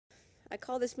I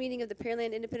call this meeting of the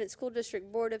Pearland Independent School District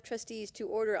Board of Trustees to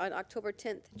order on October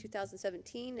 10th,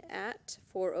 2017 at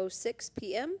 4:06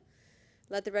 p.m.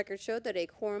 Let the record show that a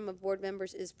quorum of board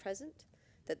members is present,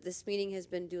 that this meeting has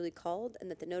been duly called,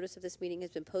 and that the notice of this meeting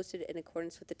has been posted in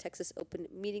accordance with the Texas Open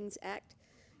Meetings Act,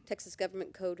 Texas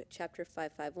Government Code, Chapter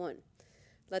 551.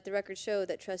 Let the record show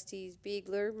that trustees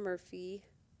Biegler, Murphy,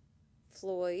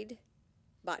 Floyd,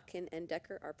 Botkin, and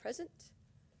Decker are present.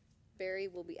 Barry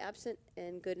will be absent,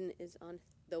 and Gooden is on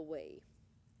the way.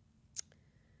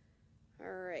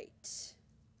 All right.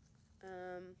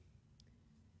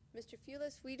 Mr.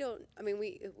 Fulis,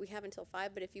 we have until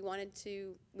 5, but if you wanted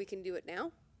to, we can do it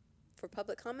now for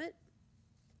public comment.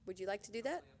 Would you like to do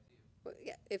that? Well,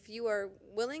 yeah, if you are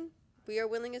willing, we are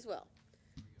willing as well.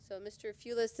 So, Mr.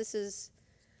 Fulis, this is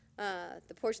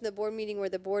the portion of the board meeting where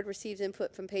the board receives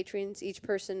input from patrons. Each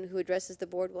person who addresses the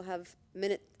board will have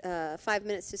 5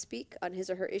 minutes to speak on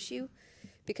his or her issue.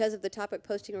 Because of the topic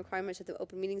posting requirements of the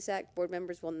Open Meetings Act, board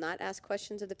members will not ask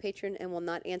questions of the patron and will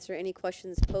not answer any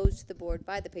questions posed to the board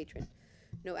by the patron.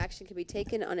 No action can be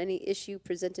taken on any issue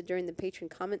presented during the patron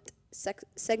comment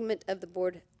segment of the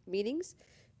board meetings.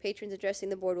 Patrons addressing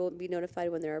the board will be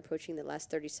notified when they're approaching the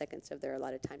last 30 seconds of their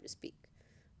allotted time to speak.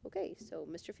 Okay, so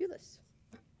Mr. Fulis.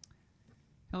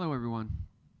 Hello, everyone.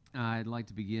 I'd like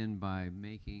to begin by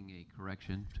making a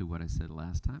correction to what I said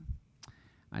last time.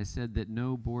 I said that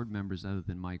no board members other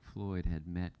than Mike Floyd had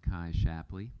met Kai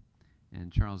Shapley,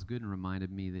 and Charles Gooden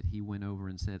reminded me that he went over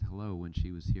and said hello when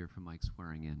she was here for Mike's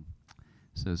swearing in.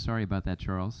 So sorry about that,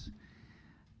 Charles.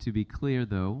 To be clear,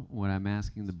 though, what I'm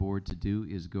asking the board to do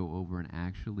is go over and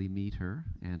actually meet her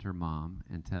and her mom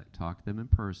and talk to them in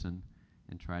person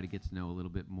and try to get to know a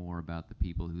little bit more about the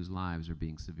people whose lives are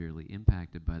being severely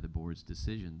impacted by the board's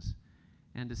decisions,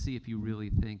 and to see if you really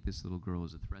think this little girl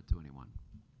is a threat to anyone.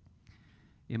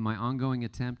 In my ongoing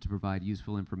attempt to provide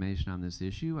useful information on this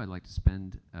issue, I'd like to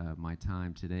spend my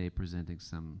time today presenting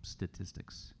some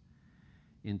statistics.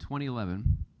 In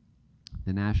 2011,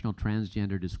 the National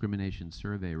Transgender Discrimination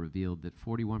Survey revealed that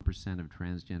 41% of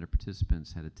transgender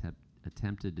participants had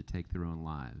attempted to take their own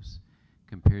lives,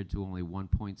 compared to only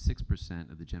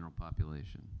 1.6% of the general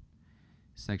population.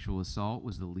 Sexual assault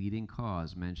was the leading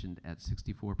cause, mentioned at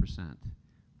 64%,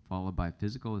 followed by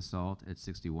physical assault at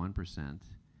 61%,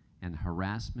 and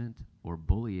harassment or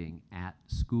bullying at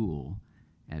school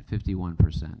at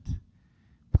 51%.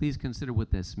 Please consider what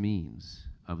this means.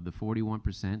 Of the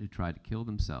 41% who tried to kill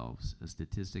themselves, a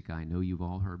statistic I know you've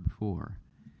all heard before,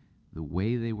 the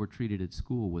way they were treated at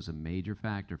school was a major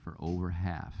factor for over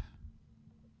half.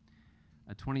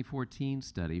 A 2014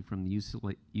 study from the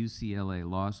UCLA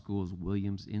Law School's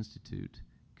Williams Institute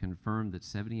confirmed that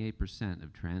 78%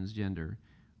 of transgender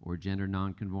or gender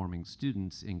nonconforming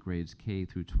students in grades K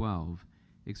through 12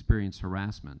 experience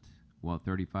harassment, while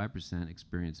 35%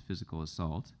 experience physical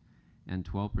assault and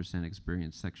 12%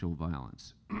 experience sexual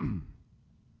violence.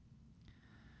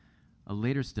 A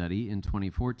later study in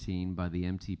 2014 by the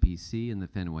MTPC and the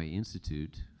Fenway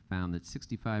Institute found that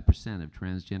 65% of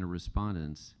transgender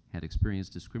respondents had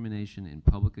experienced discrimination in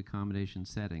public accommodation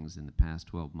settings in the past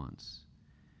 12 months.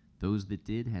 Those that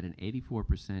did had an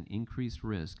 84% increased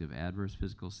risk of adverse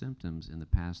physical symptoms in the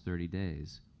past 30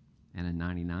 days and a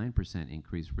 99%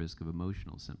 increased risk of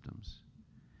emotional symptoms.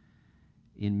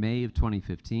 In May of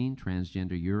 2015,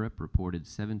 Transgender Europe reported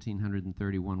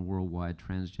 1,731 worldwide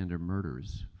transgender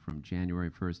murders from January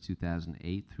 1st,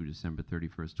 2008 through December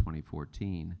 31st,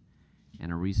 2014,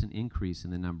 and a recent increase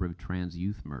in the number of trans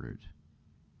youth murdered.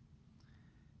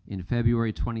 In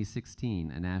February 2016,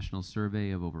 a national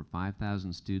survey of over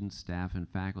 5,000 students, staff, and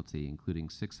faculty, including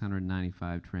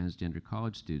 695 transgender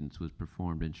college students, was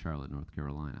performed in Charlotte, North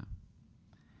Carolina.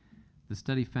 The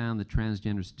study found that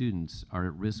transgender students are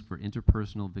at risk for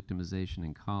interpersonal victimization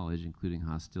in college, including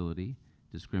hostility,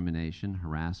 discrimination,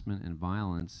 harassment, and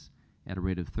violence at a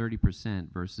rate of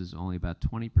 30% versus only about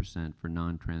 20% for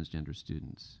non-transgender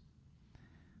students.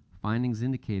 Findings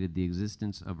indicated the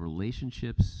existence of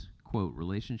relationships, quote,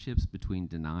 relationships between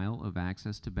denial of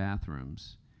access to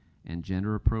bathrooms and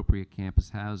gender-appropriate campus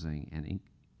housing and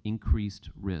increased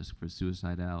risk for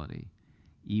suicidality,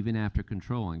 even after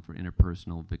controlling for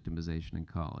interpersonal victimization in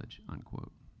college,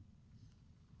 unquote.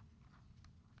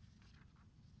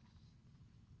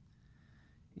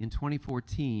 In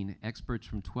 2014, experts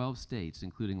from 12 states,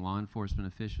 including law enforcement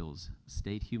officials,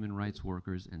 state human rights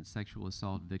workers, and sexual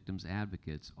assault victims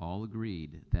advocates, all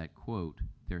agreed that, quote,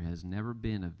 there has never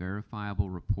been a verifiable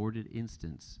reported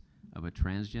instance of a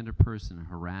transgender person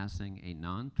harassing a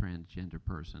non-transgender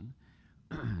person,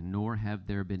 nor have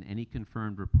there been any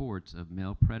confirmed reports of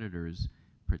male predators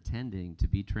pretending to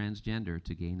be transgender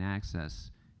to gain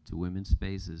access to women's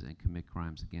spaces and commit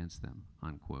crimes against them,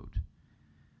 unquote.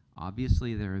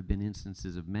 Obviously, there have been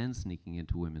instances of men sneaking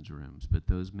into women's rooms, but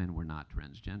those men were not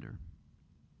transgender.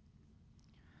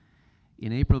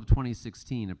 In April of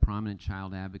 2016, a prominent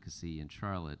child advocacy in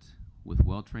Charlotte with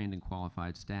well-trained and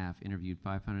qualified staff interviewed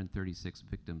 536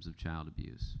 victims of child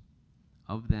abuse.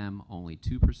 Of them, only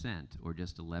 2%, or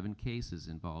just 11 cases,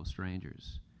 involved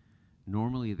strangers.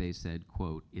 Normally, they said,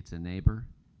 quote, it's a neighbor,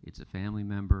 it's a family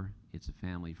member, it's a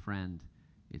family friend,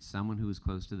 it's someone who is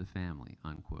close to the family,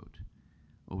 unquote.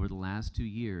 Over the last 2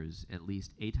 years, at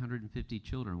least 850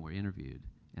 children were interviewed,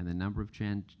 and the number of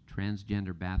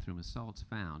transgender bathroom assaults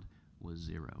found was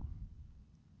 0.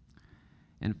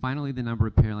 And finally, the number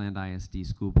of Pearland ISD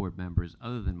school board members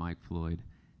other than Mike Floyd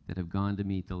that have gone to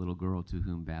meet the little girl to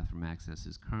whom bathroom access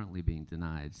is currently being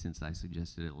denied since I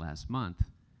suggested it last month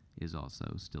is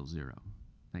also still 0.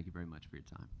 Thank you very much for your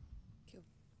time. Thank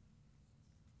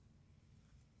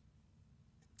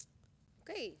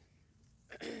you.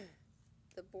 Okay.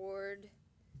 The Board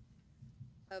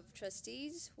of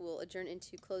Trustees will adjourn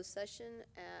into closed session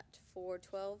at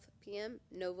 4:12 p.m.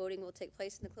 No voting will take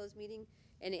place in the closed meeting.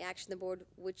 Any action the board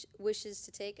wishes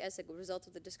to take as a result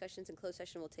of the discussions in closed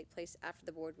session will take place after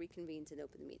the board reconvenes and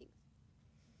open the meeting.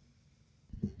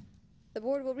 The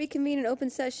board will reconvene in open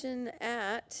session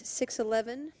at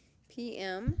 6:11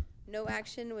 p.m. No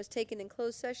action was taken in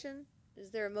closed session.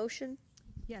 Is there a motion?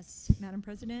 Yes, Madam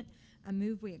President. I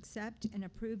move we accept and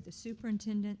approve the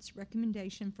superintendent's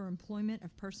recommendation for employment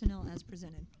of personnel as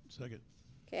presented. Second.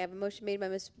 Okay, I have a motion made by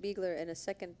Ms. Beegler and a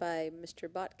second by Mr.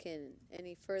 Botkin.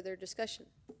 Any further discussion?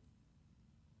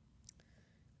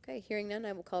 Okay, hearing none,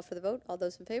 I will call for the vote. All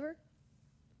those in favor?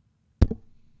 Did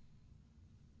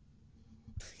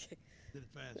it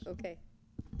fast. Okay.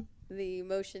 The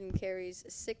motion carries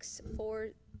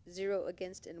 6-4, 0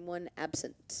 against, and 1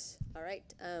 absent. All right,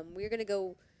 we're going to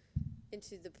go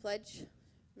into the pledge,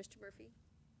 Mr. Murphy,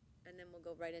 and then we'll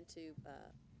go right into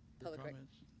public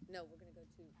Comments? No, we're going to go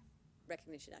to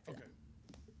recognition after that.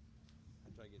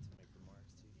 After I get to make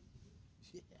remarks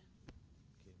too. Yeah.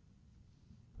 Okay.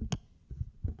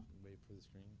 Wait for the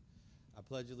screen. I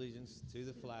pledge allegiance to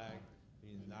the flag of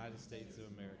the United States of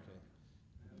America,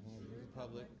 and the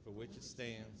republic for which it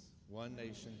stands, one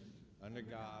nation, under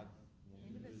God,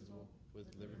 indivisible, with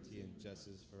liberty and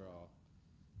justice for all.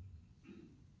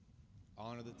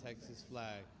 Honor the Texas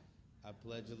flag. I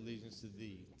pledge allegiance to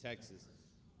thee, Texas,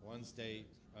 one state,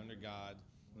 under God,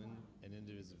 and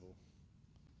indivisible.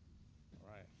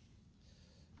 All right.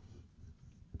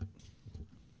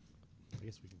 I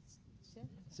guess we can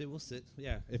sit. We'll sit.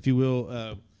 Yeah, if you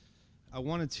will. I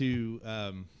wanted to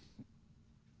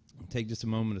take just a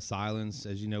moment of silence.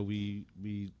 As you know, we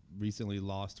recently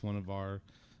lost one of our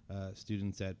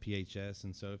students at PHS,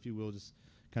 and so if you will, just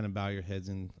kind of bow your heads,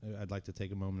 and I'd like to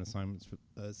take a moment of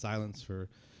silence for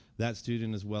that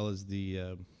student as well as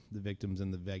the victims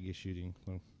in the Vegas shooting.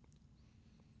 So.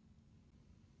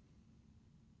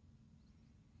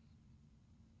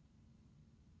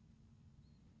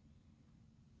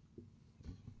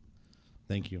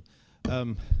 Thank you.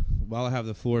 While I have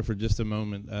the floor for just a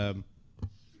moment,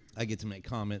 I get to make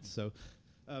comments. So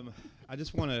I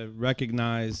just want to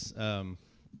recognize,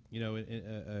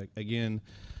 again,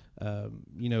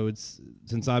 it's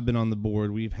since I've been on the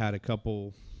board, we've had a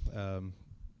couple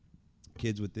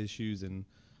kids with issues and,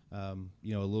 a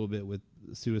little bit with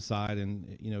suicide. And,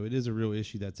 it is a real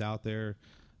issue that's out there.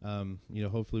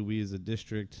 Hopefully we as a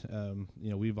district,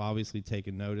 we've obviously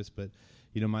taken notice, but,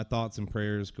 my thoughts and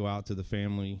prayers go out to the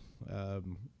family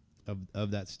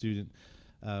of that student.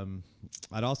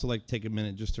 I'd also like to take a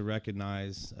minute just to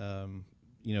recognize,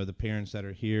 the parents that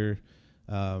are here,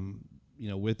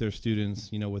 with their students,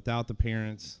 without the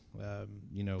parents,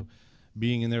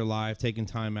 being in their life, taking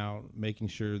time out, making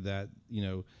sure that,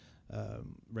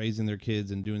 raising their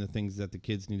kids and doing the things that the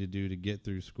kids need to do to get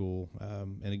through school.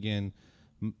 And again,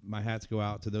 my hats go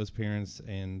out to those parents.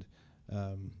 And,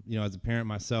 as a parent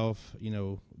myself,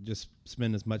 just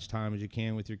spend as much time as you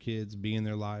can with your kids, be in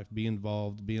their life, be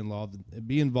involved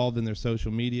in their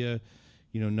social media,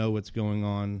 know what's going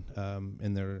on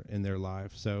in their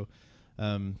life. So,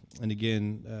 and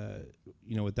again,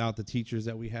 without the teachers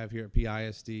that we have here at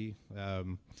PISD,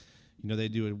 they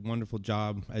do a wonderful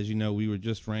job. As you know, we were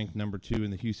just ranked number 2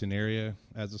 in the Houston area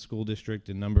as a school district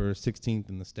and number 16th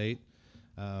in the state.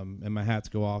 And my hats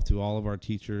go off to all of our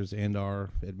teachers and our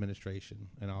administration.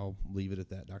 And I'll leave it at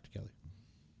that, Dr. Kelly.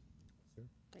 Sure.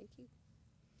 Thank you.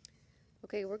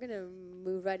 Okay, we're going to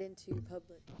move right into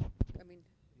public.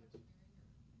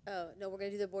 No, we're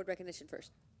going to do the board recognition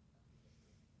first.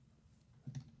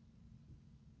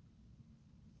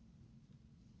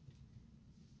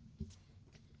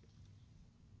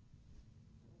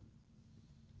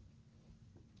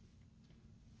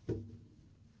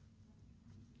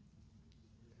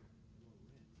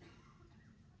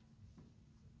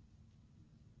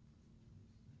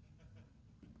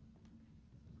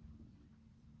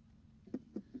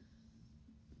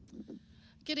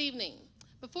 Good evening.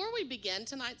 Before we begin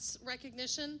tonight's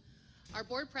recognition, our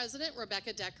board president,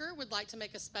 Rebecca Decker, would like to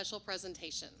make a special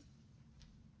presentation.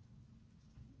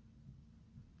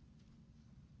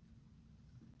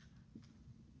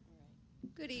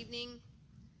 Good evening,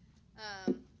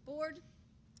 board.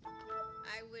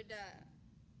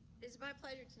 It's my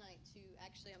pleasure tonight to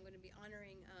I'm going to be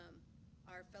honoring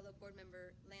our fellow board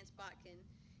member, Lance Botkin.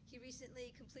 He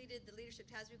recently completed the Leadership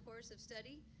TASB course of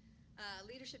study.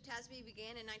 Leadership TASB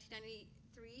began in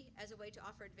 1993 as a way to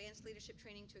offer advanced leadership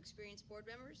training to experienced board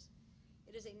members.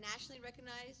 It is a nationally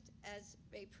recognized as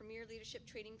a premier leadership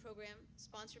training program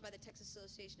sponsored by the Texas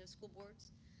Association of School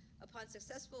Boards. Upon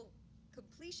successful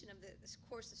completion of this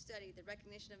course of study, the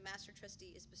recognition of Master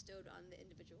Trustee is bestowed on the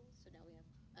individual. So now we have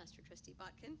Master Trustee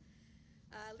Botkin.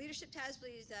 Leadership TASB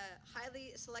is a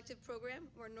highly selective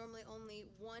program where normally only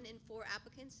 1 in 4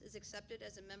 applicants is accepted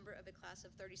as a member of a class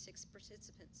of 36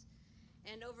 participants.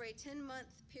 And over a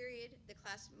 10-month period, the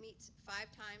class meets 5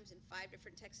 times in 5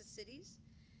 different Texas cities.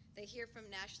 They hear from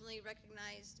nationally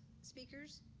recognized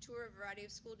speakers, tour a variety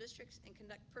of school districts, and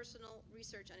conduct personal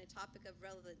research on a topic of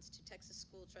relevance to Texas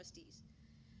school trustees.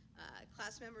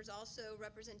 Class members also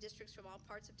represent districts from all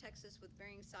parts of Texas with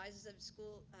varying sizes of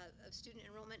student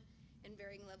enrollment and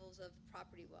varying levels of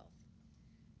property wealth.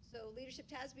 So Leadership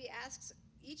TASB asks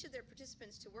each of their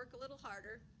participants to work a little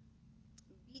harder,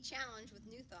 be challenged with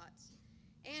new thoughts,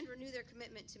 and renew their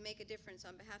commitment to make a difference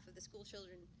on behalf of the school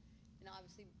children and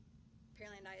obviously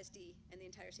Pearland ISD and the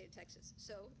entire state of Texas.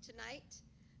 So tonight,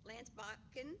 Lance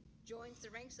Botkin joins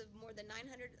the ranks of more than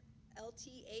 900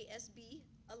 LTASB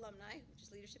alumni, which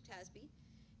is Leadership TASB,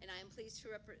 and I am pleased to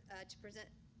present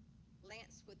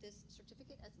Lance with this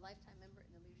certificate as a lifetime member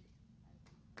in the Leadership.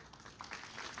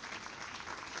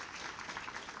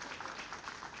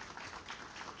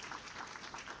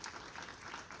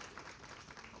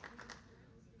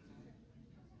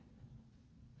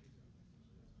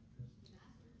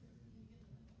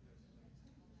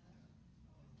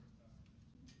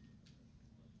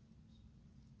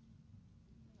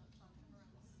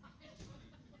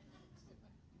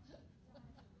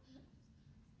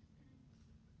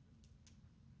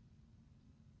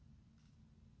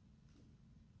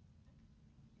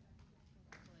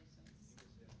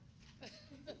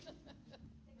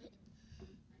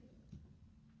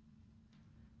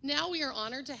 Now we are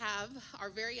honored to have our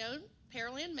very own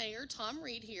Pearland Mayor, Tom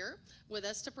Reed, here with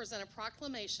us to present a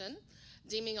proclamation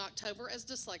deeming October as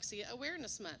Dyslexia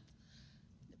Awareness Month.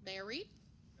 Mayor Reed.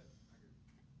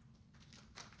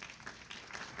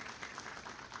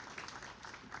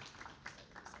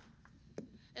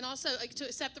 And also to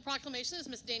accept the proclamation is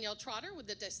Ms. Danielle Trotter with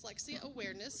the Dyslexia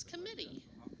Awareness Committee.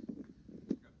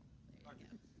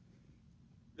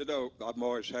 You know, I'm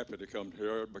always happy to come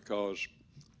here because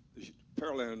the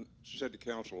Pearland City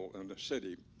Council and the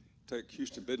city take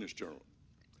Houston Business Journal,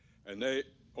 and they,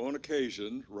 on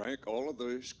occasion, rank all of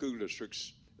the school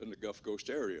districts in the Gulf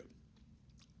Coast area.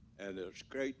 And it's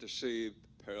great to see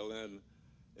Pearland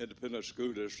Independent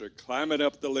School District climbing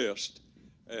up the list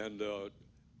and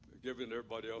giving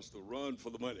everybody else the run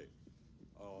for the money.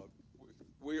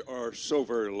 We are so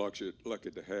very lucky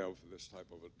to have this type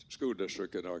of a school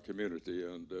district in our community,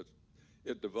 and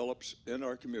it develops in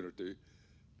our community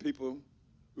people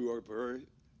who are very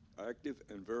active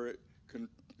and very can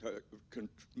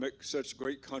make such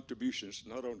great contributions,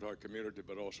 not only to our community,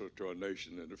 but also to our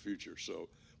nation in the future. So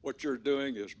what you're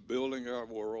doing is building our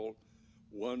world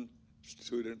one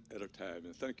student at a time,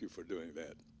 and thank you for doing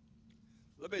that.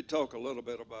 Let me talk a little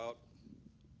bit about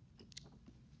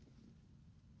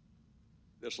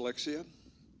dyslexia.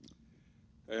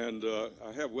 And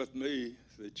I have with me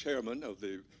the chairman of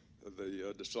the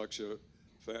Dyslexia,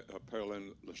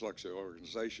 Pearland Dyslexia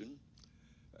Organization.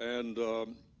 And it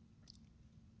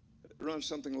runs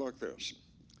something like this.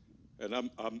 And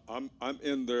I'm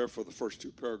in there for the first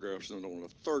 2 paragraphs, and on the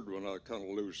third one I kind of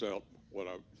lose out what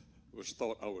I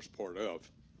thought I was part of,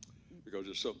 because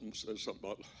it says something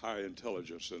about high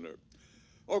intelligence in there.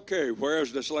 Okay,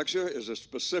 whereas dyslexia is a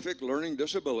specific learning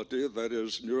disability that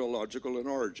is neurological in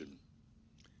origin.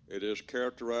 It is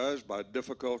characterized by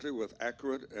difficulty with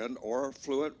accurate and/or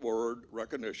fluent word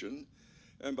recognition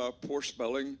and by poor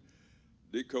spelling,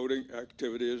 decoding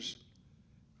activities,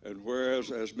 and whereas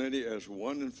as many as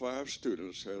 1 in 5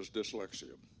 students has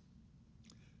dyslexia.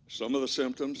 Some of the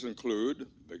symptoms include,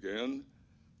 begin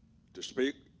to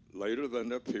speak later than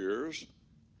their peers,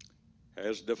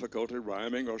 has difficulty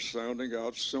rhyming or sounding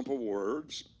out simple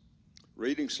words,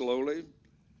 reading slowly,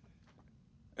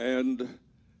 and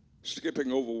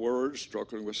skipping over words,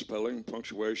 struggling with spelling,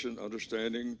 punctuation,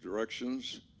 understanding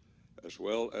directions, as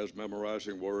well as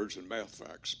memorizing words and math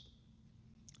facts.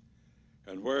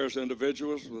 And whereas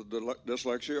individuals with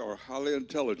dyslexia are highly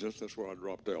intelligent, that's where I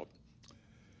dropped out,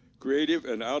 creative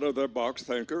and out-of-their-box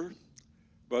thinker,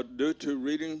 but due to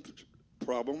reading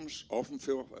problems often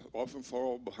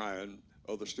fall behind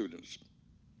other students.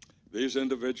 These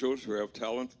individuals who have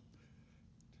talent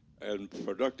and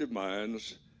productive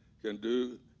minds can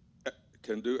do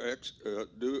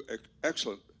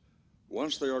excellent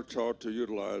once they are taught to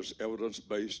utilize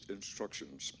evidence-based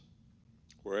instructions.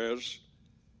 Whereas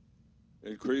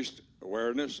increased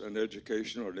awareness and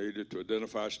education are needed to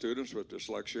identify students with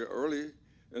dyslexia early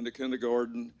in the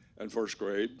kindergarten and first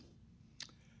grade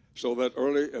so that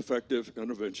early effective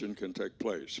intervention can take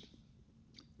place.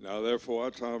 Now, therefore, I,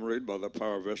 Tom Reed, by the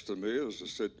power vested in me as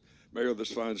the mayor of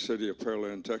this fine city of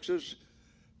Pearland, Texas,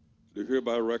 do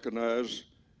hereby recognize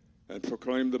and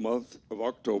proclaim the month of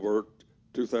October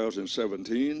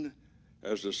 2017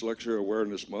 as Dyslexia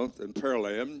Awareness Month in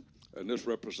Pearland, and this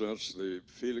represents the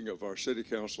feeling of our city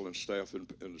council and staff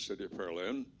in the city of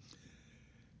Pearland.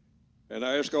 And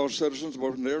I ask all citizens,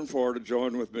 both near and far, to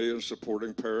join with me in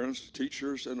supporting parents,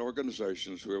 teachers, and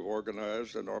organizations who have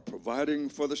organized and are providing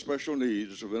for the special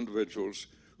needs of individuals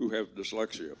who have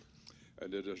dyslexia.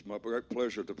 And it is my great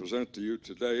pleasure to present to you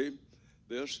today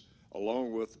this,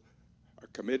 along with a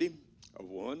committee of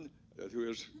one who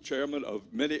is chairman of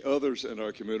many others in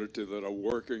our community that are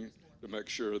working to make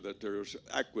sure that there is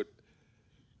adequate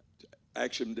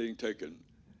action being taken.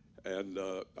 And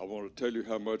I want to tell you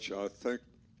how much I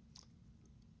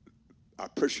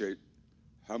appreciate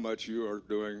how much you are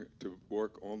doing to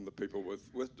work on the people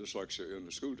with dyslexia in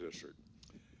the school district.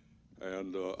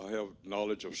 And I have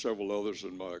knowledge of several others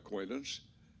in my acquaintance,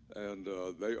 and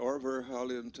they are very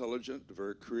highly intelligent,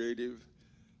 very creative,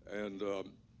 and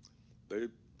they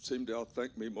seem to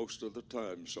outthink me most of the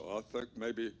time. So I think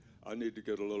maybe I need to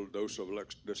get a little dose of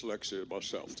dyslexia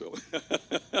myself too.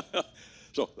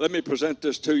 So let me present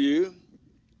this to you.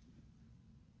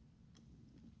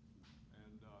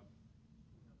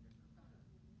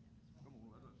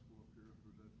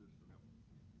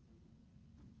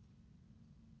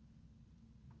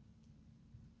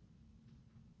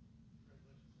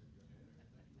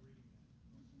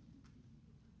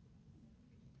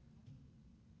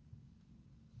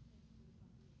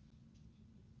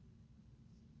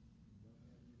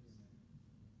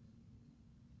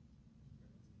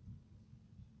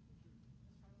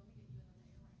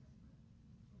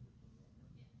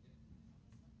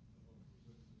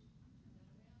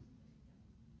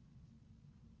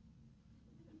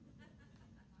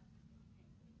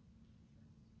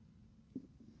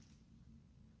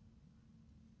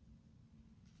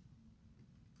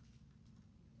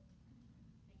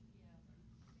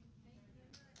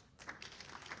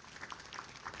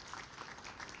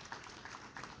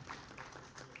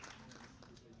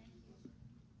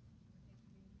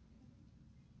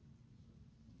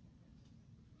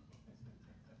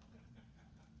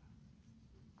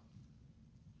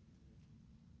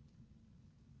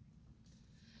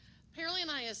 Pearland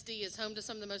ISD is home to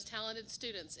some of the most talented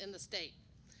students in the state.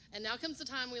 And now comes the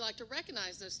time we like to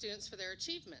recognize those students for their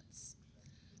achievements.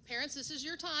 Parents, this is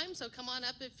your time, so come on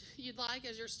up if you'd like.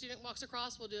 As your student walks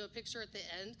across, we'll do a picture at the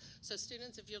end. So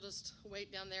students, if you'll just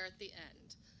wait down there at the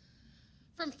end.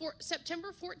 From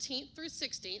September 14th through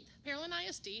 16th, Pearland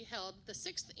ISD held the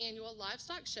 6th Annual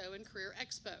Livestock Show and Career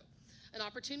Expo, an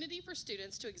opportunity for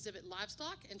students to exhibit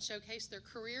livestock and showcase their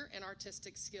career and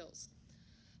artistic skills.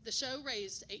 The show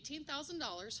raised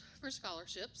 $18,000 for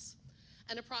scholarships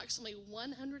and approximately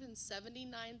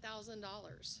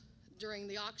 $179,000 during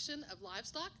the auction of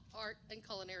livestock, art, and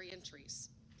culinary entries.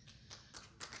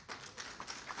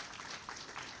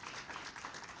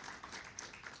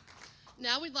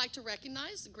 Now we'd like to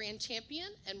recognize the Grand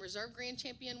Champion and Reserve Grand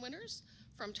Champion winners.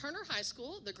 From Turner High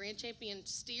School, the Grand Champion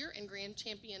Steer and Grand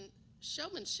Champion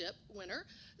Showmanship winner,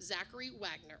 Zachary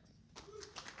Wagner.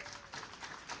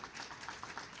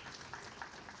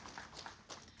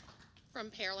 From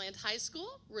Pearland High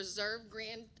School, Reserve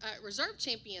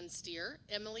Champion Steer,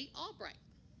 Emily Albright.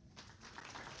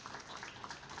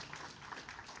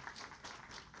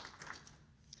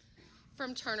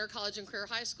 From Turner College and Career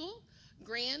High School,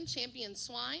 Grand Champion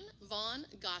Swine, Vaughn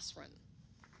Gosrin.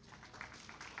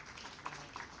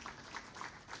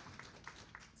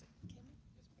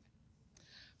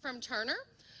 From Turner,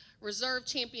 Reserve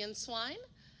Champion Swine,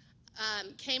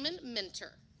 Cayman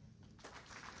Mentor.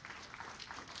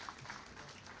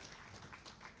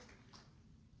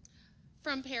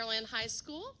 From Pearland High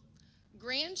School,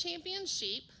 Grand Champion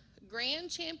Sheep, Grand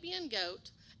Champion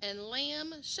Goat, and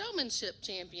Lamb Showmanship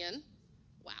Champion,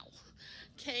 wow,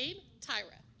 Cade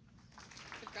Tyra.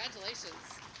 Congratulations.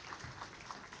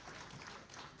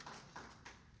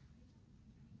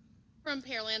 From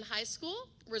Pearland High School,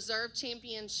 Reserve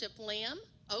Championship Lamb,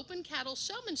 Open Cattle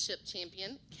Showmanship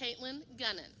Champion, Caitlin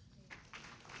Gunnan.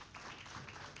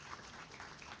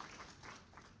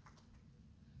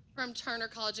 From Turner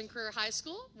College and Career High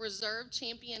School, Reserve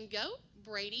Champion Goat,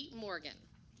 Brady Morgan.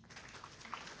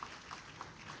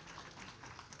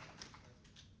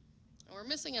 We're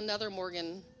missing another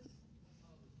Morgan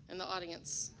in the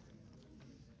audience.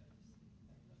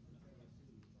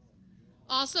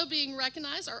 Also being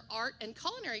recognized are art and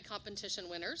culinary competition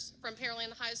winners. From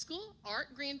Pearland High School, Art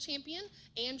Grand Champion,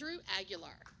 Andrew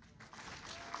Aguilar.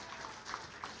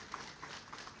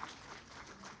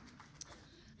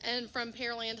 And from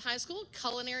Pearland High School,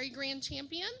 Culinary Grand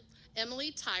Champion,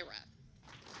 Emily Tyra.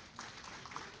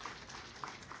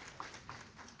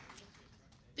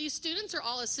 These students are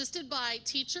all assisted by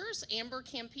teachers, Amber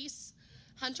Campese,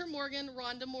 Hunter Morgan,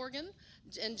 Rhonda Morgan,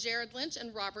 and Jared Lynch,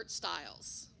 and Robert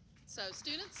Stiles. So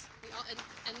students,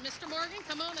 and Mr. Morgan,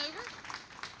 come on over.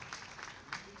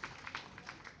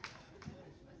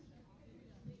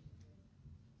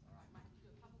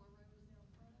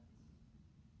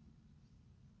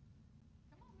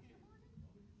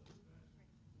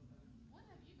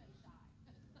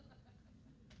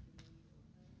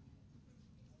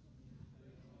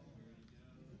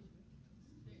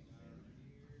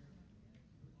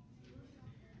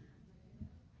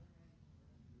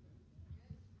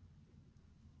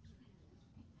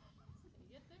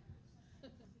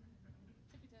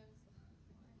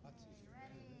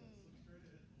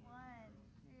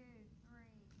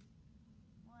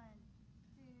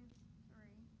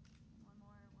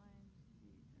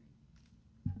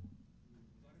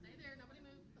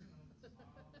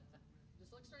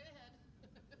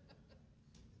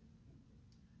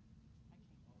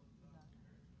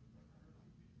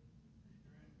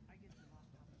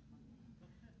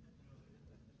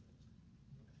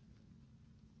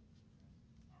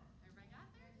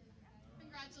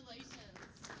 Congratulations.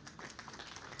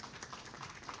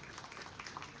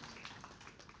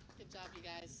 Good job, you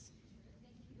guys.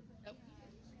 Nope.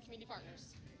 Community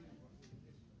partners.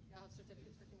 Y'all have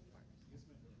certificates for community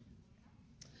partners.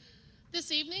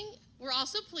 This evening, we're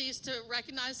also pleased to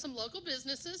recognize some local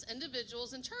businesses,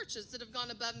 individuals, and churches that have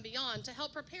gone above and beyond to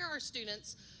help prepare our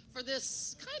students for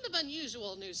this kind of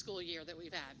unusual new school year that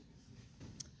we've had.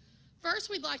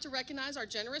 First, we'd like to recognize our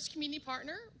generous community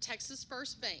partner, Texas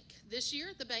First Bank. This year,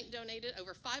 the bank donated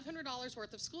over $500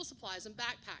 worth of school supplies and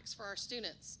backpacks for our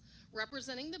students.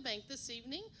 Representing the bank this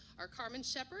evening are Carmen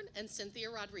Shepard and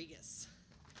Cynthia Rodriguez.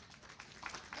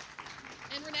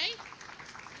 And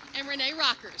Renee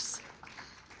Rockers.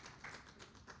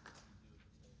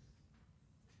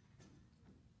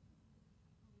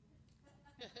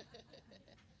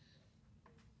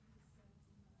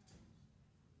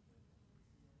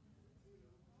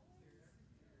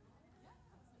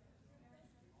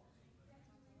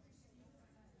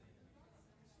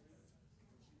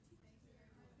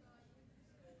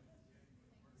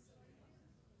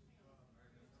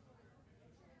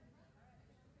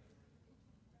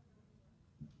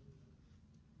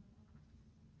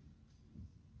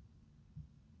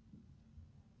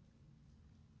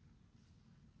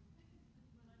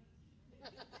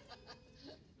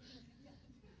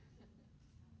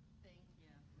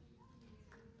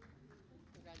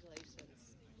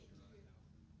 Congratulations.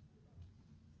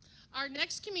 Our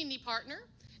next community partner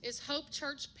is Hope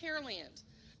Church Pearland.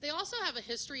 They also have a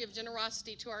history of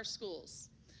generosity to our schools.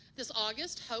 This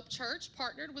August, Hope Church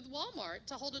partnered with Walmart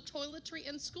to hold a toiletry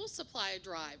and school supply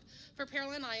drive for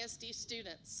Pearland ISD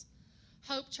students.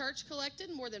 Hope Church collected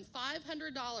more than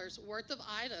 $500 worth of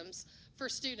items for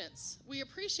students. We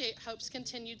appreciate Hope's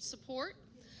continued support.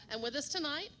 And with us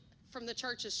tonight from the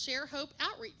church's Share Hope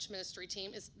Outreach Ministry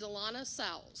team is Delana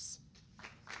Sowles.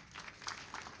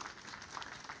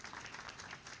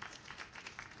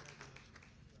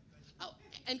 Oh,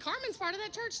 and Carmen's part of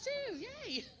that church too,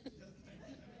 yay.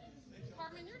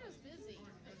 Carmen, you're just busy.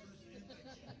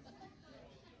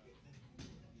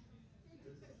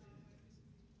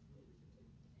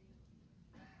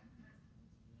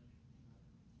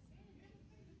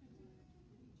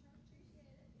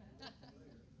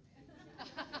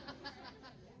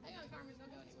 Hang on, Carmen,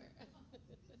 don't go anywhere. Thank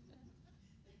you.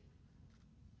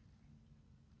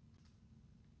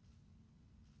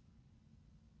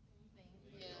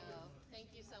 Thank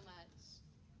you so much.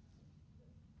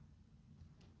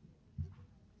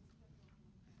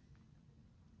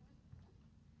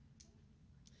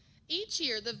 Each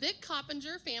year, the Vic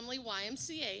Coppinger Family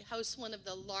YMCA hosts one of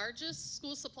the largest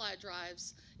school supply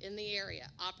drives in the area,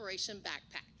 Operation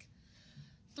Backpack.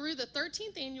 Through the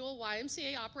 13th annual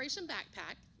YMCA Operation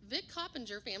Backpack, Vic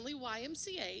Coppinger Family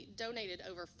YMCA donated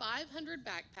over 500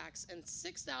 backpacks and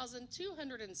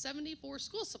 6,274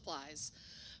 school supplies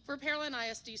for Pearland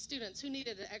ISD students who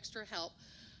needed extra help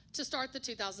to start the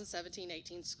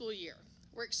 2017-18 school year.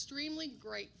 We're extremely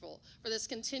grateful for this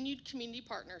continued community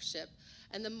partnership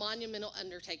and the monumental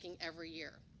undertaking every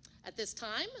year. At this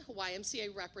time,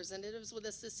 YMCA representatives with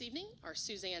us this evening are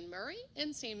Suzanne Murray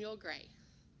and Samuel Gray.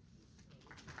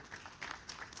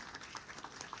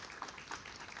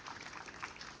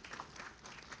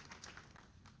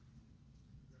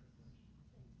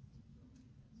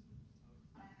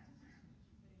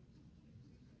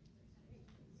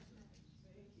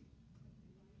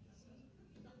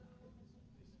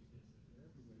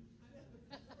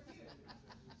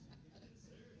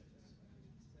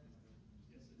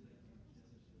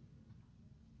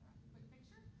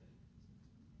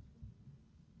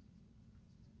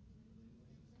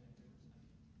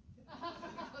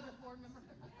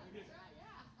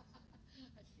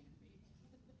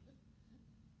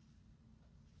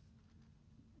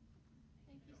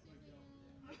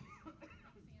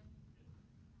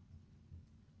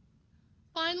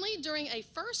 Finally, during a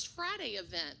First Friday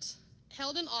event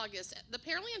held in August, the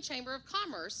Pearland Chamber of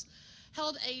Commerce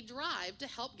held a drive to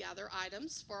help gather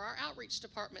items for our outreach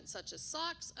department, such as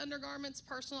socks, undergarments,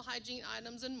 personal hygiene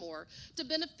items, and more, to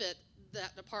benefit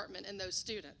that department and those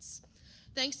students.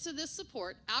 Thanks to this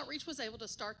support, outreach was able to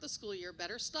start the school year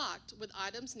better stocked with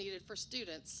items needed for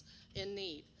students in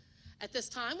need. At this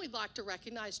time, we'd like to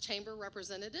recognize Chamber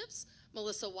representatives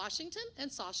Melissa Washington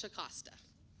and Sasha Costa.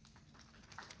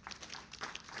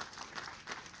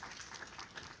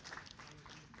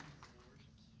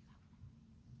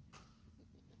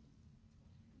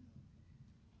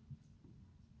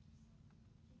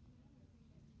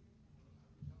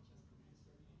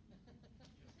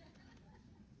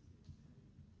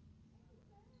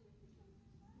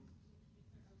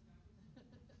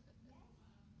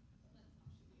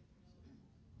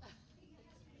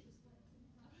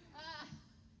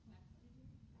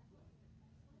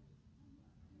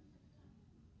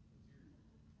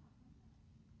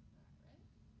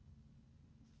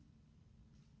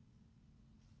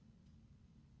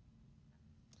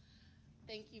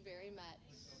 Thank you very much.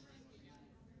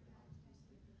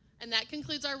 And that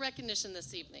concludes our recognition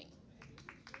this evening.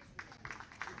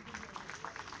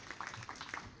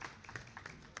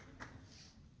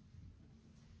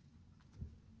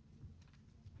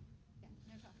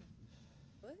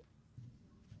 What?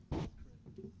 All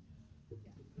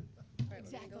right,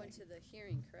 we're gonna go into the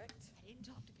hearing, correct? I didn't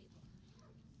talk to people.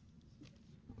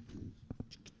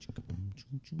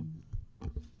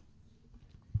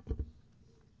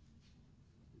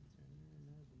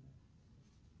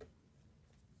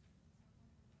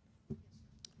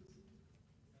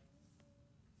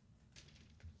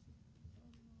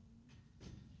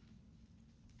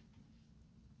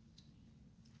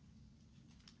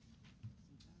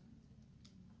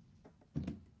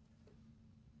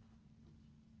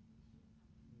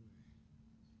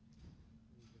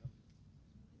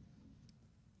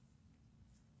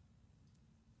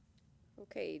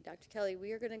 Okay, Dr. Kelly,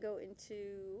 we are going to go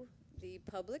into the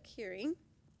public hearing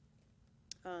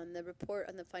on the report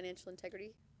on the financial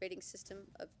integrity rating system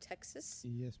of Texas.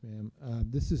 Yes, ma'am.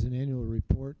 This is an annual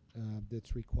report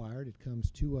that's required. It comes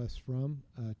to us from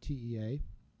TEA,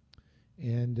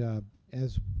 and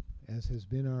as has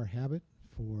been our habit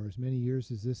for as many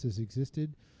years as this has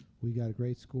existed, we got a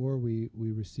great score. We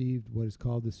received what is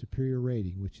called the superior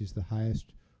rating, which is the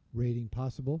highest rating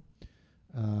possible.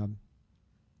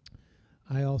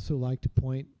 I also like to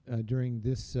point during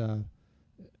this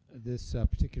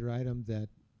particular item that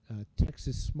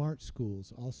Texas Smart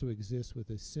Schools also exists with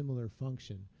a similar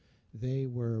function. They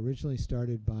were originally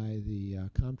started by the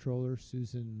comptroller,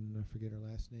 Susan, I forget her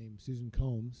last name, Susan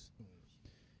Combs.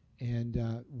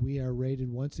 And we are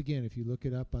rated, once again, if you look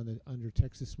it up on under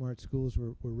Texas Smart Schools,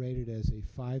 we're rated as a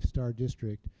 5-star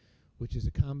district, which is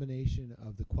a combination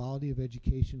of the quality of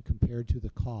education compared to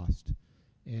the cost.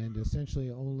 And essentially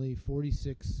only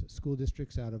 46 school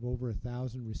districts out of over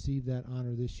 1,000 received that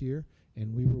honor this year,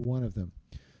 and we were one of them.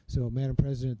 So, Madam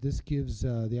President, this gives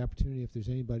the opportunity, if there's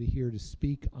anybody here, to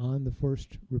speak on the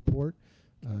first report,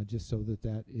 just so that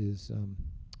that is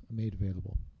made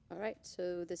available. All right,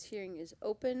 so this hearing is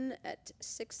open at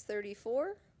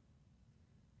 6:34.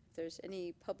 If there's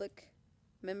any public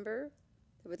member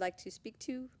that would like to speak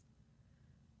to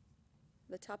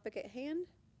the topic at hand.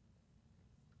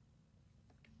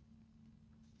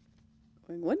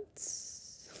 Going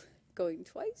once, going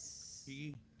twice.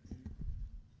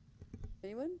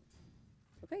 Anyone?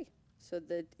 Okay, So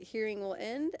the hearing will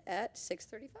end at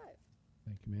 6:35.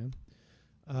 Thank you,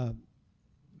 ma'am.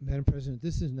 Madam President,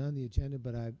 this is not on the agenda,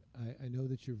 but I know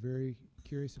that you're very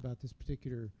curious about this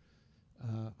particular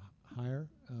hire.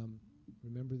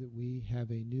 Remember that we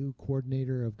have a new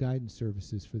coordinator of guidance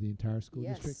services for the entire school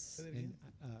district. Yes. And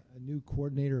a new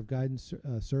coordinator of guidance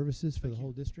services for the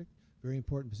whole district. Very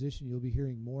important position. You'll be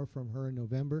hearing more from her in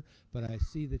November, but I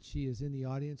see that she is in the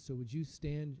audience, so would you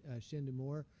stand, Shenda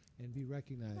Moore, and be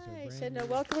recognized. Our Hi, brand Shenda,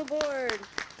 new- welcome aboard.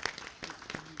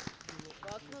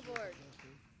 Welcome aboard.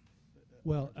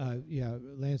 Well, yeah,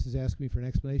 Lance is asking me for an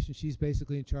explanation. She's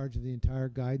basically in charge of the entire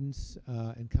guidance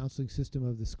and counseling system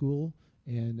of the school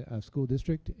and school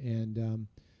district, and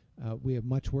we have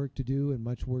much work to do and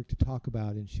much work to talk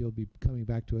about, and she'll be coming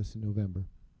back to us in November.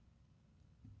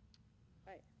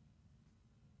 Right.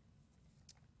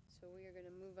 So we are going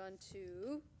to move on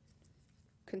to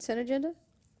consent agenda.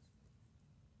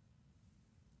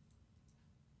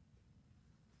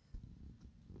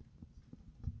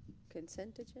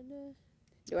 Consent agenda.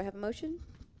 Do I have a motion?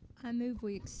 I move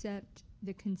we accept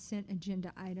the consent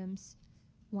agenda items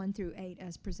 1 through 8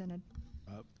 as presented.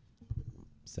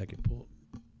 Second. Pull.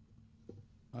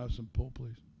 I have some pull,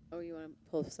 please. Oh, you want to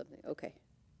pull something? Okay.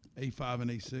 A5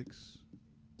 and A6.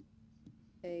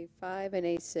 A5 and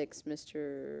A6,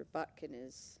 Mr. Botkin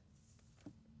is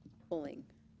pulling.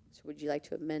 So would you like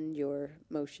to amend your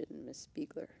motion, Ms.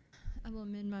 Spiegler? I will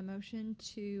amend my motion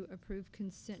to approve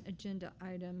consent agenda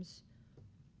items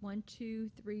 1, 2,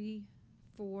 3,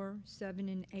 4, 7,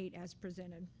 and 8 as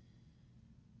presented.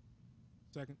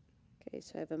 Second. Okay,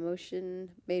 so I have a motion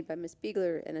made by Ms.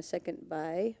 Spiegler and a second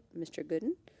by Mr.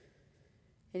 Gooden.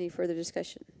 Any further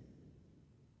discussion?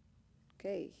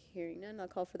 Okay, hearing none, I'll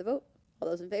call for the vote. All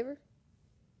those in favor?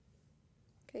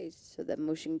 Okay, so that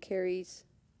motion carries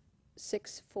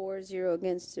 6-4-0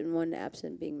 against and 1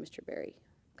 absent, being Mr. Berry.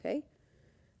 Okay.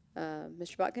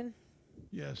 Mr. Botkin?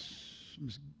 Yes.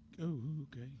 Oh,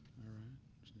 okay. All right.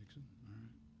 Ms. Nixon.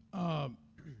 All right.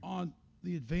 On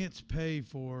the advanced pay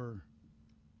for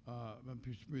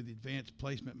the advanced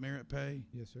placement merit pay,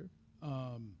 Yes, sir.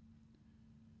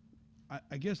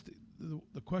 I guess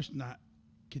the question I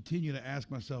continue to ask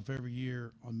myself every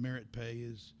year on merit pay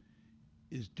is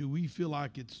do we feel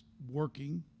like it's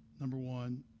working, number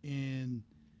one, and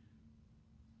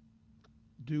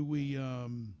do we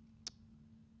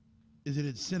is it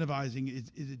incentivizing?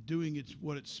 Is it doing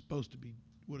what it's supposed to be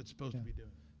to be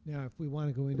doing? Now, if we want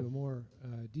to go into a more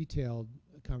detailed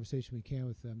conversation, we can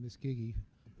with Ms. Giggy,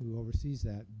 who oversees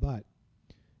that. But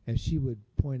as she would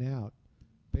point out,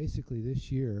 basically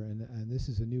this year, and this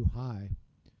is a new high,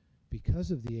 because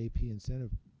of the AP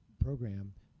incentive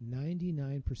program,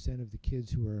 99% of the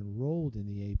kids who are enrolled in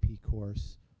the AP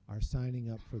course are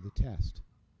signing up for the test.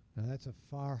 Now, that's a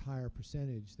far higher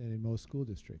percentage than in most school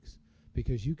districts,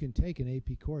 because you can take an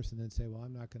AP course and then say, well,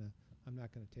 I'm not going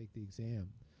to take the exam.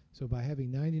 So by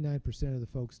having 99% of the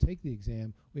folks take the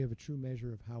exam, we have a true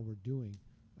measure of how we're doing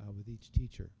with each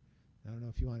teacher. I don't know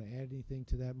if you want to add anything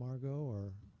to that, Margot,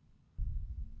 or?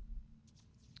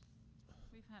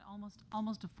 We've had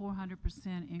almost a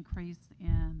 400% increase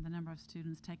in the number of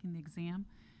students taking the exam.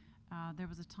 There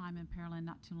was a time in Pearland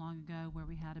not too long ago where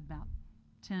we had about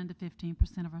 10 to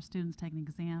 15% of our students taking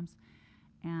exams,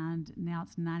 and now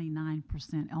it's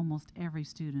 99%, almost every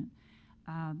student.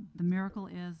 The miracle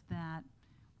is that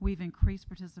we've increased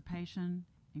participation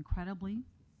incredibly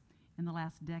in the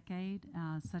last decade,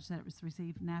 such that it's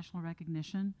received national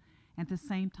recognition, at the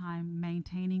same time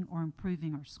maintaining or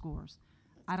improving our scores.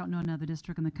 I don't know another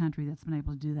district in the country that's been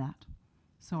able to do that.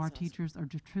 So our teachers are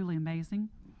just truly amazing.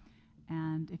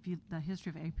 And if you, the history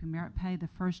of AP merit pay, the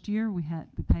first year we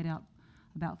paid out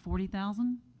about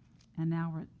 $40,000, and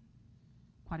now we're at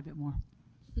quite a bit more.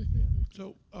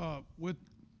 So with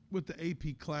the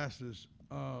AP classes,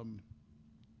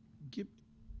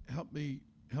 help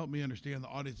me understand, the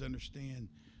audience understand.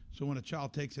 So when a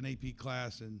child takes an AP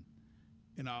class, and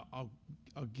I'll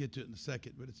get to it in a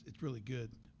second, but it's really good.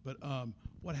 But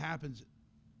what happens?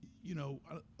 You know,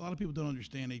 a lot of people don't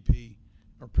understand AP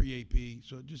or pre-AP.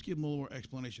 So just give them a little more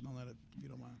explanation on that, if you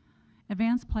don't mind.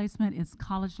 Advanced placement is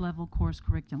college-level course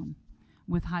curriculum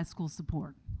with high school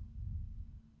support.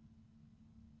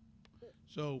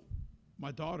 So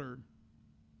my daughter,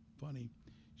 funny,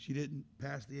 she didn't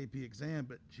pass the AP exam,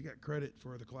 but she got credit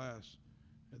for the class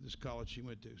at this college she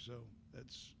went to. So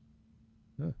that's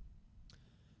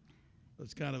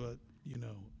kind of a, you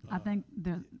know. I think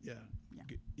the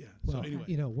Yeah. Well, So anyway.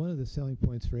 you know, one of the selling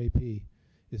points for AP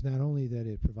is not only that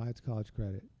it provides college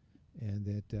credit, and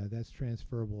that that's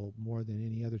transferable more than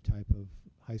any other type of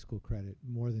high school credit,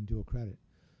 more than dual credit.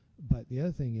 But the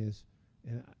other thing is,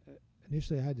 and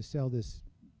initially I had to sell this,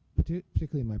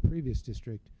 particularly in my previous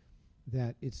district,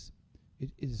 that it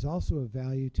is also of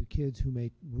value to kids who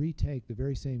may retake the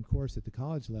very same course at the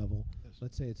college level. Yes.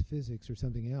 Let's say it's physics or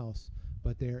something else,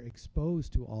 but they're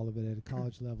exposed to all of it at a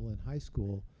college level in high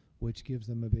school, which gives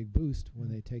them a big boost when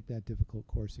they take that difficult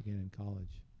course again in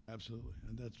college. Absolutely,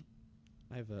 and that's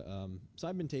I have a so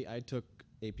I took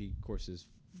AP courses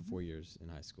for 4 years in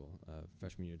high school,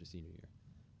 freshman year to senior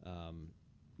year,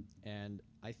 and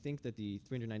I think that the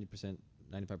 390%,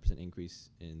 95% increase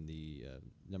in the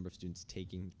number of students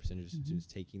taking, percentage of students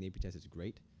taking the AP test is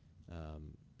great,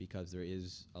 because there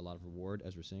is a lot of reward,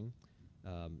 as we're seeing.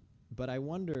 But I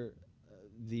wonder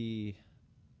the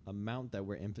amount that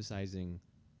we're emphasizing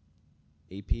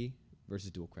AP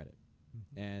versus dual credit,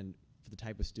 and for the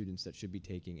type of students that should be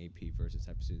taking AP versus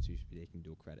type of students who should be taking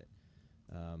dual credit.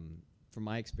 From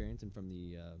my experience and from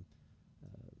the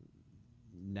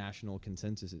national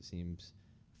consensus, it seems,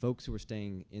 folks who are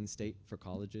staying in-state for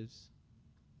colleges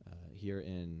here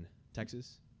in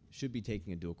Texas should be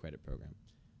taking a dual credit program.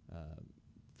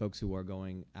 Folks who are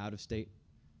going out of state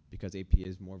because AP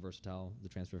is more versatile, the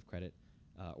transfer of credit,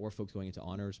 or folks going into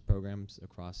honors programs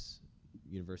across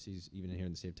universities, even here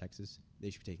in the state of Texas,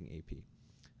 they should be taking AP.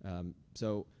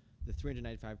 So the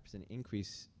 395%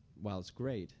 increase, while it's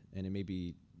great, and it may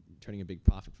be turning a big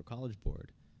profit for College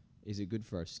Board, is it good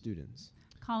for our students?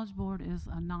 College Board is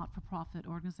a not-for-profit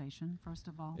organization, first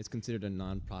of all. It's considered a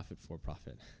non-profit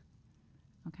for-profit.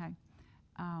 Okay.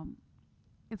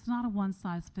 It's not a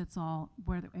one-size-fits-all.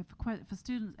 Where if a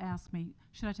student asks me,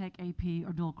 should I take AP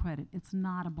or dual credit, it's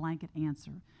not a blanket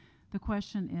answer. The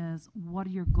question is, what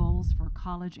are your goals for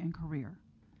college and career?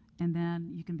 And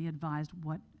then you can be advised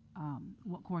what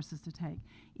courses to take.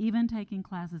 Even taking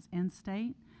classes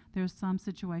in-state, there's some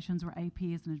situations where AP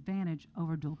is an advantage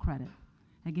over dual credit.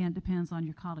 Again, it depends on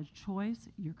your college choice,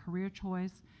 your career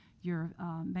choice, your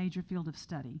major field of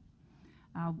study.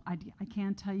 I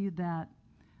can tell you that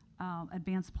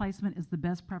advanced placement is the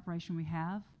best preparation we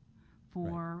have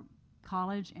for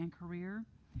college and career.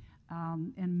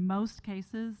 In most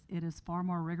cases, it is far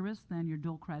more rigorous than your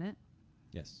dual credit.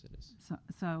 Yes, it is.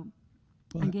 So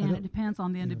Well, again, it depends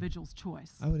on the individual's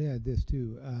choice. I would add this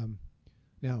too.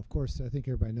 Now, of course, I think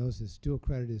everybody knows this. Dual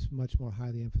credit is much more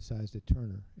highly emphasized at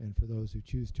Turner, and for those who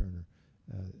choose Turner,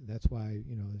 that's why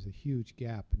there's a huge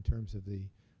gap in terms of the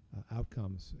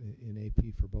outcomes in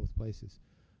AP for both places.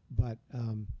 But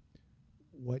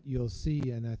what you'll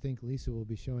see, and I think Lisa will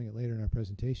be showing it later in our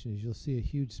presentation, is you'll see a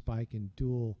huge spike in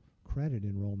dual credit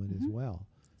enrollment as well.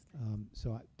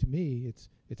 So to me,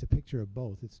 it's a picture of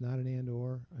both. It's not an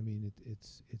and/or. I mean,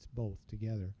 it's both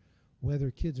together.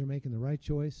 Whether kids are making the right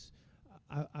choice,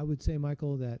 I would say,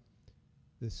 Michael, that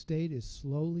the state is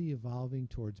slowly evolving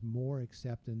towards more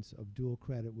acceptance of dual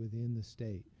credit within the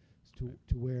state,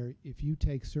 to where if you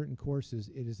take certain courses,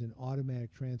 it is an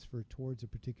automatic transfer towards a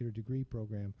particular degree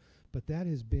program. But that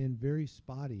has been very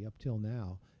spotty up till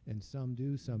now, and some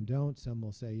do, some don't. Some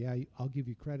will say, yeah, I'll give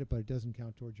you credit, but it doesn't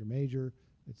count towards your major,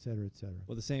 et cetera, et cetera.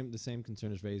 Well, the same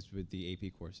concern is raised with the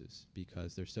AP courses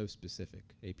because they're so specific.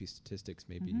 AP statistics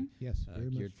may be Yes, very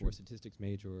much geared true. for a statistics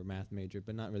major or a math major,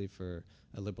 but not really for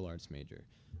a liberal arts major.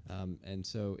 And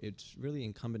so it's really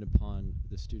incumbent upon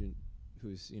the student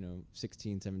who's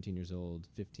 16, 17 years old,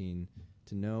 15,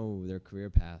 to know their career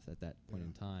path at that point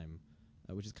in time,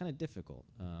 which is kind of difficult.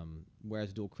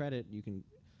 Whereas dual credit, you can,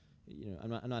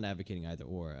 I'm not advocating either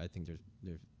or. I think there's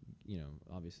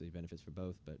obviously benefits for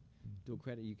both, but dual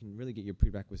credit, you can really get your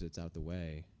prerequisites out the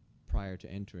way prior to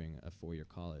entering a four-year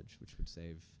college, which would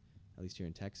save, at least here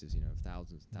in Texas,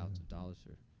 thousands of dollars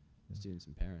for students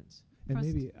and parents. And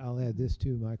maybe I'll add this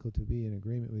too, Michael, to be in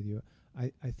agreement with you.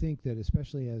 I think that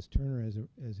especially as Turner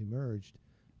has emerged,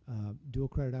 dual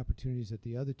credit opportunities at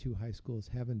the other two high schools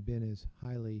haven't been as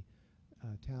highly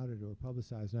touted or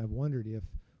publicized. And I've wondered if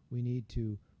we need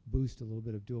to boost a little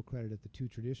bit of dual credit at the two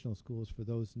traditional schools for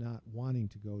those not wanting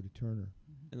to go to Turner.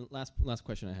 And last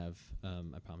question I have,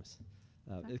 I promise.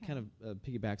 It kind of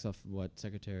piggybacks off what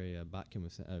Secretary Botkin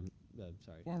was saying.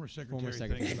 Former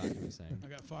Secretary Botkin was saying. I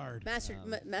got fired.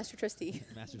 Master Trustee.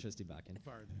 Master Trustee Botkin.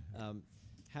 Fired.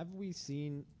 Have we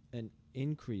seen an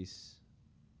increase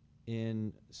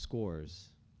in scores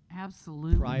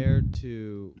Absolutely. prior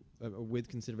to, with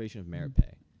consideration of merit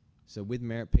pay? So with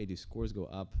merit pay, do scores go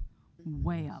up?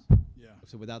 Way up. Yeah.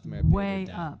 So without the merit pay, Way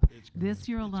they're down. up. It's This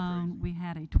year it's alone, crazy. we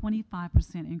had a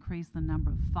 25% increase in the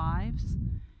number of fives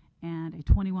and a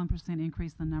 21%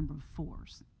 increase in the number of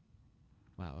fours.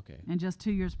 Wow, okay. And just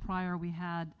 2 years prior, we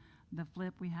had the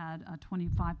flip. We had a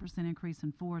 25% increase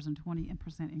in fours and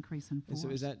 20% increase in And fours. so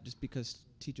is that just because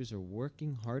teachers are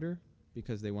working harder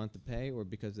because they want the pay, or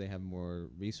because they have more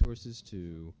resources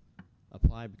to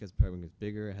apply, because the program is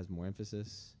bigger, it has more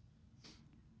emphasis?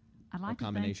 I'd like A to think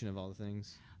combination of all the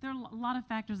things? there are a lot of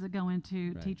factors that go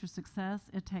into Right. teacher success.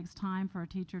 It takes time for a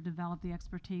teacher to develop the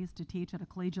expertise to teach at a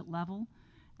collegiate level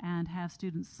and have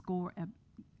students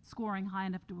scoring high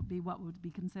enough to be what would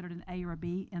be considered an A or a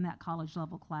B in that college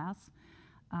level class.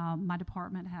 My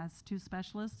department has 2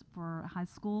 specialists for high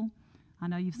school. I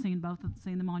know you've seen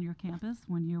seen them on your campus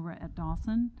when you were at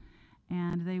Dawson.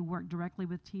 And they work directly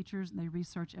with teachers. They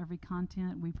research every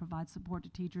content. We provide support to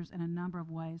teachers in a number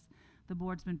of ways. The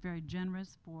board's been very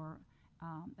generous for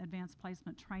advanced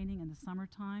placement training in the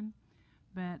summertime.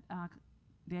 But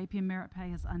the AP Merit Pay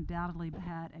has undoubtedly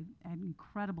had an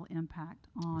incredible impact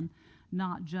on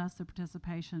not just the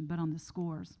participation, but on the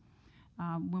scores.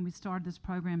 When we started this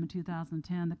program in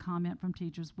 2010, the comment from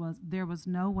teachers was, there was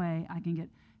no way I can get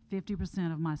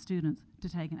 50% of my students to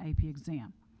take an AP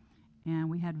exam.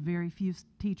 And we had very few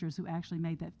teachers who actually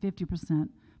made that 50%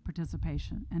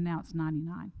 participation, and now it's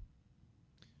 99.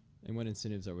 And what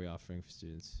incentives are we offering for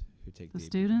students who take The AP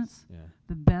students, class? Yeah.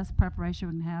 the best preparation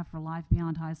we can have for life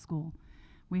beyond high school.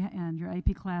 And your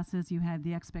AP classes, you have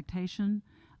the expectation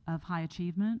of high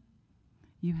achievement.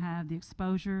 You have the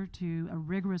exposure to a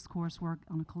rigorous coursework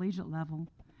on a collegiate level,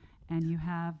 and you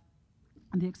have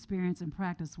the experience and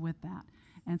practice with that,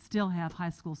 and still have high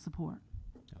school support.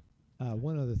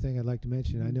 One other thing I'd like to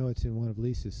mention, I know it's in one of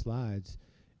Lisa's slides,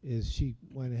 is she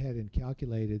went ahead and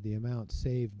calculated the amount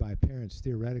saved by parents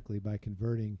theoretically by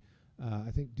converting, I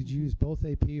think, did you use both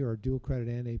AP or dual credit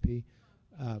and AP?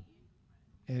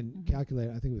 And calculate,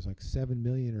 I think it was like 7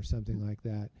 million or something like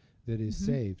that is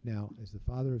saved. Now, as the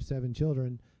father of 7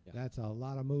 children, that's a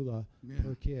lot of moolah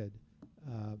per kid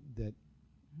that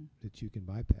you can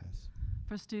bypass.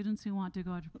 For students who want to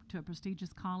go to a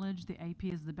prestigious college, the AP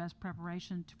is the best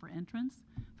preparation for entrance.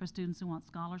 For students who want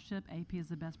scholarship, AP is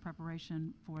the best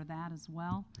preparation for that as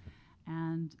well.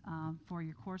 And for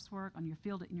your coursework on your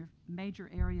field, in your major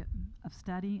area of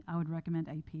study, I would recommend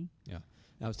AP. Yeah,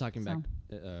 I was talking back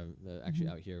actually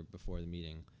out here before the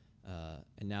meeting,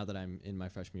 and now that I'm in my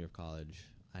freshman year of college,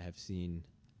 I have seen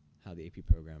how the AP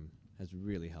program has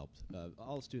really helped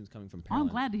all students coming from Pearland. Oh, I'm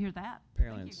glad to hear that.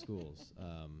 Pearland schools.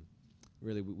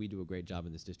 Really, we do a great job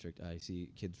in this district. I see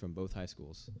kids from both high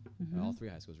schools, all 3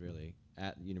 high schools really,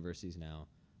 at universities now,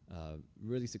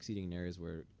 really succeeding in areas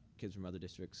where kids from other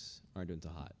districts aren't doing so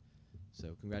hot.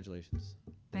 So congratulations.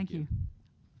 Thank you.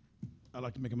 I'd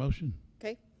like to make a motion.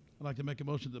 Okay. I'd like to make a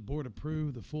motion that the board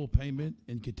approve the full payment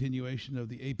and continuation of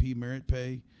the AP merit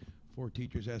pay for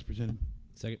teachers as presented.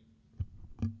 Second.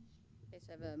 Okay,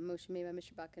 so I have a motion made by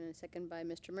Mr. Bakken and a second by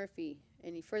Mr. Murphy.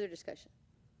 Any further discussion?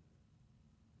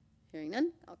 Hearing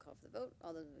none, I'll call for the vote.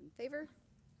 All those in favor?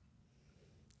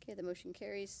 Okay, the motion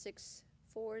carries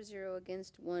 6-4-0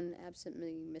 against 1 absent,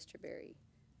 Mr. Berry.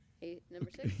 Number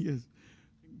 6? Yes.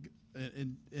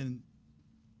 And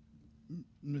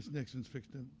Miss Nixon's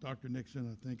fixed to, Dr. Nixon,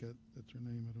 I think that's her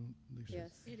name. I don't think so.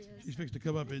 Yes. It is. She's fixed to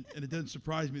come up, and it doesn't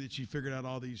surprise me that she figured out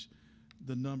all the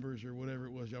numbers or whatever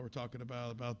it was y'all were talking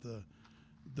about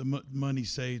the money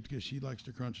saved, because she likes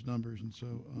to crunch numbers, and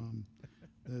so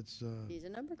that's He's a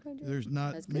number cruncher. there's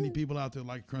not That's many good. people out there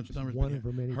like crunch numbers. one but of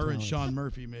her many her and talents. Sean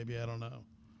Murphy, maybe, I don't know.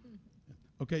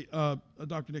 Okay,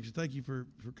 Dr. Nixon, thank you for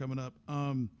coming up.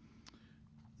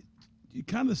 You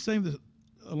kind of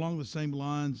along the same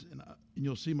lines, and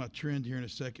you'll see my trend here in a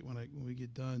second when we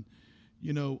get done.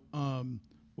 You know,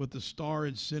 with the STAR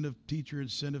incentive, teacher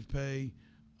incentive pay,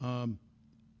 do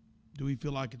we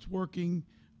feel like it's working?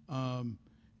 And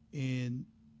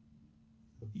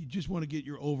you just want to get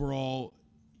your overall,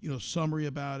 summary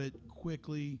about it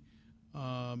quickly,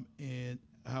 and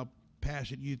how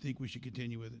passionate you think we should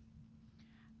continue with it.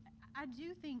 I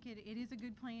do think it is a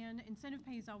good plan. Incentive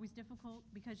pay is always difficult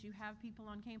because you have people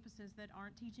on campuses that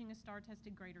aren't teaching a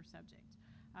STAR-tested grader subject.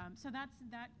 So that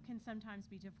can sometimes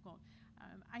be difficult.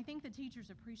 I think the teachers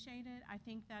appreciate it. I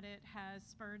think that it has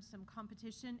spurred some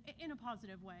competition in a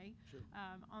positive way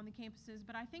on the campuses.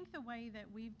 But I think the way that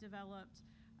we've developed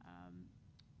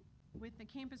with the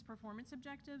campus performance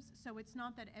objectives, so it's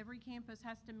not that every campus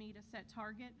has to meet a set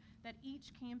target, that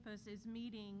each campus is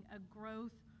meeting a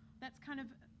growth that's kind of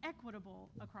equitable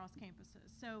across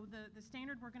campuses. So the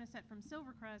standard we're going to set from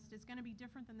Silvercrest is going to be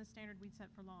different than the standard we'd set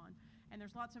for Lawn. And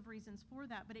there's lots of reasons for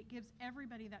that, but it gives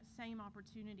everybody that same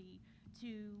opportunity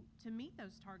to meet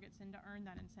those targets and to earn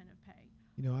that incentive pay.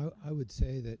 I would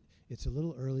say that it's a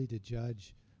little early to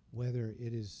judge whether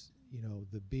it is,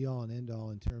 the be-all and end-all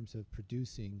in terms of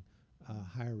producing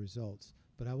higher results.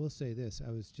 But I will say this,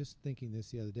 I was just thinking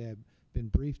this the other day. I've been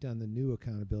briefed on the new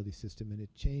accountability system, and it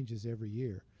changes every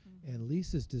year. And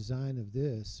Lisa's design of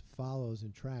this follows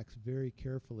and tracks very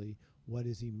carefully what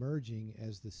is emerging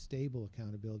as the stable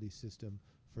accountability system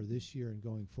for this year and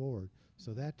going forward.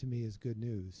 So that to me is good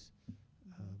news.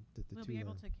 That the We'll two be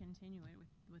able are to continue it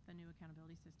with the new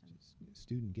accountability system.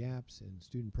 student gaps and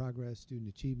student progress, student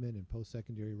achievement, and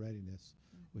post-secondary readiness,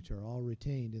 which are all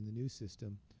retained in the new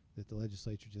system that the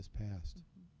legislature just passed.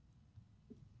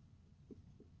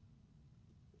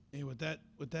 And with that,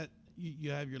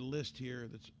 you have your list here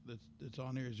that's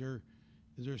on there. Is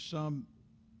there some,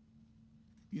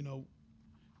 you know,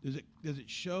 does it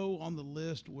show on the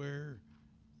list where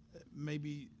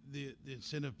maybe the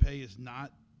incentive pay is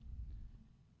not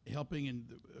helping, and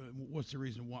what's the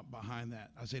reason behind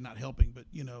that? I say not helping, but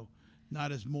you know,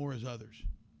 not as more as others.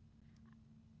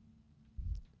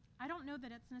 I don't know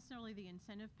that it's necessarily the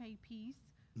incentive pay piece.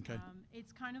 Okay.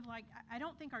 It's kind of like, I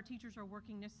don't think our teachers are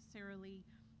working necessarily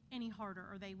any harder,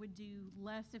 or they would do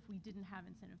less if we didn't have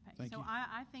incentive pay. Thank you.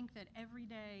 I think that every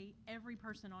day, every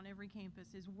person on every campus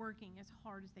is working as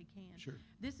hard as they can. Sure.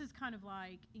 This is kind of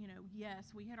like, you know,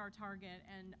 yes, we hit our target,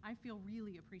 and I feel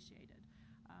really appreciated.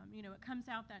 You know, it comes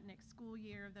out that next school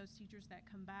year of those teachers that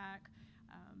come back.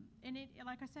 And it,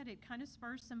 like I said, it kind of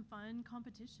spurs some fun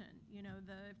competition. You know,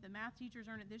 if the math teachers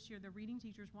earn it this year, the reading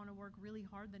teachers want to work really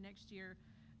hard the next year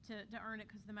to earn it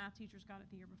because the math teachers got it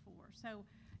the year before. So,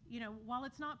 you know, while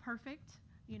it's not perfect,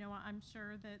 you know, I'm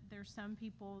sure that there's some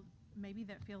people maybe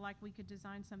that feel like we could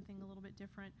design something a little bit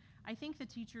different. I think the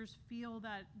teachers feel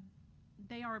that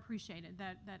they are appreciated,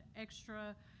 that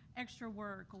extra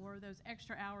work or those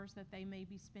extra hours that they may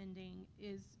be spending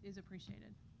is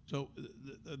appreciated. So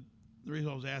the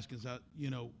reason I was asking is that, you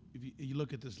know, if you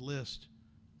look at this list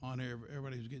on there,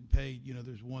 everybody who's getting paid, you know,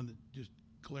 there's one that just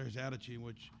glares out at you,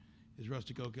 which is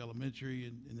Rustic Oak Elementary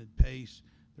and then Pace.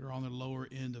 They're on the lower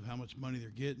end of how much money they're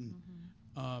getting.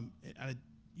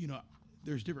 You know,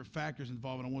 there's different factors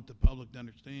involved, and I want the public to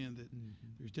understand that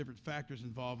there's different factors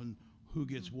involved in who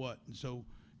gets what. And so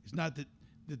it's not that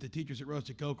the teachers at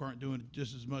Rustic Oak aren't doing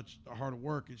just as much harder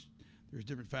work. There's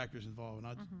different factors involved.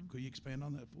 And could you expand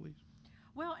on that, please?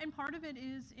 Well, and part of it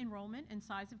is enrollment and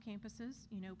size of campuses.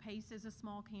 You know, Pace is a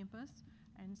small campus,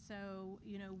 and so,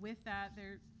 you know, with that,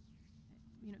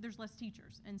 there's less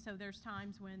teachers, and so there's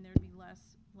times when there'd be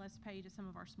less pay to some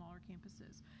of our smaller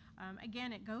campuses.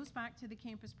 Again, it goes back to the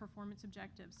campus performance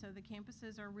objectives. So the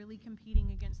campuses are really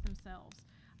competing against themselves.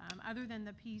 Other than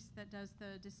the piece that does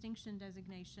the distinction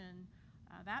designation,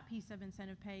 that piece of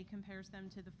incentive pay compares them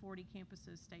to the 40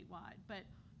 campuses statewide. But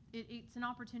it's an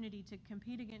opportunity to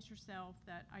compete against yourself,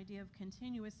 that idea of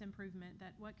continuous improvement,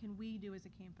 that what can we do as a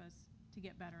campus to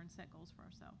get better and set goals for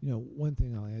ourselves. You know, one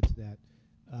thing I'll add to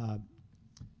that,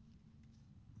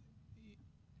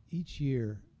 each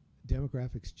year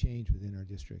demographics change within our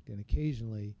district, and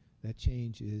occasionally that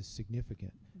change is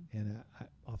significant. And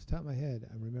off the top of my head,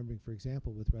 I'm remembering, for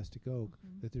example, with Rustic Oak,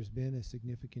 that there's been a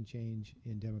significant change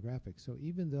in demographics. So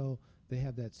even though they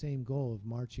have that same goal of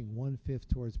marching 1/5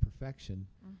 towards perfection,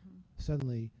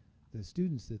 suddenly the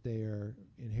students that they are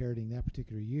inheriting that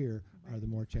particular year are the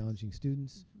more challenging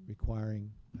students,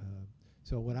 requiring.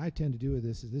 So what I tend to do with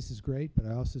this is great, but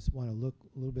I also want to look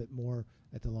a little bit more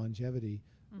at the longevity.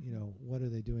 You know, what are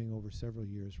they doing over several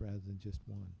years rather than just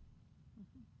one?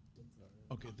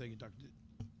 Okay, thank you, Dr.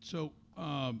 So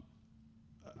I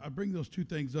bring those two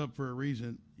things up for a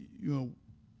reason, you know,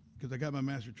 because I got my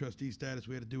master trustee status.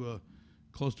 We had to do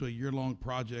close to a year-long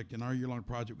project, and our year-long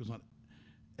project was on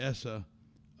ESSA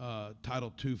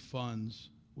Title II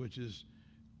funds, which is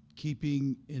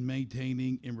keeping and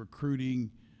maintaining and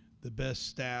recruiting the best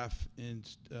staff and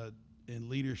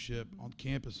leadership on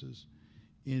campuses.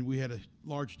 And we had a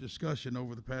large discussion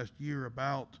over the past year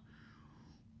about,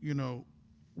 you know,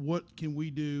 what can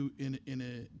we do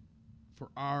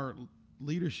for our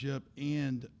leadership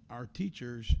and our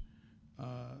teachers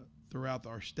throughout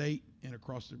our state and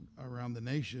around the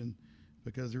nation,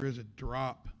 because there is a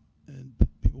drop in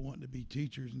people wanting to be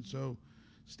teachers. And so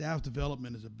staff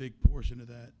development is a big portion of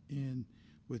that. And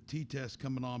with T-Test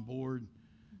coming on board,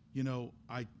 you know,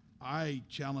 I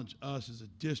challenge us as a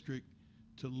district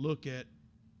to look at,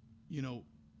 you know,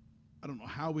 I don't know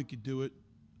how we could do it.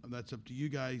 That's up to you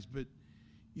guys. But,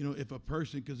 you know, if a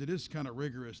person, because it is kind of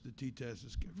rigorous, the T-test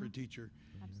is for a teacher.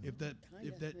 Absolutely.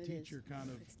 If that teacher kind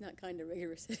of, It's not kind of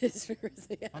rigorous, it is rigorous,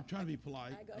 yeah. I'm trying to be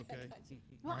polite, I got it, okay? I got you.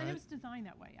 Well, and it Alright. was designed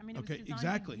that way. I mean, it Okay, was designed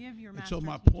exactly. to give your And master so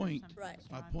my teacher point, something Right.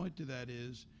 to my strive point to that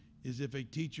is if a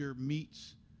teacher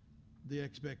meets the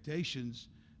expectations,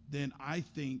 then I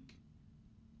think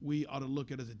we ought to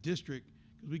look at as a district,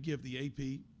 because we give the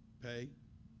AP pay,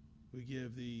 we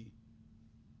give the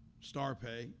star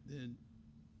pay, then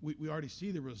we already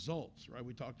see the results, right?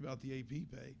 We talked about the AP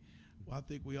pay. Well, I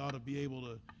think we ought to be able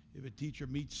to, if a teacher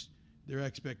meets their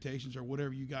expectations or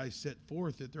whatever you guys set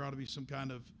forth, that there ought to be some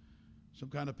kind of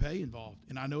pay involved.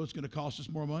 And I know it's going to cost us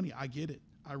more money. I get it.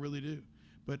 I really do.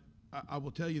 But I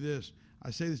will tell you this.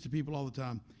 I say this to people all the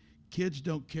time. Kids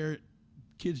don't care.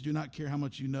 Kids do not care how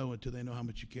much you know until they know how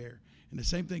much you care. And the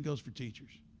same thing goes for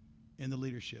teachers and the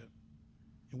leadership.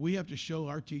 And we have to show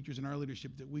our teachers and our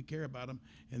leadership that we care about them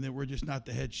and that we're just not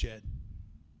the head shed.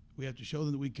 We have to show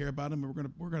them that we care about them,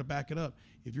 and we're gonna back it up.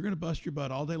 If you're gonna bust your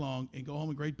butt all day long and go home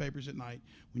and grade papers at night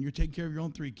when you're taking care of your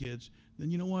own 3 kids,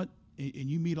 then you know what? And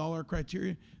you meet all our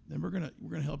criteria, then we're gonna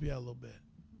help you out a little bit,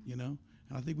 you know.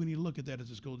 And I think we need to look at that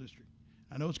as a school district.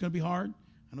 I know it's gonna be hard.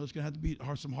 I know it's gonna have to be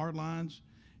some hard lines,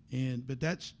 but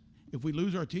that's if we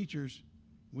lose our teachers,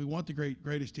 we want the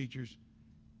greatest teachers,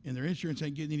 and their insurance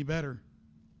ain't getting any better.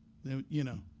 Then we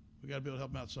got to be able to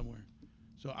help them out somewhere.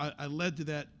 So I led to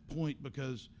that point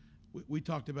because we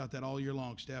talked about that all year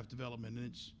long, staff development,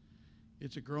 and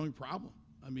it's a growing problem.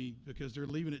 I mean, because they're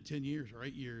leaving it 10 years or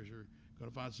 8 years or going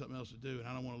to find something else to do, and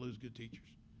I don't want to lose good teachers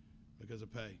because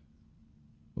of pay.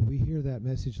 Well, we hear that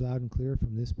message loud and clear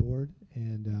from this board,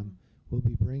 and we'll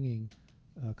be bringing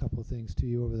a couple of things to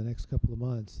you over the next couple of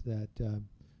months that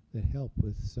help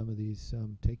with some of these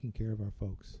taking care of our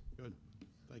folks. Good.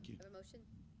 Thank you. Have a motion?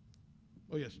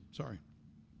 Oh, yes. Sorry.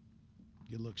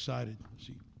 Get a little excited.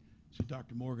 See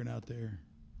Dr. Morgan out there.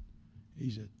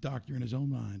 He's a doctor in his own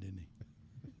mind, isn't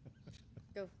he?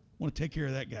 Go. Want to take care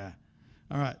of that guy.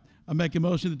 All right. I make a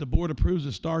motion that the board approves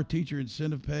the STAR teacher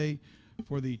incentive pay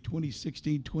for the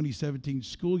 2016-2017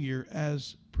 school year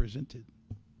as presented.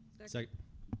 Second.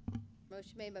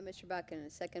 Motion made by Mr. Bakken and a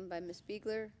second by Ms.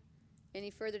 Spiegler.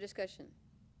 Any further discussion?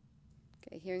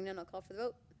 Okay, hearing none, I'll call for the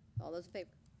vote. All those in favor?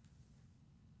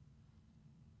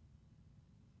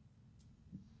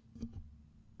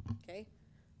 Okay.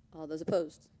 All those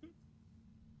opposed?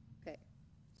 Okay.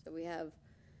 So we have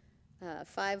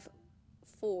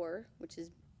 5-4, which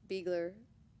is Spiegler,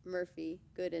 Murphy,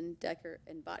 Gooden, Decker,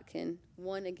 and Botkin.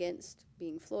 1 against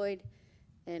being Floyd,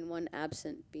 and 1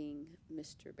 absent being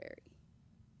Mr. Berry.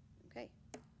 Okay.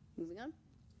 Moving on.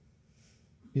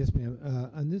 Yes, ma'am.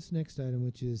 On this next item,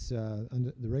 which is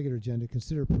on the regular agenda,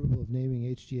 consider approval of naming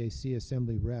HGAC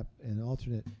Assembly Rep and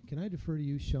alternate. Can I defer to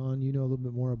you, Sean? You know a little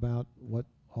bit more about what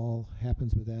all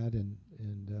happens with that, and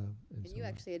so you on.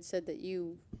 actually had said that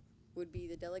you would be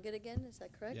the delegate again. Is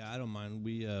that correct? Yeah, I don't mind.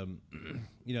 We,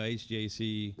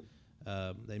 HGAC,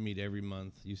 they meet every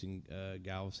month using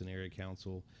Galveston Area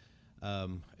Council,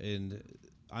 and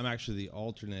I'm actually the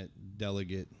alternate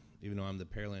delegate. Even though I'm the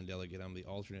Pearland delegate, I'm the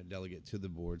alternate delegate to the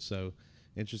board. So,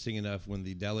 interesting enough, when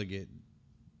the delegate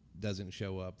doesn't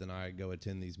show up, then I go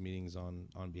attend these meetings on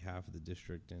behalf of the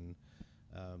district. And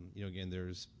again,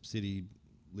 there's city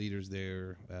leaders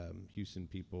there, Houston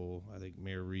people, I think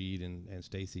Mayor Reed and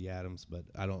Stacey Adams. But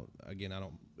I don't.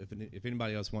 If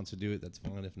anybody else wants to do it, that's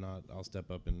fine. If not, I'll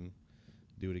step up and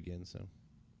do it again. So.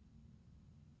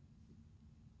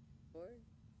 Board?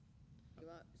 You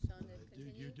want Sean to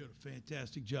continue? You're doing a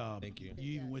fantastic job. Thank you.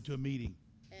 You even went to a meeting.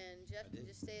 And Jeff can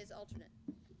just stay as alternate.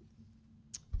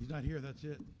 He's not here. That's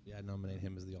it. Yeah, I nominate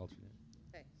him as the alternate.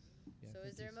 Okay. Yeah, So I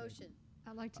is there a think motion?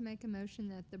 I'd like to make a motion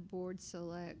that the board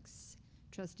selects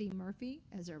Trustee Murphy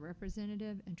as our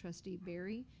representative and Trustee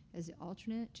Berry as the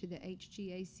alternate to the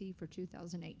HGAC for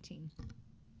 2018.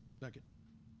 Second.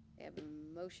 I have a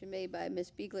motion made by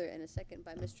Ms. Spiegler and a second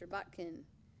by Mr. Botkin.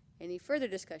 Any further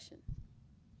discussion?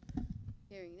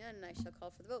 Hearing none, I shall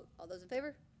call for the vote. All those in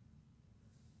favor?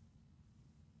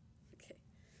 Okay.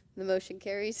 The motion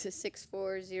carries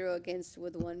 6-4-0 against,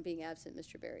 with 1 being absent,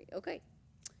 Mr. Berry. Okay.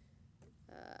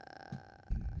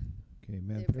 Okay,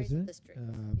 Madam the appraisal President, district.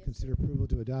 Yes, consider sir. approval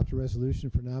to adopt a resolution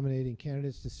for nominating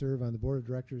candidates to serve on the Board of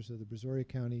Directors of the Brazoria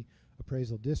County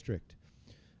Appraisal District.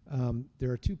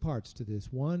 There are 2 parts to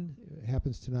this. One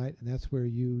happens tonight, and that's where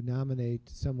you nominate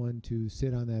someone to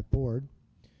sit on that board.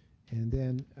 And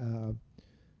then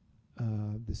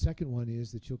the second one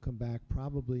is that you'll come back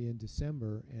probably in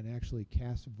December and actually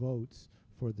cast votes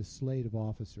for the slate of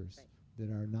officers that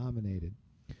are nominated.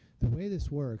 The way this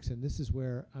works, and this is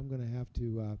where I'm going to have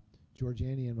to,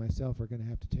 Georgiani and myself are going to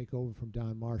have to take over from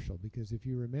Don Marshall, because if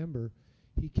you remember,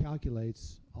 he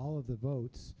calculates all of the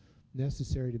votes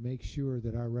necessary to make sure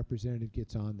that our representative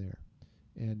gets on there.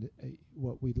 And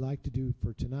what we'd like to do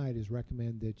for tonight is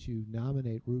recommend that you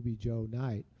nominate Ruby Jo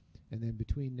Knight, and then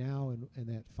between now and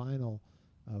that final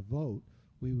vote,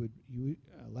 we would,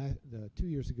 2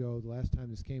 years ago, the last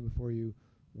time this came before you,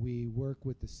 we work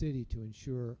with the city to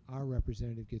ensure our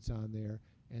representative gets on there,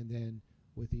 and then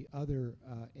with the other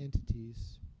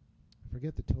entities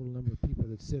forget the total number of people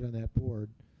that sit on that board,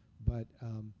 but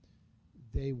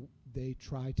they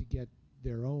try to get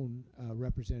their own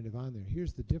representative on there.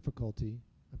 Here's the difficulty.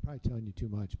 I'm probably telling you too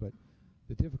much, but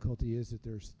the difficulty is that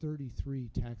there's 33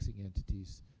 taxing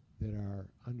entities that are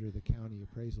under the county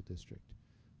appraisal district.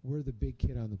 We're the big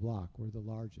kid on the block. We're the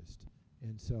largest.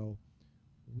 And so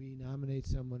we nominate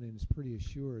someone and it's pretty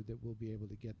assured that we'll be able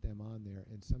to get them on there.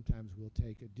 And sometimes we'll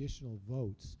take additional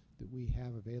votes that we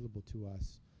have available to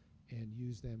us and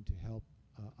use them to help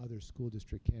other school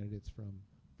district candidates from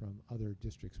other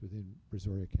districts within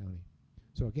Brazoria County.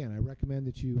 So again, I recommend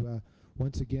that you,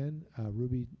 once again,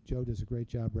 Ruby Jo does a great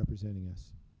job representing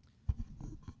us.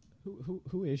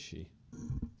 Who is she?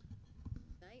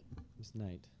 Knight? Miss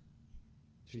Knight.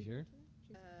 Is she here?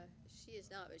 She is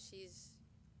not, but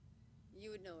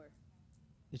you would know her.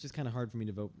 It's just kind of hard for me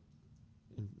to vote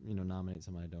and, nominate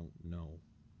someone I don't know.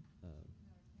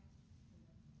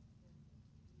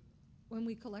 When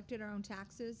we collected our own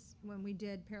taxes, when we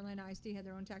did, Pearland ISD had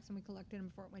their own tax and we collected them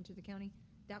before it went to the county,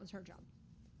 that was her job.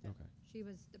 Okay. She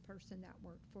was the person that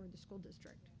worked for the school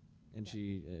district. And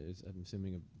she is, I'm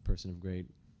assuming, a person of great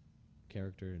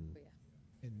character and... Oh, yeah.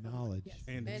 And knowledge. Yes.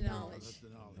 And And knowledge. That's the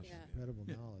knowledge. Yeah. Incredible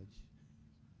knowledge.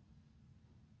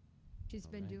 She's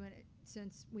been Alright. doing it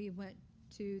since we went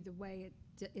to the way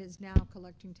it is now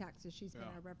collecting taxes. She's been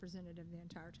Yeah. our representative the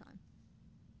entire time.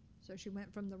 So she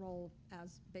went from the role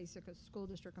as basic a school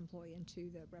district employee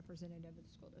into the representative of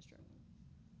the school district.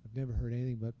 I've never heard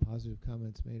anything but positive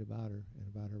comments made about her and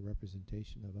about her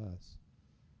representation of us.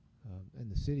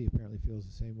 And the city apparently feels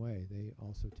the same way. They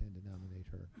also tend to nominate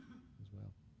her as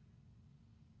well.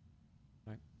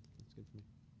 All right. That's good for me.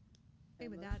 Okay,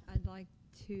 with that, I'd like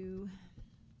to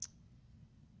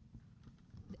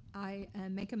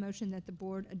make a motion that the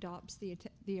board adopts the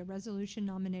resolution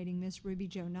nominating Miss Ruby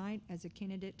Jo Knight as a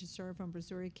candidate to serve on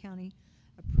Brazoria County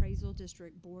Appraisal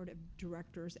District Board of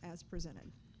Directors as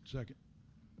presented. Second.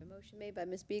 A motion made by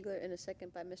Ms. Beegler and a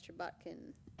second by Mr.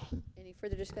 Botkin. Any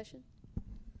further discussion?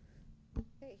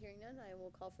 Okay, hearing none, I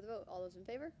will call for the vote. All those in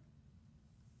favor?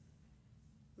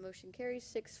 Motion carries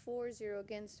 6-4, 0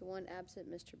 against, 1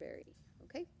 absent, Mr. Berry.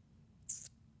 Okay?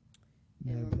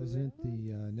 And Madam we're President, moving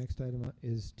the next item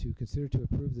is to consider to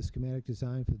approve the schematic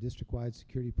design for the district-wide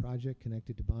security project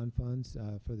connected to bond funds.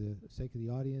 For the sake of the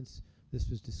audience, this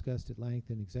was discussed at length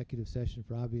in executive session.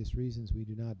 For obvious reasons, we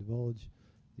do not divulge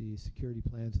the security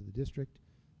plans of the district.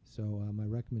 So my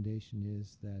recommendation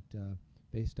is that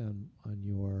based on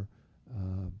your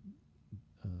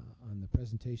on the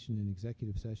presentation in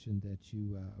executive session, that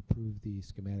you approve the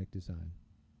schematic design.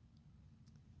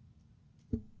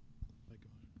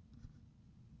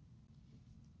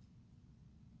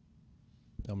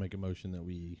 I'll make a motion that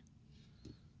we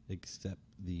accept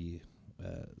the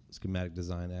schematic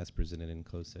design as presented in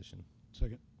closed session.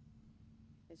 Second.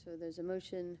 Okay, so there's a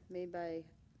motion made by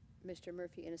Mr.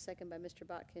 Murphy and a second by Mr.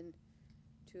 Botkin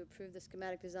to approve the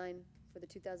schematic design for the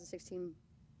 2016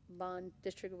 bond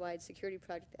district-wide security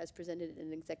project as presented in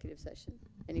an executive session.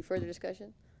 Any further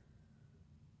discussion?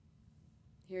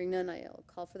 Hearing none, I'll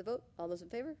call for the vote. All those in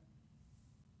favor?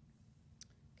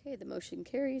 Okay, the motion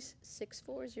carries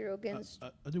 6-4, 0 against.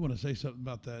 I do want to say something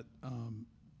about that,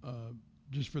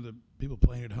 just for the people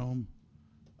playing at home.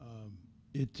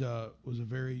 It was a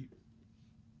very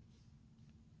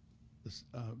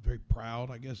proud,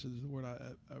 I guess is the word.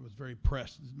 I was very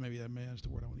impressed. Maybe that's the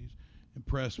word I want to use.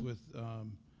 Impressed with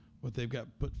what they've got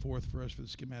put forth for us for the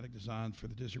schematic design for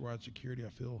the district-wide security. I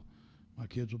feel my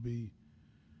kids will be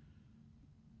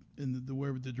in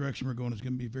the direction we're going is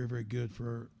going to be very, very good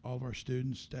for all of our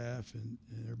students, staff, and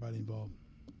everybody involved.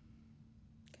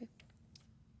 Okay.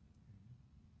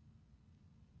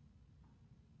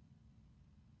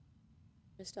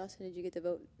 Ms. Dawson, did you get the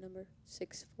vote number?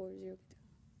 6-4-0.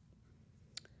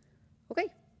 Okay.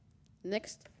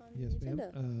 Next on Yes, the ma'am.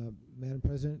 agenda. Madam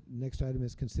President, next item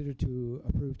is considered to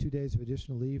approve 2 days of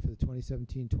additional leave for the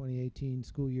 2017-2018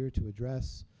 school year to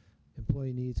address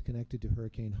employee needs connected to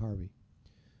Hurricane Harvey.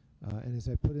 And as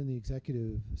I put in the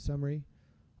executive summary,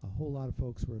 a whole lot of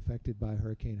folks were affected by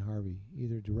Hurricane Harvey,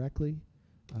 either directly.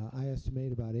 I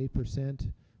estimate about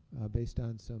 8% based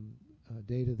on some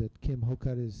data that Kim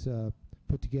Hokut has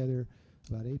put together.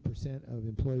 About 8% of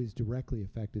employees directly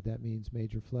affected. That means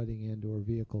major flooding and or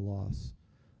vehicle loss.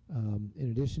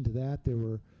 In addition to that, there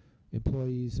were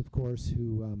employees, of course,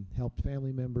 who helped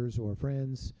family members or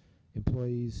friends,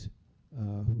 employees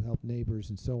who helped neighbors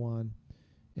and so on.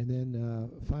 And then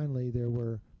finally, there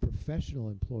were professional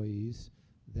employees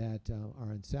that are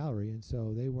on salary, and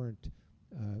so they weren't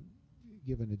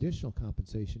given additional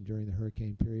compensation during the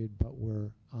hurricane period, but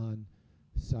were on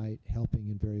site helping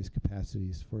in various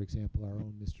capacities. For example, our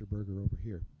own Mr. Berger over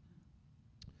here.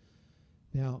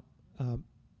 Now, I've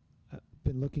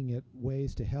been looking at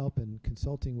ways to help and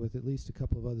consulting with at least a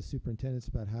couple of other superintendents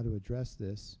about how to address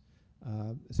this.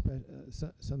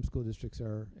 Some school districts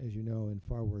are, as you know, in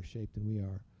far worse shape than we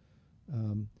are.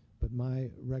 But my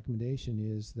recommendation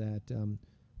is that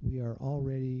we are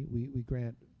already, we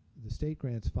grant, the state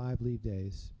grants 5 leave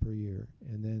days per year,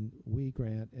 and then we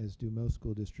grant, as do most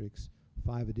school districts,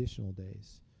 5 additional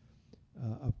days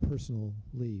of personal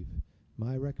leave.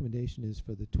 My recommendation is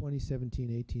for the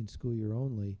 2017-18 school year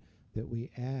only that we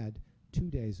add 2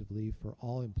 days of leave for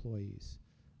all employees.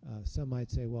 Some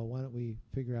might say, well, why don't we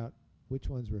figure out which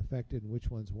ones were affected and which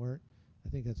ones weren't? I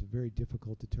think that's a very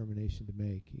difficult determination to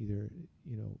make. Either,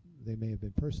 you know, they may have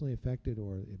been personally affected,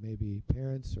 or it may be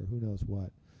parents, or who knows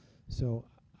what. So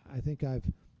I think I've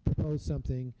proposed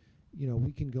something. You know,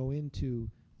 we can go into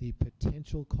the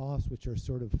potential costs, which are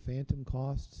sort of phantom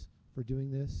costs for doing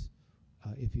this.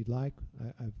 If you'd like,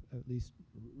 I've at least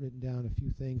written down a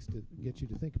few things to get you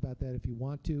to think about that if you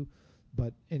want to.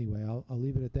 But anyway, I'll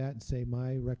leave it at that and say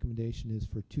my recommendation is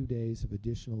for 2 days of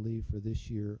additional leave for this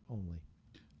year only.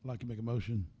 I'd like to make a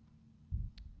motion.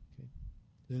 Okay.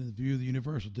 Then, in view of the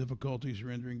universal difficulties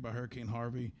rendering by Hurricane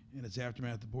Harvey and its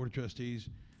aftermath, the Board of Trustees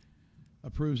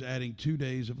approves adding 2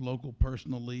 days of local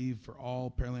personal leave for all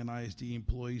Pearland ISD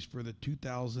employees for the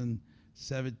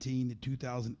 2017 to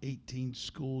 2018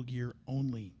 school year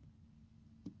only.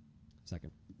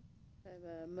 Second. I have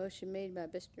a motion made by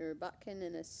Mr. Botkin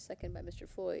and a second by Mr.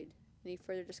 Floyd. Any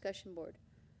further discussion, board?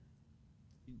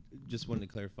 Just wanted to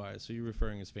clarify. So you're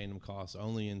referring as phantom costs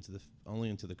only into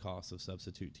the cost of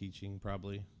substitute teaching,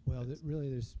 probably? Well, really,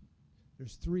 there's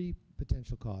 3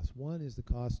 potential costs. One is the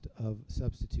cost of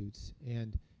substitutes,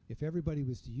 and if everybody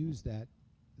was to use that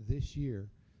this year,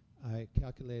 I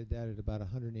calculated that at about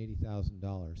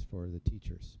 $180,000 for the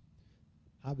teachers.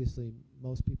 Obviously,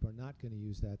 most people are not going to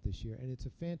use that this year, and it's a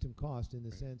phantom cost in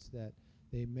the sense that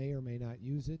they may or may not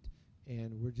use it,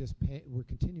 and we're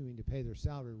continuing to pay their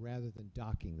salary rather than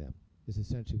docking them, is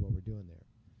essentially what we're doing there.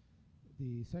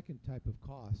 The second type of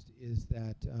cost is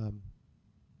that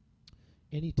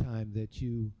any time that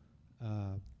you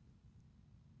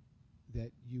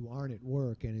aren't at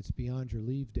work and it's beyond your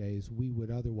leave days, we would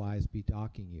otherwise be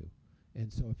docking you.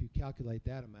 And so if you calculate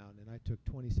that amount, and I took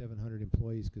 2,700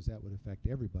 employees because that would affect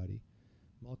everybody,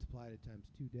 multiplied it times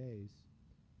 2 days,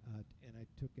 and I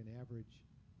took an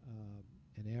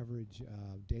average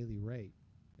daily rate,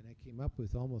 and I came up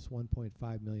with almost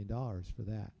 $1.5 million for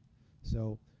that.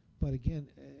 So, but again,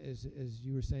 as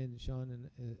you were saying, Sean,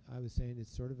 and I was saying,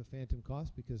 it's sort of a phantom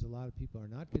cost because a lot of people are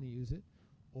not going to use it,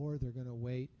 or they're going to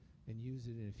wait and use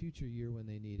it in a future year when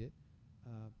they need it.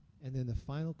 And then the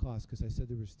final cost, because I said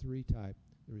there was 3 types.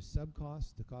 There was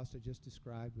sub-cost, the cost I just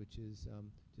described, which is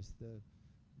just the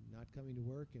not coming to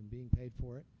work and being paid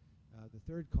for it. The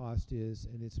third cost is,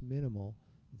 and it's minimal,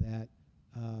 that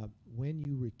when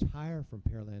you retire from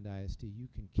Pearland ISD, you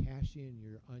can cash in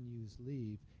your unused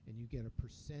leave and you get a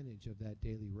percentage of that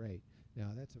daily rate.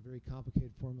 Now, that's a very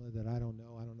complicated formula that I don't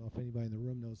know. I don't know if anybody in the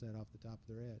room knows that off the top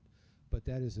of their head. But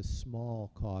that is a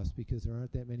small cost because there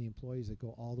aren't that many employees that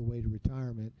go all the way to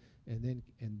retirement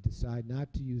and decide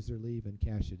not to use their leave and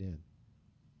cash it in.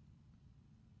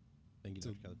 Thank you,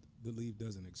 Dr. Kelly. The leave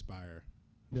doesn't expire.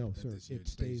 No, sir. It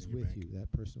stays with you. That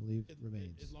personal leave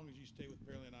remains. As long as you stay with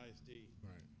Pearland ISD.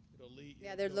 Right. It'll leave.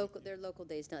 Yeah, they're local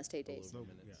days, not state days.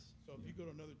 Yeah. So if you go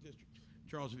to another district,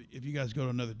 Charles, if you guys go to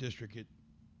another district,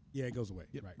 it goes away.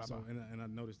 Yep, right. bye-bye. So and I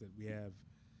noticed that we have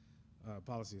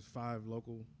policy is 5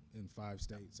 local and 5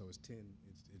 state, so it's 10.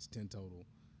 It's 10 total.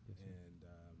 Yes,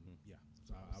 and yeah,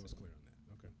 so I was clear on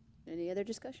that. Okay. Any other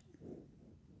discussion?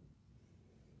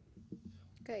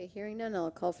 Okay, hearing none,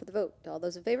 I'll call for the vote. All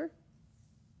those in favor?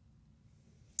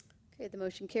 Okay, the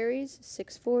motion carries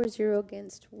 6-4, 0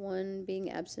 against, 1 being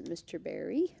absent. Mr.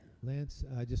 Barry. Lance,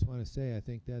 I just want to say I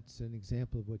think that's an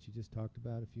example of what you just talked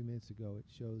about a few minutes ago. It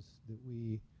shows that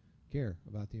we care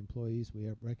about the employees. We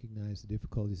recognize the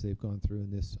difficulties they've gone through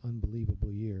in this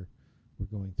unbelievable year we're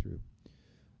going through.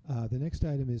 The next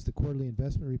item is the quarterly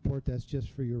investment report. That's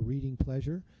just for your reading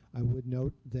pleasure. I would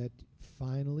note that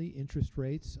finally interest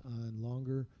rates on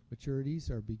longer maturities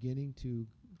are beginning to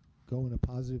go in a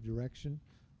positive direction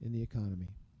in the economy.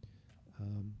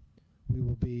 We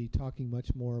will be talking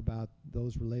much more about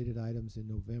those related items in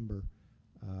November,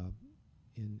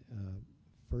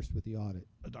 first with the audit.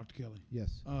 Dr. Kelly.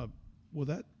 Yes. Will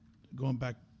that, going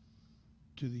back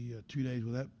to the 2 days,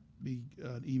 will that be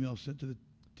an email sent to the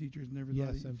teachers and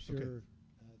everybody? Yes, I'm sure Okay.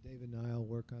 David and I will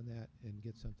work on that and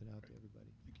get something out to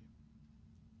everybody. Thank you.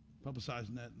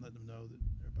 Publicizing that and letting them know that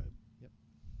everybody. Yep.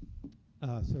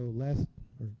 So last,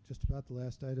 or just about the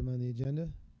last item on the agenda,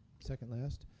 second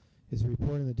last, is a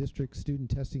report on the district student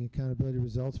testing accountability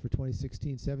results for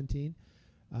 2016-17.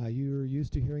 You're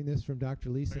used to hearing this from Dr.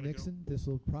 Lisa Nixon. This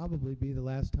will probably be the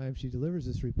last time she delivers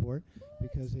this report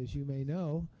because, as you may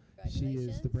know, she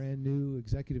is the brand new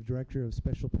Executive Director of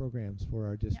Special Programs for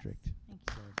our district. Yes.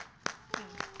 Thank you.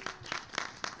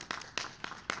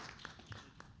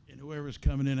 And whoever's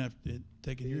coming in after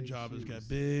taking your Big job has got shoes.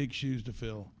 big shoes to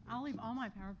fill. I'll leave all my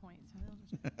PowerPoints, so they'll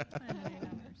just put in any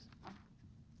numbers.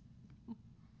 All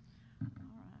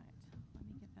right, let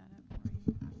me get that up for you.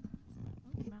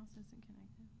 Oh, mouse isn't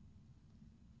connected. Let me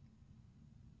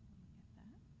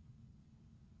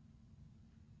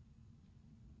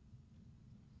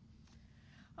get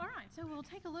that. All right, so we'll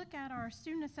take a look at our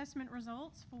student assessment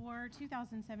results for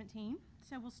 2017.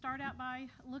 So we'll start out by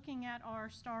looking at our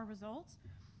STAR results.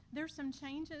 There's some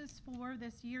changes for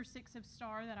this year 6 of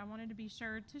STAR that I wanted to be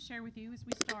sure to share with you as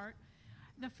we start.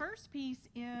 The first piece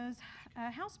is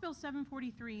House Bill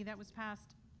 743 that was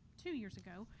passed 2 years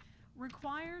ago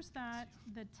requires that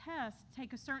the tests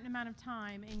take a certain amount of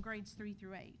time in grades 3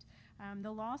 through 8.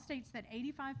 The law states that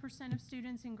 85% of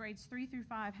students in grades 3 through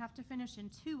 5 have to finish in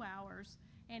 2 hours,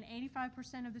 and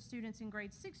 85% of the students in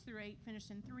grades 6 through 8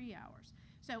 finish in 3 hours.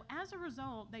 So as a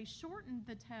result, they shortened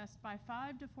the test by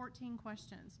 5 to 14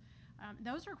 questions.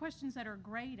 Those are questions that are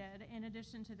graded in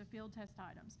addition to the field test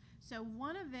items. So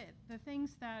one of the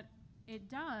things that it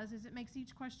does is it makes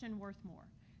each question worth more.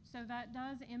 So that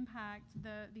does impact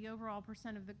the overall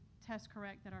percent of the test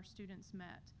correct that our students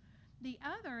met. The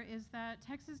other is that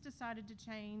Texas decided to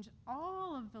change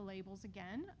all of the labels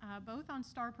again, both on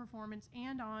STAR performance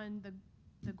and on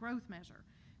the growth measure.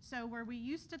 So where we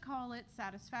used to call it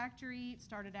satisfactory, it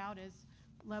started out as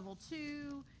level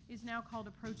 2, is now called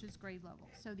approaches grade level.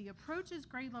 So the approaches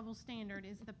grade level standard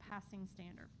is the passing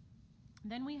standard.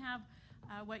 Then we have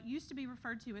what used to be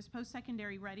referred to as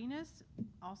post-secondary readiness,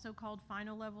 also called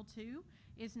final level 2,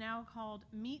 is now called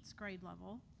meets grade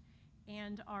level.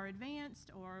 And our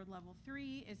advanced or level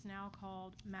 3 is now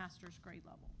called master's grade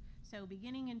level. So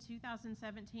beginning in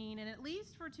 2017, and at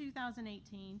least for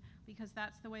 2018, because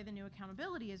that's the way the new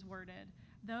accountability is worded,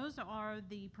 those are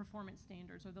the performance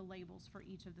standards or the labels for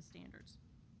each of the standards.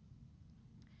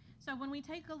 So when we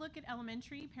take a look at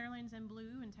elementary, Pearland's in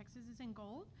blue and Texas is in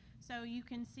gold. So you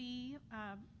can see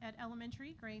at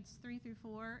elementary, grades 3 through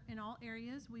 4, in all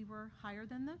areas we were higher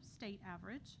than the state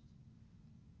average.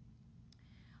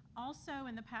 Also,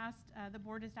 in the past, the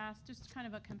board has asked just kind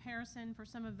of a comparison for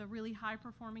some of the really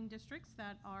high-performing districts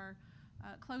that are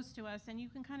close to us, and you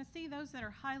can kind of see those that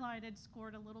are highlighted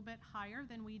scored a little bit higher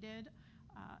than we did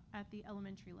at the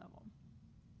elementary level.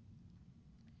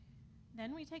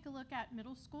 Then we take a look at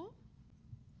middle school.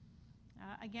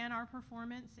 Again, our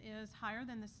performance is higher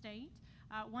than the state.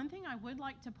 One thing I would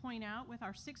like to point out with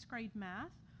our 6th grade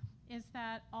math is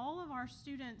that all of our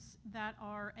students that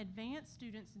are advanced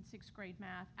students in 6th grade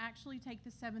math actually take the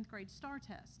 7th grade STAR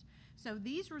test. So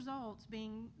these results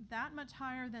being that much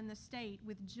higher than the state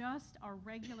with just our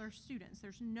regular students,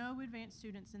 there's no advanced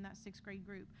students in that 6th grade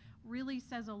group, really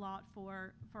says a lot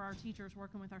for our teachers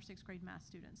working with our 6th grade math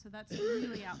students. So that's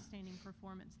really outstanding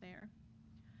performance there.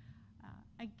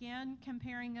 Again,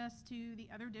 comparing us to the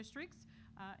other districts,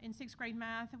 in 6th grade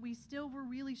math, we still were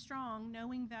really strong,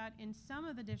 knowing that in some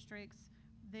of the districts,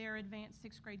 their advanced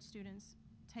 6th grade students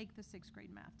take the 6th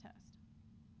grade math test.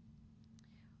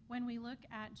 When we look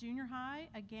at junior high,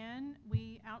 again,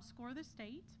 we outscore the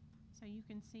state. So you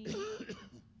can see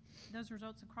those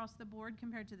results across the board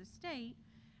compared to the state.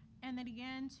 And then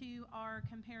again, to our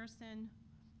comparison,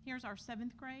 here's our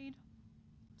 7th grade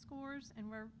scores, and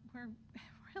we're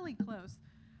really close.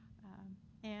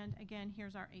 And again,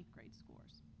 here's our 8th grade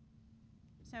scores.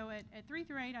 So at 3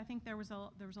 through 8, I think there was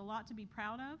a lot to be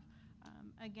proud of.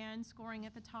 Again, scoring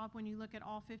at the top when you look at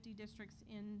all 50 districts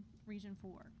in Region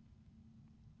 4.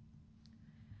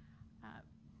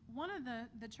 One of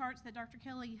the charts that Dr.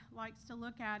 Kelly likes to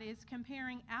look at is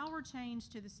comparing our change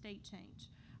to the state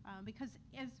change. Because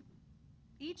as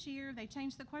each year they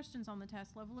change the questions on the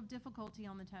test, level of difficulty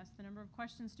on the test, the number of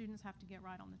questions students have to get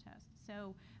right on the test.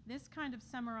 So this kind of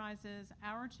summarizes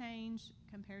our change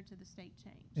compared to the state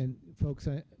change. And folks,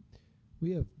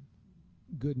 we have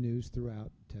good news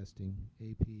throughout testing,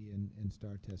 AP and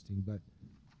STAR testing, but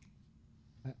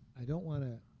I don't want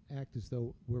to act as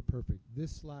though we're perfect.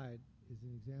 This slide is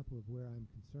an example of where I'm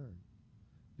concerned,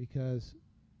 because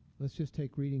let's just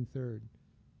take reading third.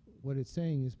 What it's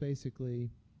saying is basically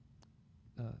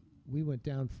we went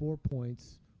down 4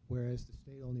 points, whereas the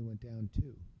state only went down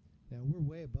 2. Now, we're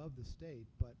way above the state,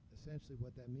 but essentially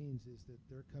what that means is that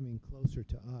they're coming closer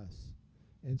to us.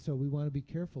 And so we want to be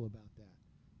careful about that.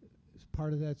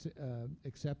 Part of that's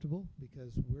acceptable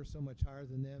because we're so much higher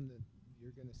than them that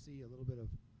you're going to see a little bit of,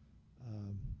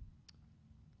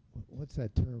 what's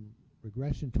that term?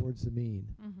 Regression towards the mean.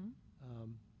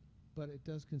 But it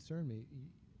does concern me.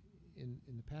 In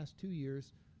the past 2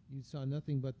 years, you saw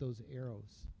nothing but those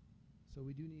arrows. So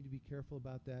we do need to be careful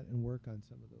about that and work on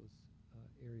some of those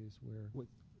areas where.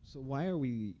 So why are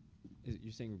we?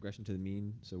 You're saying regression to the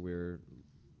mean? So we're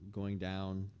going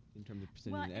down in terms of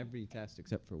percentage in every test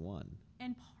except for one.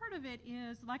 And part of it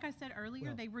is, like I said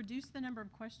earlier, they reduced the number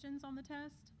of questions on the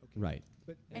test. Okay. Right.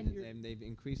 But and they've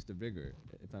increased the rigor,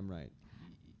 if I'm right.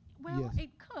 Well, it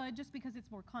could, just because it's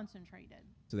more concentrated.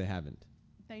 So they haven't.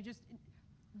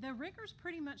 The rigor's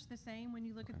pretty much the same when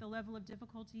you look at the level of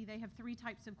difficulty. They have 3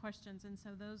 types of questions, and so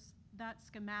that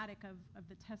schematic of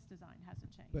the test design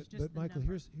hasn't changed. But Michael,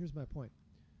 here's my point.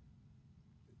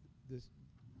 This,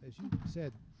 as you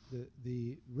said,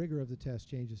 the rigor of the test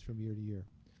changes from year to year.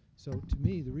 So to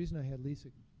me, the reason I had Lisa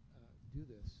do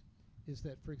this is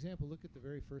that, for example, look at the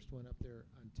very first one up there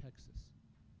on Texas.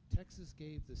 Texas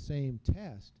gave the same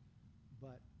test,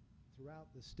 but throughout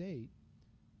the state,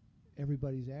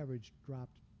 everybody's average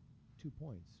dropped 2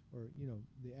 points, or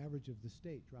the average of the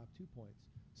state dropped 2 points.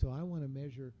 So I want to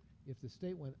measure if the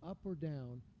state went up or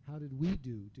down, how did we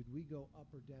do? Did we go up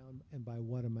or down, and by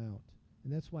what amount?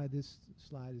 And that's why this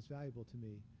slide is valuable to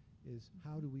me, is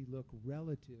how do we look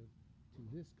relative to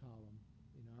this column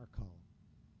in our column?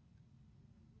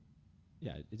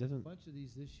 Yeah, it doesn't. A bunch of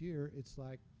these this year, it's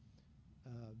like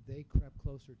they crept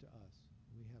closer to us.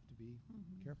 We have to be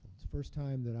careful. It's the first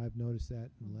time that I've noticed that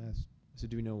in the last. So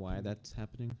do we know why that's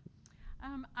happening?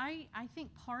 I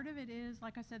think part of it is,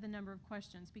 like I said, the number of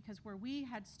questions, because where we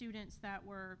had students that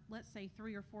were, let's say,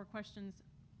 3 or 4 questions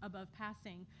above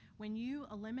passing, when you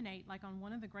eliminate, like on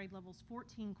one of the grade levels,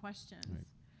 14 questions,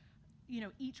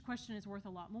 each question is worth a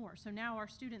lot more. So now our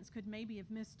students could maybe have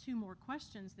missed 2 more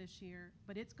questions this year,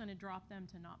 but it's going to drop them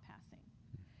to not passing.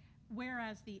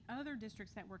 Whereas the other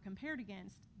districts that we're compared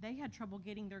against, they had trouble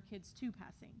getting their kids to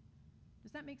passing.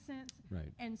 Does that make sense?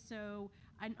 Right. And so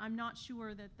I'm not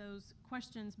sure that those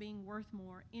questions being worth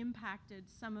more impacted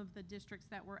some of the districts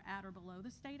that were at or below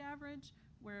the state average,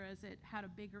 whereas it had a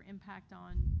bigger impact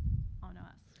on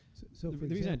us. So the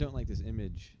reason I don't like this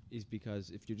image is because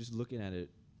if you're just looking at it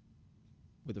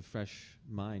with a fresh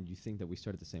mind, you think that we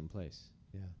start at the same place.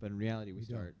 Yeah. But in reality, we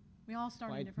start. We all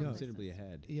start in quite different considerably places.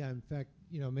 ahead. Yeah, in fact,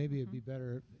 maybe it'd be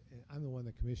better. I'm the one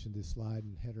that commissioned this slide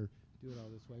and had her do it all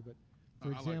this way. But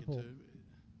for example, I like it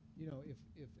too.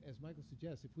 if as Michael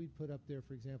suggests, if we'd put up there,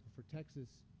 for example, for Texas,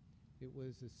 it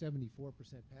was a 74%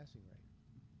 passing rate,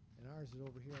 and ours is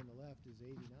over here on the left is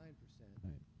 89%.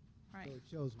 Right. So it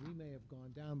shows we may have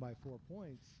gone down by 4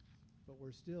 points, but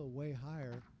we're still way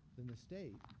higher than the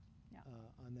state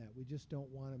on that. We just don't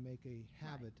want to make a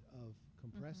habit of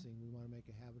compressing. We want to make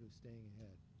a habit of staying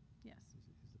ahead. Yes. Is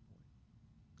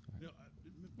the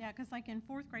point. Yeah, because like in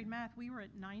 4th grade math, we were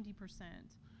at 90%,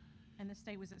 and the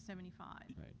state was at 75.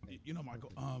 Right.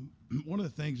 Michael, one of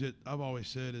the things that I've always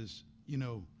said is,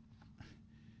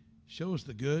 show us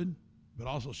the good, but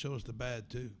also show us the bad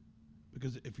too.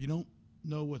 Because if you don't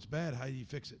know what's bad, how do you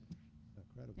fix it?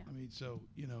 Incredible. Yeah. I mean, so,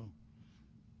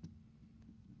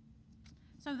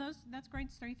 So that's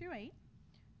grades 3 through 8.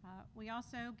 We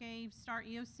also gave STAR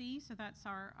EOC, so that's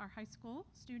our high school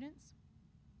students.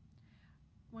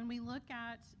 When we look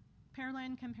at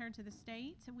Pearland compared to the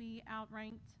state, we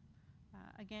outranked,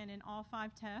 again, in all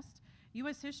 5 tests.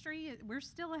 U.S. history, we're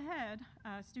still ahead.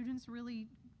 Students really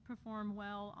perform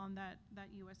well on that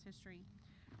U.S. history.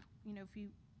 If you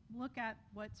look at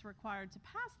what's required to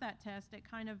pass that test, it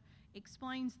kind of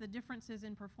explains the differences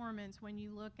in performance when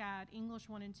you look at English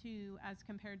 1 and 2 as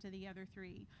compared to the other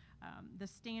 3. The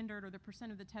standard or the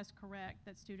percent of the test correct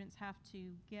that students have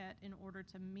to get in order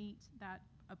to meet that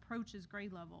approaches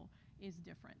grade level is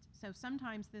different. So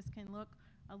sometimes this can look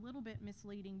a little bit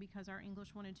misleading because our English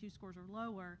 1 and 2 scores are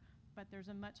lower, but there's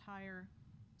a much higher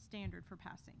standard for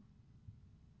passing.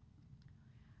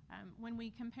 When we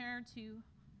compare to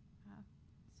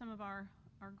some of our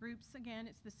groups, again,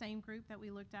 it's the same group that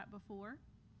we looked at before.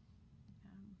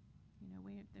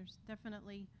 There's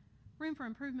definitely room for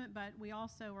improvement, but we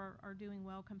also are doing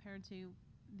well compared to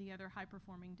the other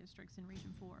high-performing districts in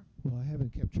Region 4. Well, I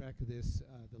haven't kept track of this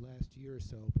the last year or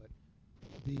so, but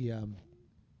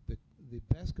the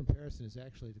best comparison is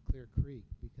actually to Clear Creek,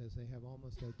 because they have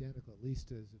almost identical, at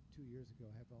least as of 2 years ago,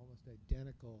 have almost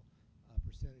identical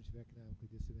percentage of economically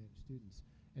disadvantaged students.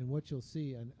 And what you'll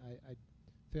see, and I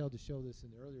failed to show this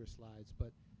in the earlier slides,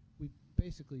 but we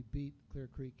basically beat Clear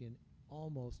Creek in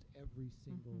almost every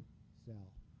single cell.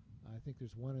 I think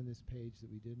there's one on this page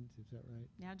that we didn't. Is that right?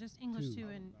 Yeah, just English Two. 2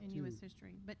 and Two. U.S.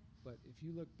 history. But But if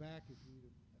you look back, if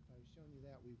I was showing you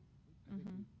that, I think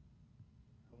Mhm.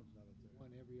 we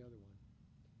won every other one.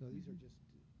 No, these are just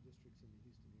districts in the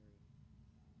Houston area.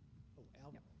 Oh,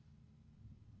 Alva.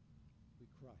 We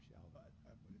crush Alva.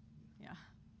 yeah.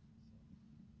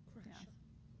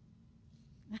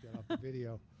 Yeah. Get off the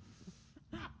video.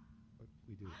 But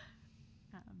we do.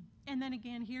 And then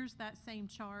again, here's that same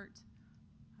chart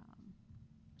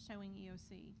showing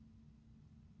EOC.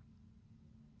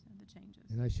 So the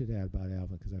changes. And I should add about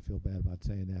Alva, because I feel bad about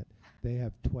saying that. They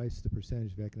have twice the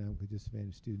percentage of economically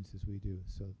disadvantaged students as we do,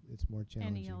 so it's more And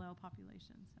challenging. ELL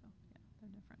population, so yeah, they're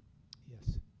different.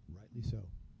 Yes, rightly so.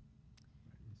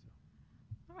 Rightly so.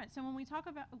 All right, so when we talk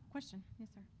about, question, yes,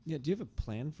 sir. Yeah, do you have a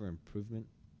plan for improvement?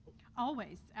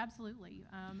 Always, absolutely.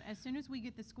 As soon as we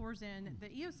get the scores in, the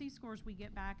EOC scores we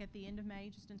get back at the end of May,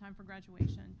 just in time for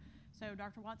graduation. So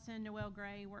Dr. Watson, Noelle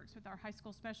Gray works with our high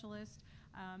school specialist.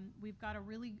 We've got a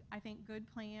really, I think, good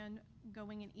plan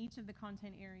going in each of the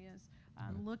content areas,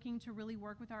 looking to really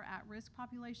work with our at-risk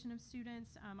population of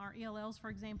students. Our ELLs, for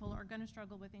example, are going to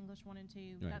struggle with English 1 and 2.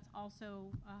 Right. That's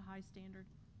also a high standard.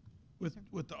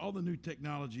 With all the new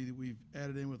technology that we've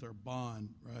added in with our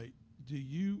bond, right? Do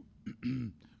you,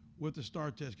 with the STAR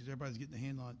test, because everybody's getting a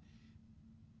handle on it,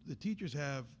 the teachers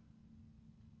have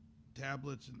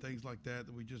tablets and things like that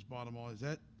we just bought them all. Is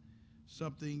that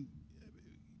something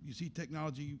you see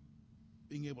technology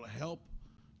being able to help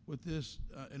with this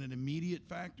in an immediate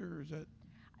factor? Or is that?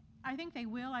 I think they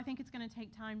will. I think it's going to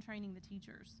take time training the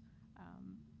teachers.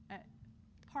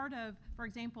 Part of, for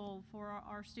example, for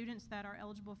our students that are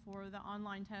eligible for the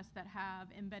online tests that have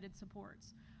embedded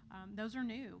supports, those are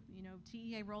new. You know,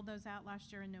 TEA rolled those out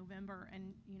last year in November,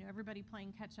 and you know, everybody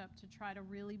playing catch up to try to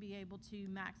really be able to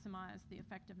maximize the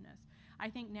effectiveness. I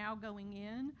think now going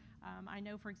in, I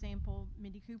know, for example,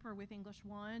 Mindy Cooper with English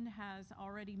 1 has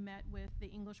already met with the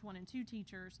English 1 and 2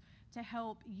 teachers to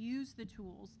help use the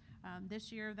tools.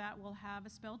 This year that will have a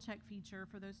spell check feature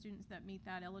for those students that meet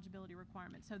that eligibility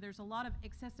requirement. So there's a lot of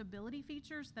accessibility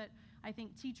features that I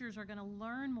think teachers are going to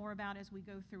learn more about as we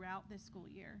go throughout this school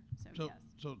year. So yes.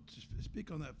 So to speak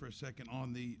on that for a second,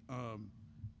 on the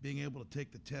being able to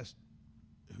take the test,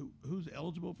 who's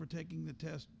eligible for taking the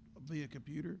test via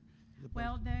computer?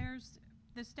 Well,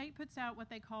 the state puts out what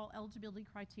they call eligibility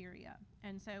criteria.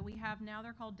 And so we have now,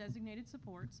 they're called designated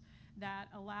supports, that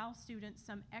allow students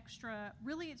some extra,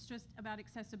 really it's just about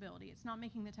accessibility. It's not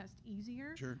making the test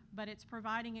easier, Sure. but it's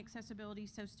providing accessibility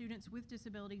so students with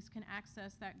disabilities can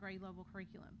access that grade level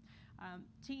curriculum.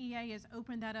 TEA has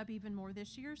opened that up even more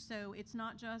this year, so it's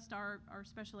not just our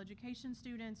special education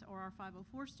students or our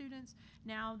 504 students.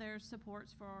 Now there's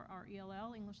supports for our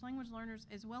ELL, English language learners,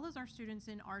 as well as our students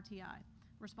in RTI,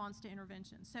 response to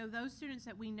intervention. So those students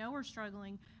that we know are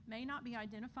struggling may not be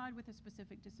identified with a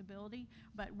specific disability,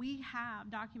 but we have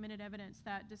documented evidence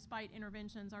that despite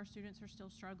interventions, our students are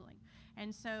still struggling.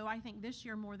 And so I think this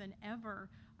year more than ever,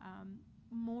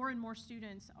 more and more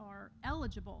students are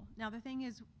eligible. Now the thing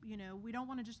is, you know, we don't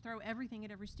want to just throw everything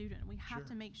at every student. We have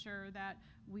to make sure that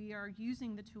we are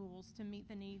using the tools to meet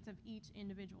the needs of each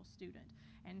individual student.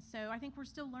 And so I think we're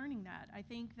still learning that. I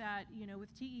think that, you know,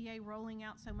 with TEA rolling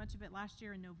out so much of it last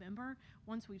year in November,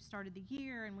 once we've started the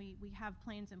year and we have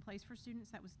plans in place for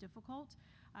students, that was difficult.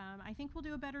 I think we'll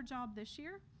do a better job this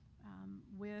year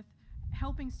with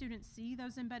helping students see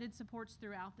those embedded supports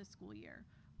throughout the school year.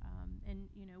 And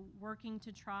you know, working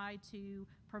to try to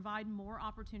provide more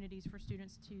opportunities for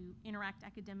students to interact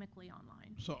academically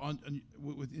online. So,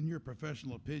 within your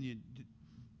professional opinion,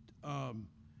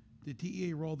 did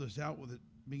TEA roll this out with it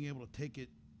being able to take it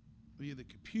via the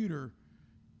computer?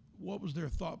 What was their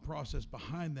thought process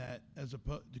behind that? As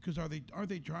opposed, because are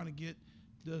they trying to get?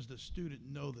 Does the student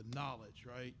know the knowledge,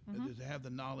 right? Mm-hmm. Does it have the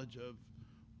knowledge of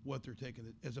what they're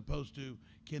taking, as opposed to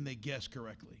can they guess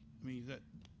correctly? I mean, is that.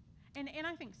 And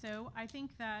I think so. I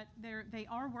think that they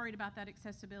are worried about that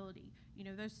accessibility. You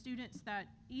know, those students that,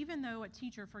 even though a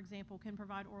teacher, for example, can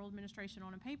provide oral administration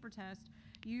on a paper test,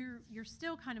 you're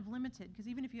still kind of limited, because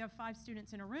even if you have 5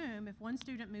 students in a room, if one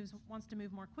student wants to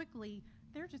move more quickly,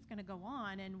 they're just going to go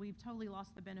on, and we've totally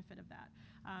lost the benefit of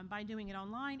that. By doing it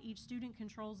online, each student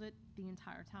controls it the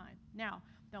entire time. Now,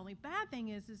 the only bad thing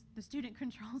is the student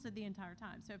controls it the entire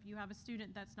time. So if you have a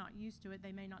student that's not used to it,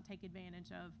 they may not take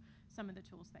advantage of some of the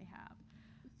tools they have.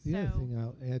 The other thing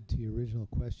I'll add to your original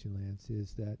question, Lance,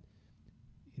 is that,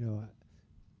 you know,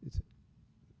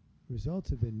 results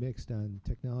have been mixed on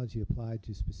technology applied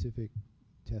to specific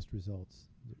test results,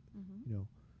 you know,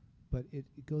 but it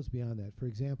goes beyond that. For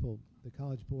example, the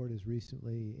College Board has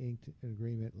recently inked an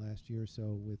agreement last year or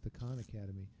so with the Khan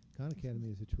Khan Academy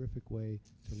is a terrific way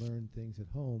to learn things at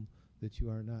home that you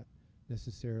are not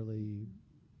necessarily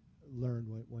learned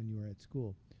when you are at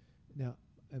school. Now,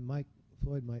 and Mike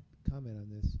Floyd might comment on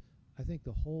this, I think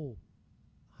the whole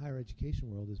higher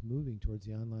education world is moving towards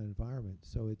the online environment.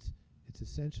 So it's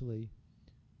essentially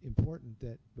important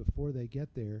that before they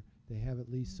get there, they have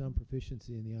at least some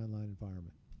proficiency in the online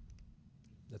environment.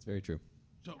 That's very true.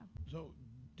 So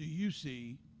do you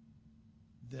see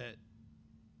that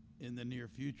in the near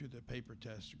future the paper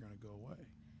tests are going to go away?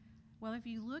 Well, if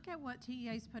you look at what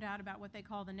TEA's put out about what they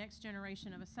call the next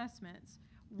generation of assessments,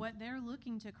 what they're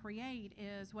looking to create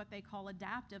is what they call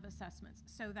adaptive assessments,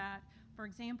 so that, for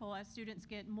example, as students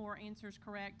get more answers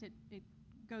correct, it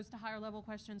goes to higher level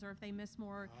questions, or if they miss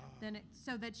more, then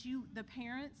so that the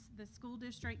parents, the school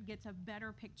district gets a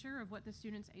better picture of what the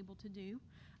student's able to do.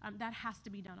 That has to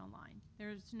be done online.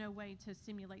 There's no way to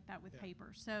simulate that with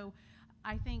paper. So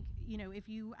I think, if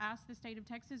you ask the state of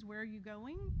Texas, where are you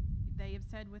going? They have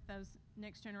said with those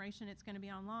next generation, it's going to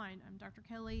be online. Dr.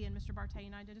 Kelly and Mr. Bartay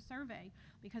and I did a survey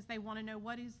because they want to know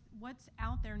what's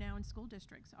out there now in school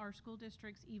districts. Are school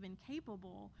districts even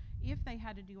capable, if they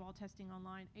had to do all testing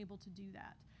online, able to do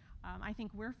that? I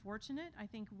think we're fortunate. I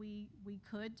think we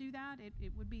could do that.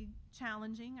 It would be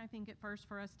challenging, I think, at first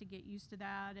for us to get used to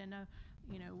that and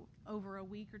over a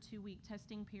week or 2 week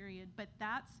testing period. But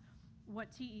that's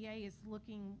what TEA is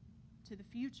looking to the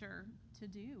future to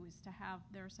do, is to have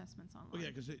their assessments online. Well, yeah,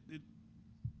 because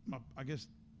I guess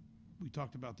we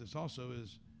talked about this also,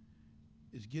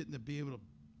 is getting to be able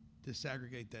to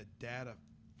disaggregate that data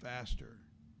faster,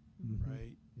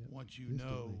 right? Yep. Once you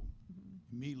Instantly. know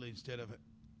immediately, instead of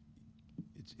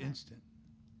it's instant.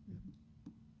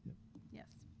 Yes.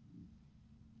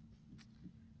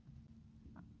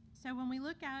 So when we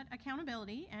look at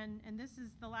accountability, and this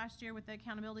is the last year with the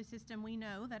accountability system we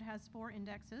know that has 4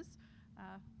 indexes.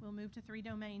 We'll move to 3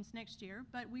 domains next year,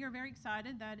 but we are very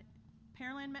excited that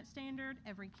Pearland met standard,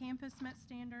 every campus met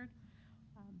standard.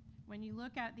 When you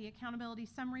look at the accountability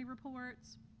summary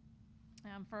reports,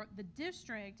 for the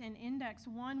district, in Index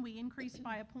 1, we increased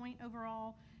by a point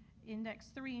overall. Index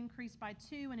 3 increased by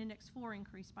 2, and Index 4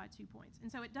 increased by 2 points.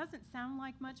 And so it doesn't sound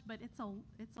like much, but it's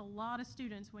a lot of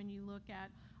students when you look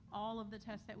at all of the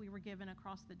tests that we were given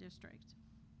across the district.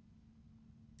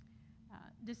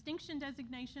 Distinction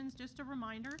designations, just a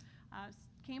reminder,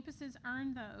 campuses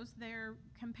earn those. They're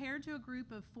compared to a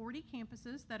group of 40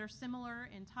 campuses that are similar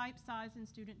in type, size, and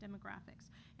student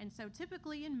demographics. And so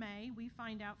typically in May, we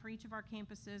find out for each of our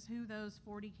campuses who those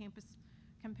 40 campus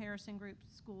comparison group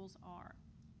schools are.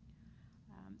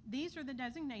 These are the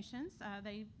designations.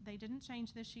 They didn't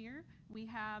change this year. We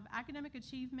have academic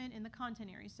achievement in the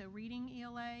content areas, so reading,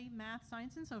 ELA, math,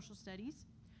 science, and social studies.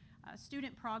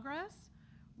 Student progress,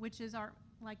 which is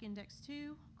like Index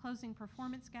 2. Closing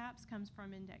performance gaps comes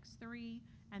from Index 3,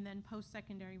 and then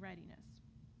post-secondary readiness.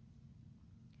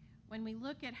 When we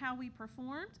look at how we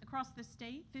performed across the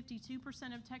state,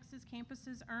 52% of Texas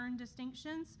campuses earned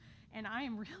distinctions, and I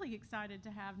am really excited to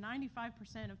have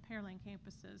 95% of Pearland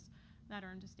campuses that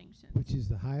earn distinctions. Which is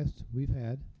the highest we've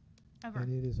had, Ever.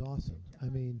 and it is awesome. I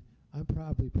mean, I'm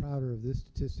probably prouder of this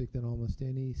statistic than almost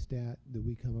any stat that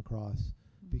we come across,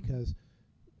 because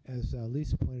as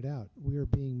Lisa pointed out, we are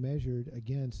being measured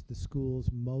against the schools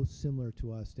most similar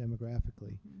to us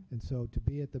demographically. And so to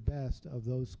be at the best of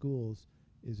those schools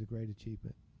is a great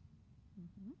achievement.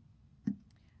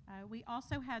 We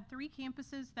also had 3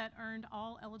 campuses that earned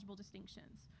all eligible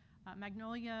distinctions: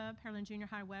 Magnolia, Pearland Junior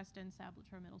High West, and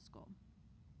Sabletro Middle School.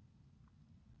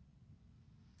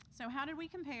 So how did we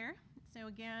compare? So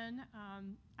again,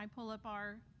 I pull up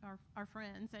our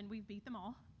friends, and we've beat them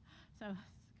all. So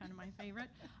kind of my favorite.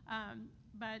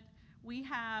 But we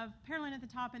have Pearland at the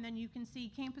top, and then you can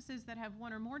see campuses that have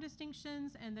 1 or more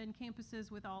distinctions, and then campuses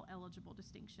with all eligible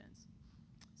distinctions.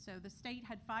 So the state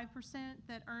had 5%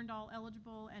 that earned all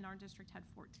eligible, and our district had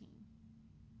 14.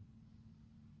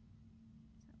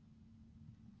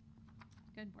 So,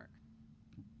 good work.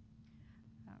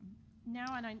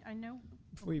 Now, and I know...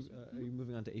 Before you, are you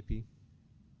moving on to AP? Yes,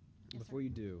 Before sir. you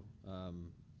do,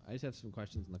 I just have some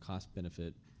questions on the cost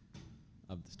benefit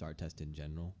of the STAR test in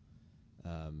general.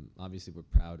 Obviously, we're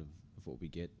proud of what we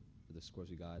get for the scores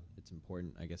we got. It's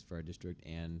important, I guess, for our district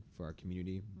and for our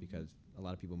community, because a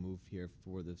lot of people move here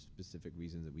for the specific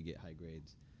reasons that we get high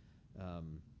grades.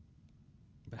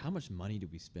 But how much money do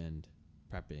we spend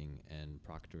prepping and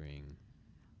proctoring?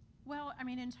 Well, I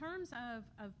mean, in terms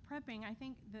of prepping, I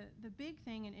think the big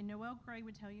thing, and Noelle Gray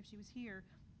would tell you if she was here,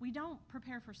 we don't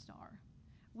prepare for STAR.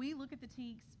 We look at the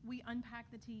TEKS, we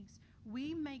unpack the TEKS,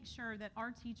 we make sure that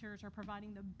our teachers are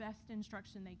providing the best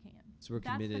instruction they can. So we're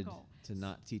That's the committed goal. to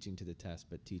not teaching to the test,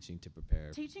 but teaching to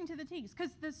prepare. Teaching to the TEKS,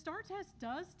 because the STAR test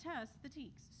does test the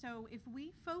TEKS. So if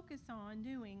we focus on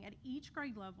doing at each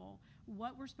grade level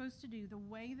what we're supposed to do, the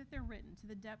way that they're written, to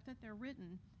the depth that they're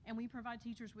written, and we provide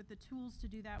teachers with the tools to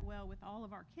do that well with all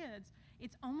of our kids,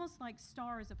 it's almost like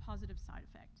STAR is a positive side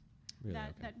effect. Really? That,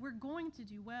 Okay. that we're going to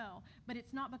do well, but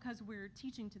it's not because we're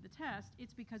teaching to the test,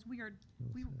 it's because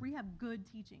we have good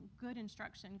teaching, good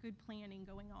instruction, good planning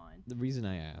going on. The reason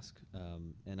I ask,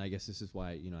 and I guess this is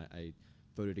why I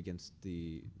voted against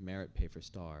the merit pay for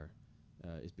STAR,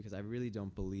 is because I really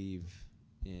don't believe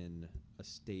in a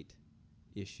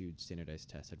state-issued standardized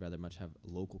test. I'd rather much have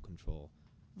local control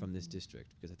from this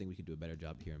district, because I think we could do a better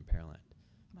job here in Pearland.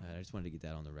 Right. I just wanted to get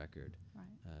that on the record. Right.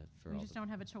 For We all just the- don't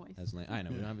have a choice. as I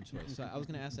know we don't have a choice. So I was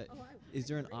going to ask that: is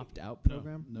there an opt-out No,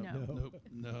 program? No, No. nope,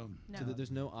 no. So that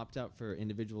there's no opt-out for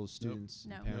individual students,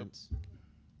 No. and parents.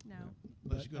 No.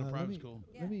 Unless you go to let private me- school.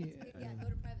 Yeah, Let me, go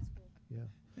to private school. Yeah.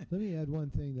 Let me add one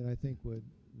thing that I think that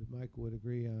Mike would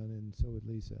agree on, and so would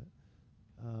Lisa.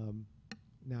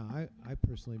 Now, I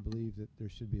personally believe that there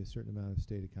should be a certain amount of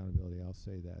state accountability. I'll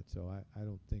say that. So I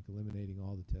don't think eliminating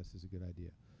all the tests is a good idea.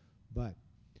 But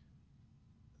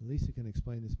Lisa can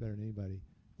explain this better than anybody.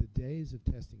 The days of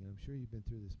testing, and I'm sure you've been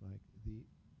through this, Mike, the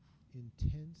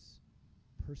intense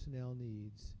personnel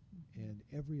needs and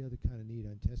every other kind of need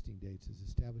on testing dates as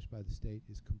established by the state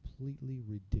is completely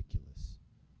ridiculous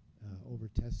over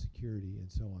test security and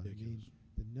so on. I mean,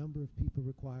 the number of people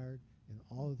required and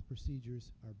all of the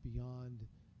procedures are beyond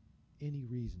any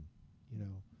reason,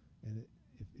 and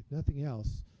if nothing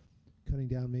else, cutting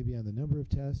down maybe on the number of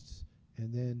tests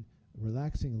and then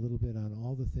relaxing a little bit on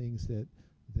all the things that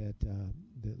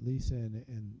Lisa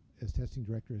and as testing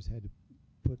director has had to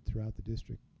put throughout the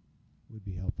district would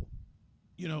be helpful.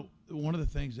 One of the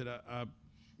things that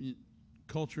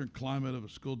culture and climate of a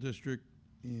school district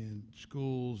and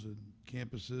schools and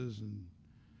campuses, and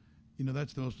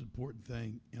that's the most important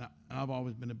thing. And I've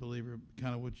always been a believer,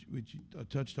 kind of which you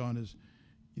touched on, is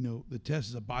the test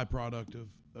is a byproduct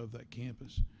of that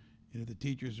campus. And if the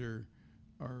teachers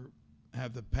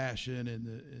have the passion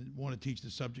and want to teach the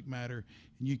subject matter,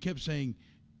 and you kept saying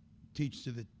teach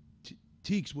to the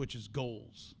TEKS, which is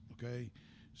goals, okay?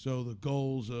 So the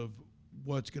goals of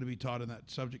what's going to be taught in that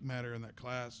subject matter in that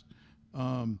class.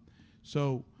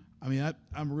 So, I mean,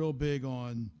 I'm real big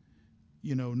on,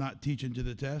 not teaching to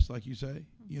the test, like you say,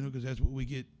 because that's what we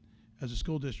get as a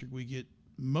school district.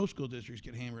 Most school districts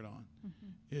get hammered on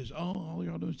is, all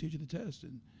y'all doing is teaching the test.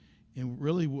 And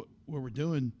really what we're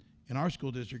doing in our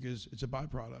school district is it's a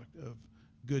byproduct of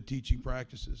good teaching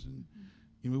practices.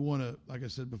 And we want to, like I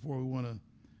said before, we want to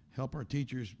help our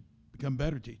teachers become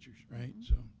better teachers, right?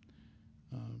 So,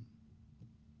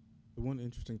 the one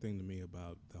interesting thing to me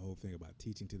about the whole thing about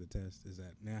teaching to the test is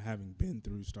that now, having been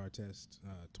through STAR test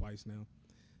twice now,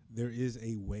 there is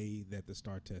a way that the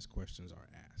STAR test questions are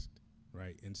asked,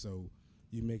 right? And so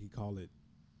you may call it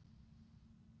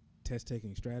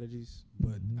test-taking strategies,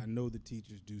 but I know the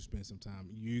teachers do spend some time.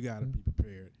 You got to be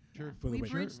prepared for the We way.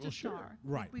 bridge to STAR.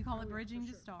 Right. We call it bridging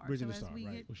to STAR. Bridging so to as STAR, we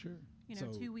right. get, So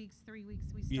 2 weeks, 3 weeks,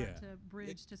 we start to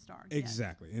bridge to STAR. Yes.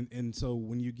 Exactly. And so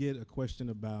when you get a question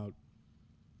about,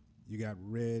 you got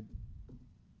red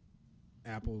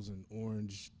apples and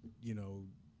oranges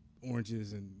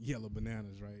and yellow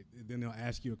bananas, right? And then they'll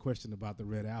ask you a question about the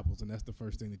red apples, and that's the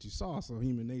first thing that you saw. So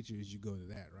human nature is you go to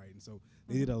that, right? And so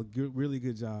they did a really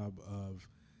good job of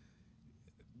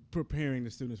preparing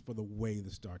the students for the way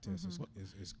the STAR test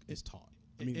is taught.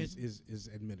 I mean, is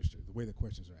administered, the way the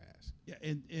questions are asked. Yeah,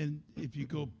 and if you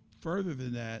go further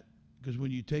than that, because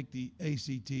when you take the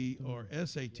ACT or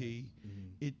SAT,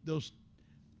 those,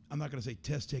 I'm not going to say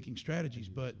test-taking strategies,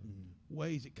 but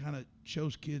ways it kind of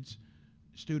shows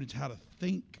students how to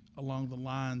think along the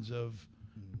lines of,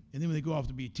 and then when they go off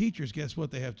to be teachers, guess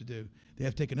what they have to do? They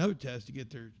have to take another test to get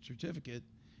their certificate,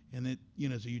 and it,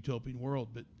 it's a utopian world.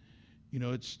 But,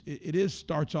 it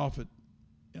starts off at,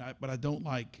 but I don't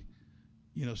like,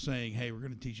 saying, hey, we're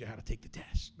going to teach you how to take the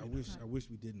test. I wish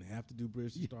we didn't have to do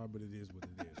bridge to STAR, but it is what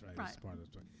it is, right? Right. It's part of the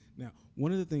STAR. Now,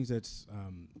 one of the things that's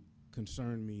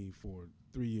concerned me for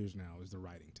 3 years now is the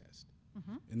writing test.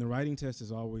 And the writing test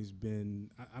has always been,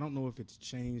 I don't know if it's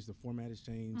changed, the format has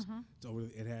changed.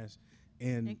 It has.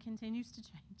 And it continues to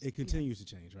change. It continues to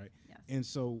change, right? Yes. And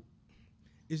so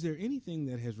is there anything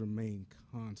that has remained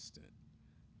constant,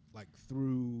 like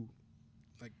through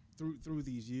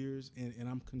these years? And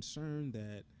I'm concerned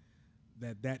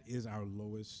that is our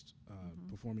lowest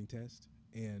performing test.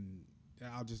 And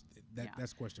I'll just Yeah.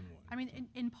 that's question one. I mean,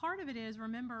 and part of it is,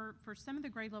 remember, for some of the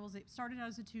grade levels, it started out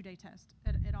as a 2-day test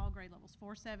at all grade levels,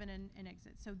 4, 7, and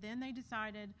exit. So then they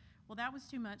decided, well, that was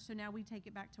too much, so now we take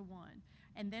it back to 1.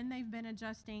 And then they've been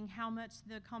adjusting how much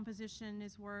the composition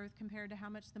is worth compared to how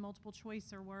much the multiple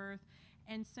choice are worth.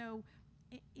 And so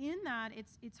in that,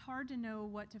 it's hard to know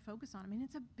what to focus on. I mean,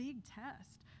 it's a big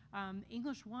test.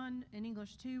 English 1 and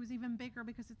English 2 is even bigger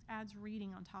because it adds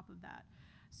reading on top of that.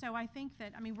 So I think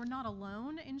that, I mean, we're not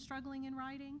alone in struggling in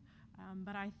writing,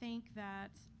 but I think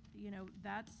that, you know,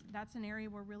 that's an area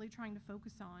we're really trying to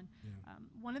focus on. Yeah.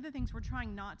 One of the things we're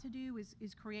trying not to do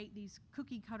is create these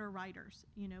cookie cutter writers,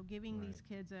 you know, giving these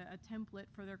kids a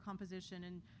template for their composition.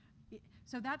 And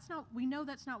so we know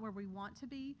that's not where we want to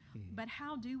be, but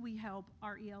how do we help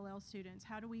our ELL students?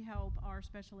 How do we help our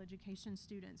special education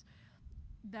students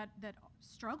that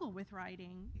struggle with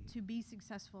writing to be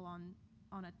successful on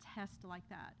a test like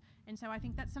that? And so I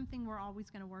think that's something we're always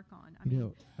going to work on. I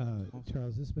mean,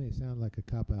 Charles, this may sound like a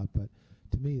cop-out, but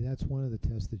to me, that's one of the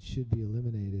tests that should be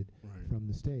eliminated from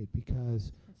the state,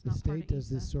 because the state does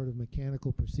this sort of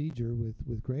mechanical procedure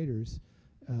with graders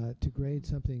to grade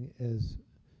something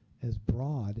as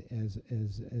broad as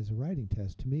a writing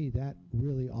test. To me, that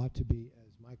really ought to be,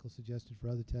 as Michael suggested for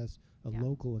other tests, a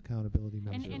local accountability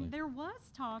measure. And there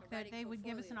was talk that writing they would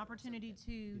give us an portfolio or opportunity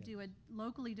to do a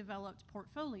locally developed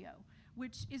portfolio,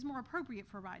 which is more appropriate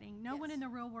for writing. No one in the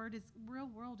real world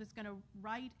is going to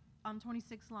write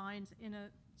 26 lines in a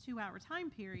 2-hour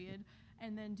time period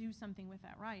and then do something with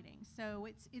that writing. So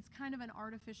it's kind of an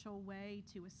artificial way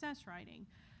to assess writing.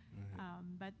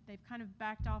 But they've kind of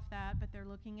backed off that, but they're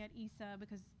looking at ESA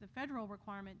because the federal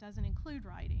requirement doesn't include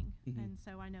writing. And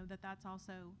so I know that that's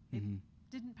also, it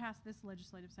didn't pass this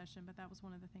legislative session, but that was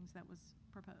one of the things that was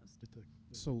proposed.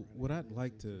 So what I'd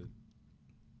like to,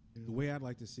 the way I'd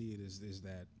like to see it is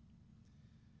that,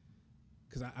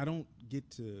 because I don't get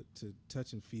to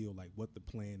touch and feel like what the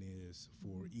plan is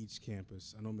for each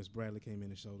campus. I know Ms. Bradley came in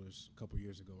and showed us a couple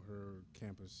years ago her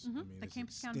campus. I mean, The it's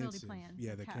campus accountability plan.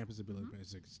 Yeah, the campus ability plan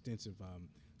is extensive,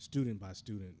 student by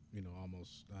student, you know,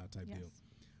 almost type deal.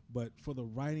 But for the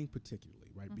writing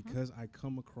particularly, right, because I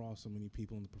come across so many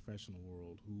people in the professional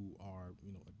world who are,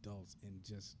 you know, adults, and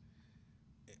just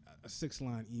a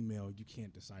 6-line email, you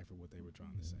can't decipher what they were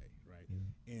trying to say, right?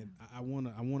 And I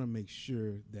wanna make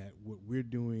sure that what we're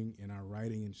doing in our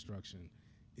writing instruction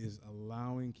is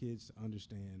allowing kids to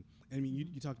understand. I mean,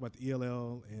 you talked about the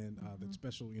ELL and the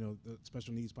special, you know, the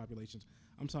special needs populations.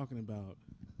 I'm talking about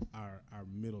our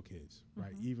middle kids,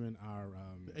 right? Even our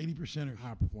 80%ers,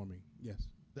 high performing. Yes.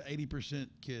 the 80%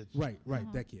 kids. Right,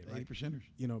 that kid, right? 80%ers.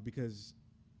 You know, because,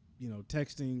 you know,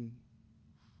 texting,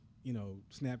 you know,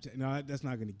 Snapchat, no, that's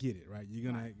not going to get it, right?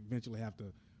 You're going to eventually have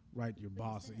to write your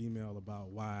boss an email about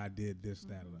why I did this,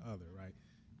 that, or the other, right?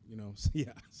 You know,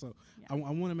 so I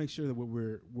want to make sure that what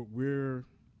we're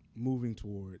moving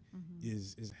toward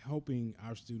is helping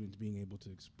our students being able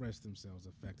to express themselves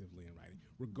effectively in writing,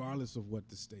 regardless of what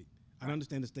the state. I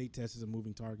understand the state test is a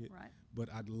moving target,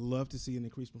 but I'd love to see an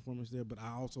increased performance there. But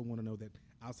I also want to know that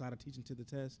outside of teaching to the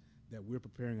test, that we're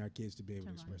preparing our kids to be able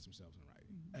to express themselves in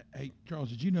writing. Hey, Charles,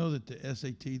 did you know that the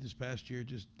SAT this past year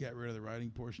just got rid of the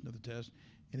writing portion of the test,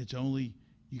 and it's only,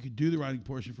 you could do the writing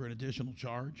portion for an additional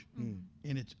charge, and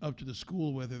it's up to the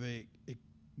school whether they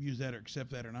use that or accept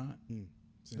that or not.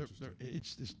 It's interesting.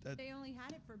 It's just that. They only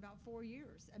had it for about 4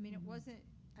 years. I mean, it wasn't.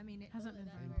 I mean, it Hasn't been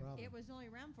it was only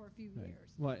around for a few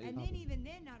years. Well, and then even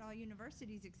then, not all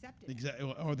universities accepted it.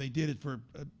 Exactly, or they did it for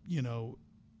certain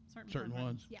programs.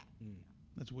 ones. Yeah.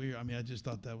 That's weird. I mean, I just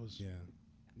thought that was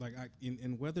like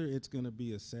and whether it's going to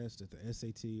be assessed at the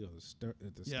SAT or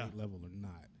at the state level or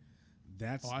not,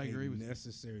 that's I agree a with you.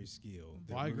 necessary skill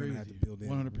that I we're agree going to with have you. to build in,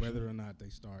 100%. whether or not they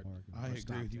start. I or agree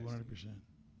stop with you testing. 100%.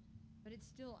 But it's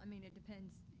still. I mean, it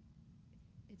depends.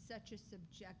 It's such a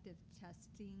subjective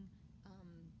testing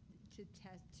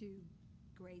to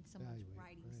grade someone's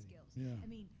writing skills. Yeah. I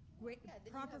mean, then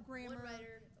you proper have grammar one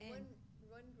writer, and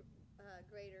one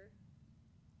grader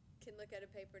can look at a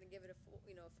paper and give it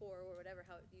a 4 or whatever,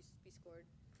 how it used to be scored,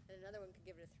 and another one could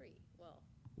give it a 3.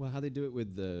 Well, how they do it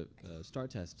with the STAR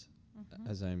test,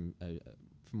 as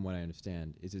from what I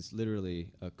understand, is it's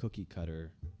literally a cookie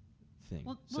cutter thing.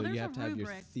 Well, so there's you a have to have your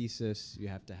rubric. thesis, you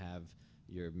have to have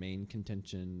your main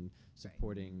contention,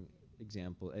 supporting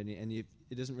example, and it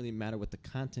doesn't really matter what the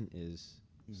content is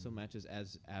so much as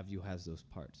AvU has those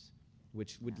parts,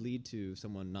 which would lead to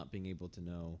someone not being able to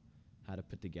know how to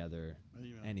put together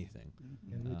anything.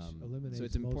 And which eliminates So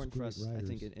it's most important for great us, I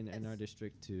think, writers. in our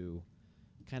district to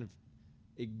kind of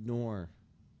ignore,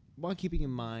 while keeping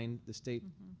in mind the state,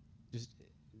 just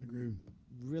Agreed.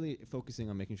 really focusing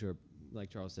on making sure like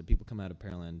Charles said, people come out of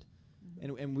Pearland,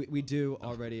 and we do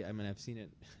already. I mean, I've seen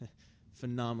it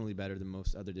phenomenally better than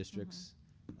most other districts,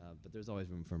 but there's always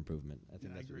room for improvement. I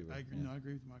think that's what we were. I agree. No, I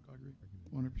agree with Michael. I agree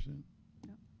 100%.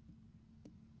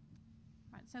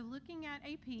 Right, so looking at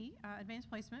AP, advanced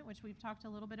placement, which we've talked a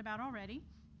little bit about already.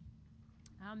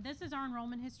 This is our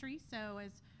enrollment history. So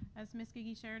as Ms.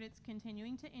 Gigi shared, it's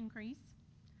continuing to increase.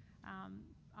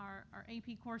 Our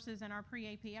AP courses and our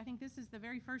pre-AP, I think this is the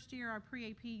very first year our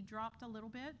pre-AP dropped a little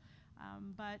bit,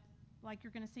 but like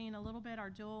you're going to see in a little bit, our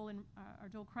dual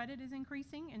credit is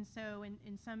increasing, and so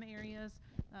in some areas,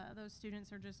 those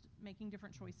students are just making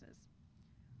different choices.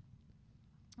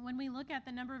 When we look at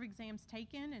the number of exams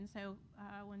taken, and so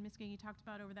when Ms. Gigi talked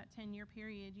about over that 10-year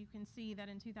period, you can see that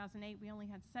in 2008 we only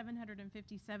had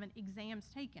 757 exams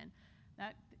taken.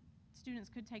 That students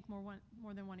could take more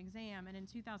than one exam, and in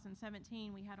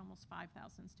 2017 we had almost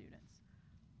 5,000 students.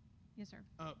 Yes, sir.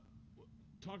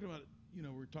 Talking about,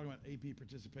 we're talking about AP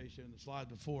participation in the slide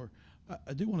before.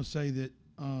 I do want to say that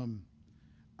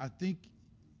I think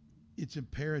it's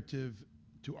imperative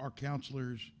to our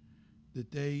counselors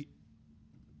that they,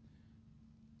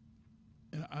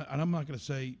 and I'm not going to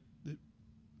say that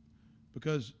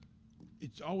because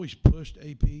it's always pushed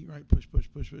AP, right? Push,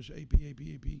 AP,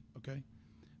 okay?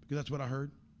 Because that's what I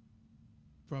heard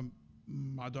from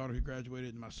my daughter who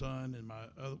graduated and my son and my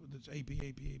other, that's AP,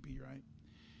 right?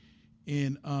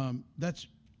 And that's,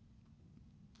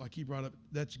 like he brought up,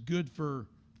 that's good for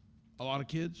a lot of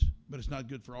kids, but it's not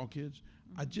good for all kids.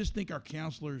 I just think our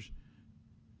counselors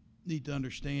need to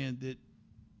understand that,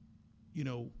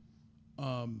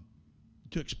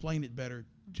 to explain it better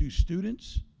to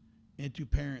students and to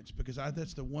parents, because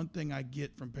that's the one thing I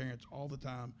get from parents all the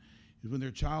time is when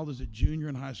their child is a junior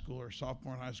in high school or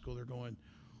sophomore in high school, they're going,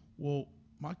 well,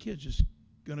 my kid's just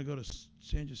going to go to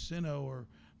San Jacinto, or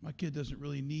my kid doesn't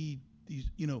really need these,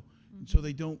 and so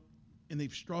they don't, and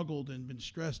they've struggled and been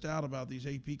stressed out about these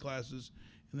AP classes,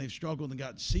 and they've struggled and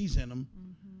got C's in them,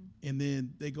 and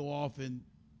then they go off and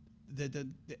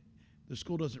the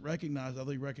school doesn't recognize, all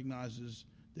they recognizes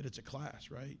that it's a class,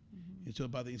 right? And so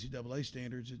by the NCAA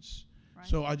standards, it's,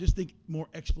 so I just think more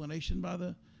explanation by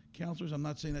the counselors. I'm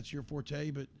not saying that's your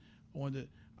forte, but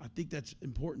I think that's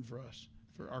important for us,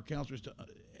 for our counselors to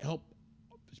help,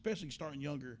 especially starting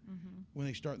younger when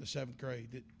they start in the 7th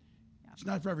grade. That it's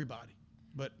not for everybody,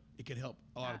 but it can help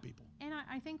a lot of people. And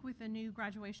I think with the new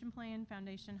graduation plan,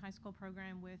 foundation high school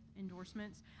program with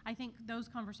endorsements, I think those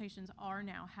conversations are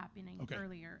now happening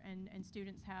earlier, and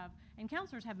students have, and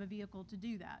counselors have a vehicle to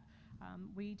do that.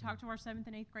 We talked to our 7th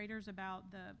and 8th graders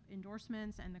about the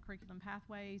endorsements and the curriculum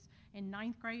pathways. In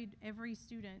 9th grade, every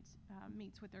student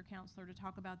meets with their counselor to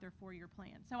talk about their 4-year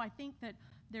plan. So I think that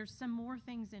there's some more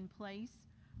things in place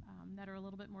that are a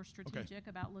little bit more strategic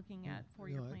about looking at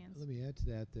 4-year plans. Let me add to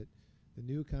that the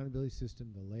new accountability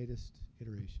system, the latest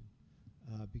iteration,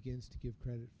 begins to give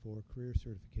credit for career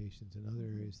certifications in other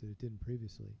areas that it didn't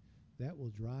previously. That will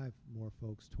drive more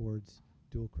folks towards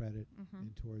dual credit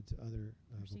and towards other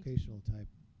vocational type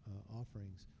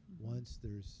offerings once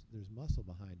there's muscle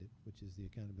behind it, which is the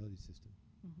accountability system.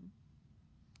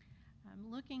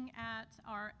 Looking at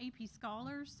our AP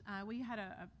Scholars, we had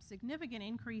a significant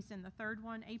increase in the third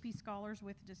one, AP Scholars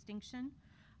with distinction.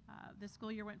 This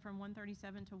school year went from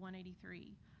 137 to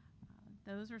 183.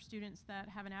 Those are students that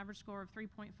have an average score of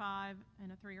 3.5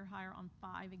 and a 3 or higher on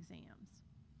 5 exams.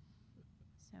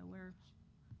 So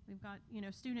we've got,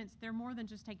 students, they're more than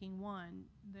just taking one.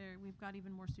 We've got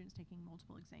even more students taking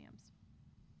multiple exams.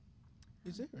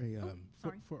 Is there a,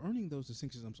 for earning those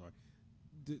distinctions, I'm sorry,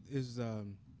 is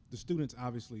the students,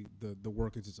 obviously the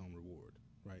work is its own reward,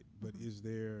 right? But is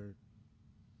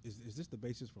this the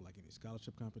basis for like any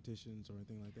scholarship competitions or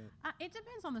anything like that? It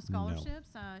depends on the scholarships.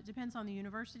 It depends on the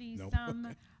universities. No.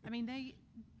 Some, I mean,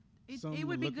 it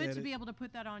would be good to be able to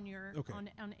put that on your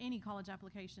on any college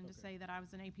application to say that I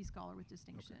was an AP Scholar with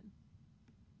distinction.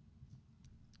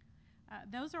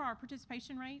 Those are our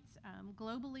participation rates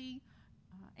globally,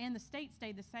 and the state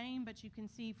stayed the same. But you can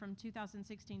see from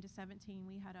 2016 to 17,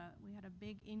 we had a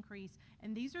big increase,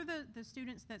 and these are the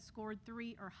students that scored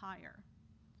 3 or higher.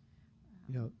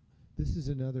 This is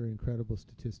another incredible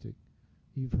statistic.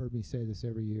 You've heard me say this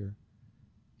every year.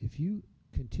 If you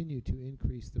continue to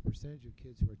increase the percentage of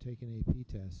kids who are taking AP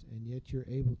tests, and yet you're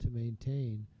able to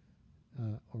maintain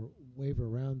or waver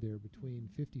around there between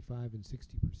 55 and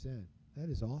 60%, that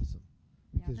is awesome.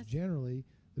 Because generally,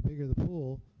 the bigger the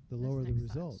pool, the lower the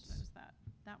results.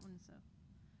 That one's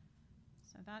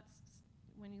so that's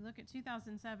when you look at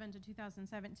 2007 to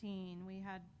 2017, we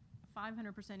had a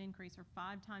 500% increase or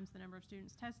 5 times the number of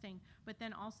students testing, but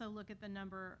then also look at the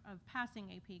number of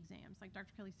passing AP exams. Like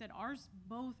Dr. Kelly said, ours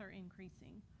both are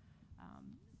increasing.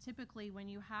 Typically, when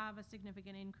you have a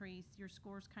significant increase, your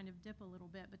scores kind of dip a little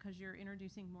bit because you're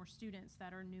introducing more students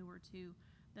that are newer to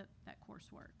that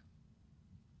coursework.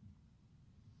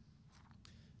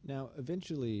 Now,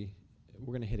 eventually,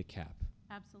 we're going to hit a cap.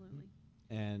 Absolutely.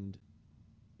 And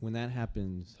when that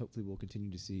happens, hopefully we'll continue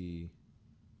to see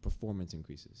performance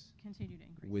increases. Continue to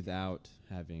increase. Without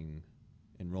having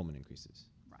enrollment increases.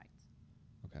 Right.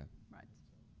 Okay. Right.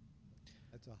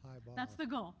 That's a high bar. That's the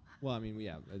goal. Well, I mean,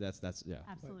 yeah, that's yeah.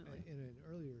 Absolutely. But in an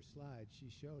earlier slide, she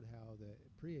showed how the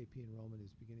pre-AP enrollment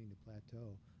is beginning to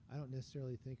plateau. I don't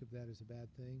necessarily think of that as a bad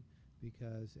thing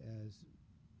because, as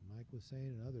Mike was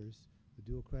saying and others, the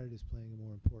dual credit is playing a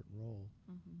more important role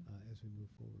as we move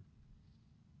forward.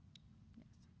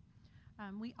 Yes.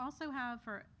 We also have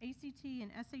for ACT and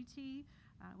SAT,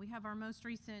 we have our most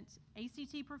recent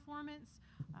ACT performance.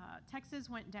 Texas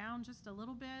went down just a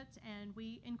little bit, and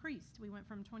we increased. We went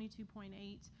from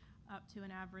 22.8 up to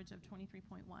an average of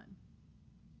 23.1.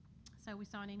 So we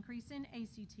saw an increase in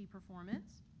ACT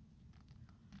performance.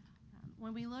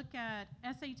 When we look at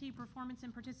SAT performance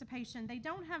and participation, they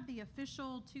don't have the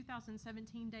official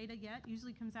 2017 data yet.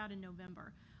 Usually comes out in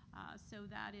November. So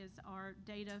that is our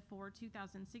data for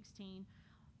 2016.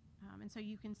 And so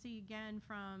you can see again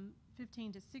from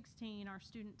 15 to 16, our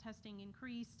student testing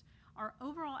increased. Our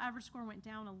overall average score went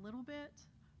down a little bit,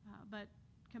 but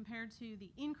compared to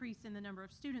the increase in the number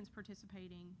of students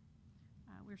participating,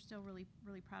 we're still really,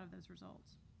 really proud of those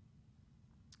results.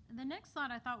 And the next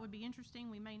slide I thought would be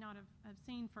interesting. We may not have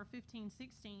seen for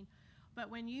 15-16, but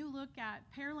when you look at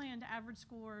Pearland average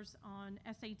scores on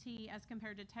SAT as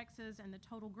compared to Texas and the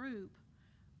total group,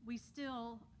 we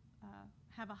still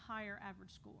have a higher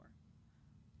average score.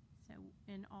 So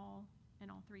in all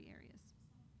 3 areas.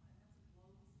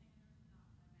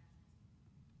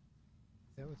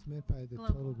 Is that what's meant by the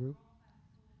Global. total group?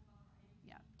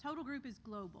 Yeah, total group is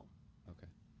global. Okay.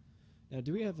 Now,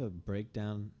 do we have a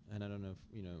breakdown? And I don't know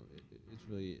if it's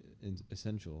really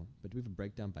essential, but do we have a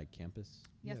breakdown by campus?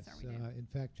 Yes, sir, we do. In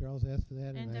fact, Charles asked for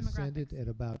that, And and I sent it demographics. at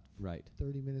about Right.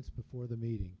 30 minutes before the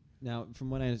meeting. Now, from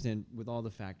what I understand, with all the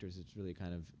factors, it's really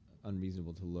kind of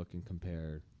unreasonable to look and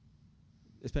compare,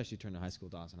 especially Turner High School,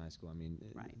 Dawson High School. I mean,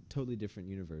 Right. Totally different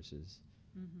universes.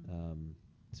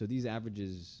 So these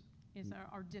averages Is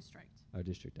our district. are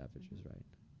district averages, right?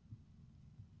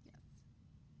 Yes.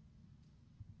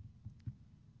 Okay.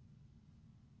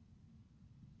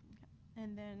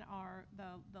 And then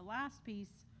the last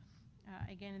piece,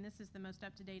 again, and this is the most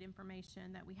up-to-date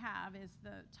information that we have, is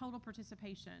the total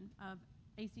participation of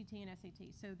ACT and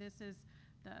SAT. So this is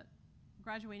the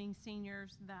graduating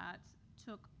seniors that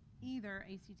took either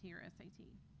ACT or SAT.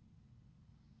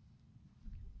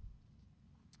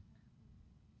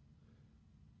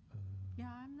 Yeah,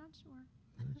 I'm not sure.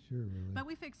 Not sure, really. But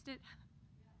we fixed it.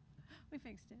 We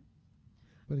fixed it.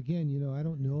 But again, I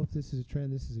don't know if this is a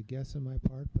trend. This is a guess on my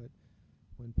part, but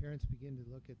when parents begin to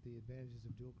look at the advantages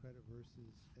of dual credit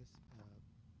versus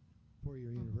four-year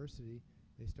university,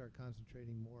 they start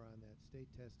concentrating more on that state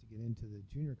test to get into the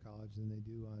junior college than they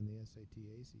do on the SAT,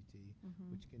 ACT,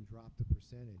 which can drop the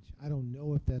percentage. I don't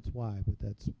know if that's why, but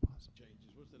that's possible.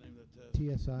 Changes. What's the name of that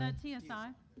test? TSI? The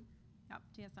TSI. Yep,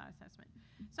 TSI assessment.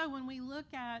 So when we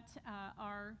look at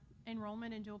our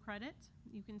enrollment in dual credit,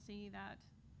 you can see that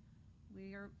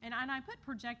we are, and I put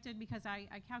projected because I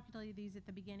calculated these at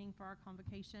the beginning for our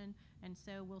convocation, and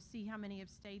so we'll see how many have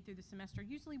stayed through the semester.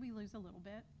 Usually we lose a little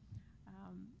bit,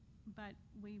 but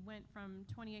we went from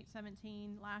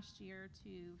 2817 last year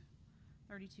to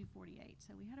 3248.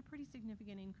 So we had a pretty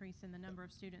significant increase in the number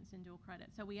of students in dual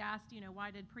credit. So we asked,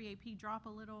 why did pre-AP drop a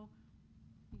little?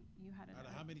 You had it. Out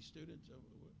of how many students?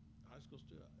 High school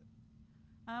students?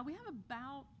 We have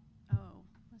about,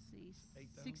 let's see,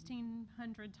 8,000?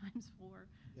 1,600 times 4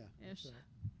 Yeah. ish. That's right.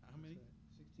 How many?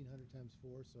 That's right. 1,600 times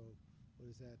 4, so what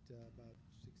is that, about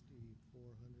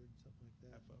 6,400, something like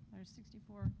that? Half of 'em. There's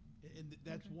 64. And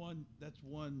that's Okay.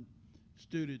 one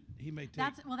student. He may take.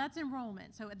 That's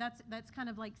enrollment. So that's kind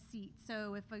of like seats.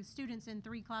 So if a student's in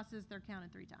 3 classes, they're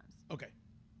counted 3 times. Okay.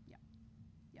 Yeah.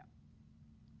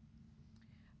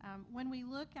 When we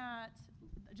look at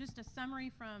just a summary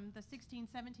from the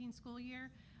 16-17 school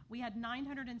year, we had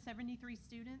 973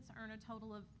 students earn a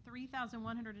total of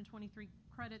 3,123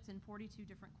 credits in 42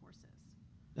 different courses.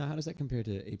 Now, how does that compare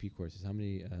to AP courses? How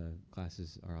many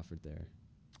classes are offered there?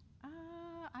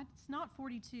 It's not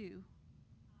 42.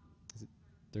 Is it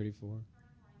 34?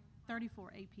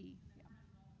 34 AP. Yeah.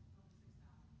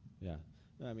 Yeah.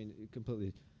 No, I mean,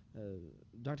 completely.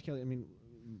 Dr. Kelly, I mean,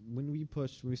 when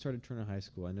we started Turner High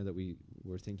School, I know that we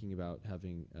were thinking about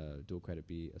having dual credit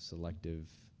be a selective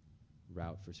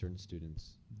route for certain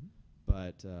students. Mhm.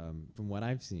 But from what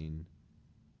I've seen,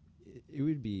 it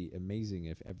would be amazing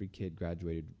if every kid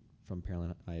graduated from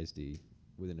Pearland ISD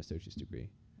with an associate's degree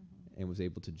and was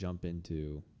able to jump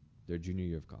into their junior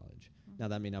year of college. Now,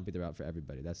 that may not be the route for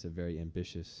everybody. That's a very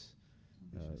ambitious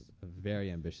route.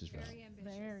 Very ambitious.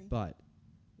 Very. But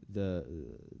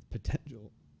the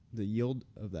potential, the yield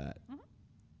of that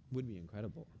would be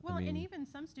incredible. Well, I mean, and even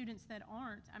some students that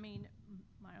aren't, I mean,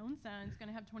 my own son's going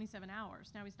to have 27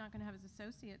 hours. Now, he's not going to have his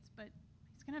associates, but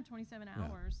he's going to have 27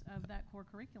 hours of that core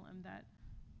curriculum that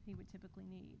he would typically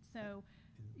need. So,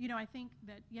 you know, I think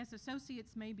that, yes,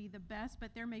 associates may be the best,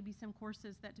 but there may be some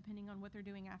courses that, depending on what they're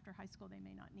doing after high school, they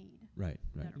may not need. right.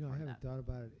 that are You know, I part of haven't that. thought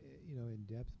about it, in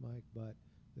depth, Mike, but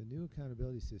the new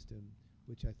accountability system,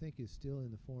 which I think is still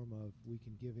in the form of we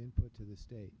can give input to the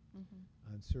state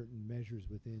on certain measures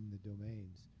within the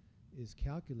domains, is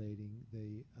calculating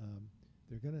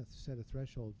they're going to set a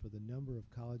threshold for the number of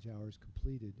college hours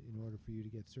completed in order for you to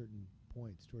get certain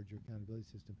points towards your accountability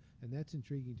system. And that's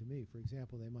intriguing to me. For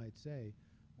example, they might say,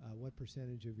 what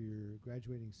percentage of your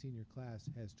graduating senior class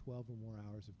has 12 or more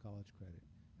hours of college credit?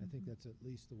 I think that's at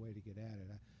least the way to get at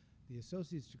it. The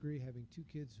associate's degree, having two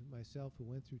kids myself who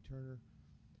went through Turner,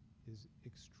 is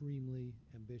extremely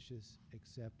ambitious,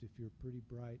 except if you're pretty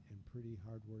bright and pretty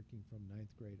hardworking from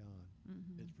 9th grade on.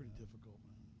 It's pretty difficult,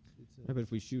 man. It's Right, but if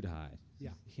we shoot high,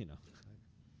 Yeah. you know.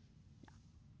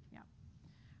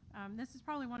 This is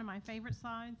probably one of my favorite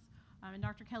slides, and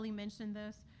Dr. Kelly mentioned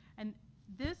this. And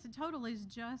this total is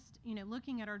just, you know,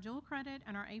 looking at our dual credit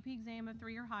and our AP exam of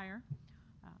 3 or higher.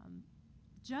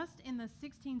 Just in the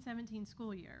 16-17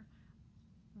 school year,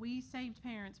 we saved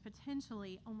parents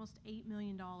potentially almost $8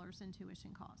 million in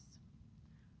tuition costs,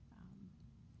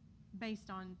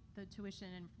 based on the tuition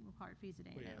and required fees at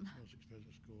A&M. Well, yeah, it's the most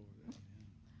expensive school.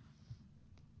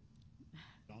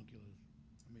 Donkulous.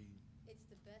 I mean, It's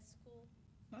the best school.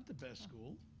 not the best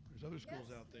school. There's other schools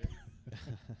out there.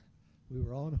 We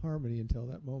were all in harmony until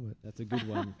that moment. That's a good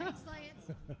one.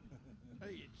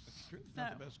 Hey, it's true. It's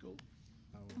not the best school.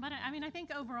 But I mean, I think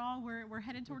overall we're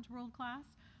headed towards world class.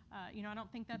 You know, I don't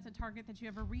think that's a target that you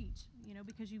ever reach, you know,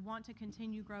 because you want to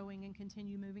continue growing and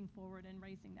continue moving forward and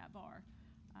raising that bar.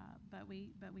 But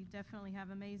we definitely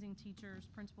have amazing teachers,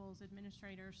 principals,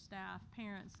 administrators, staff,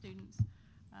 parents, students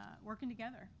working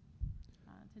together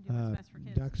to do what's best for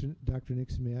kids. Dr.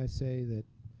 Nixon, may I say that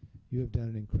you have done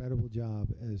an incredible job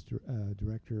as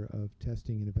Director of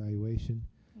Testing and Evaluation.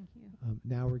 Thank you.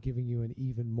 Now we're giving you an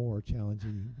even more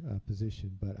challenging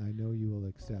position, but I know you will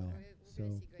excel. We're gonna So,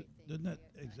 see great things. Doesn't that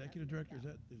executive director, is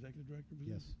that executive director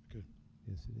position? Yes. Good.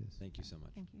 yes, it is. Thank you so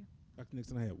much. Thank you. Dr.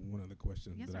 Nixon, I had one other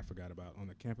question Yes, that I sir. forgot about on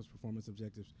the campus performance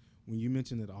objectives. When you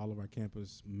mentioned that all of our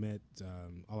campuses met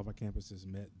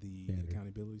the Standard.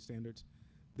 accountability standards,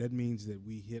 that means that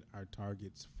we hit our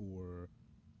targets for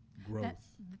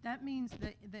growth. That means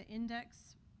the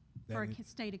index That for mean-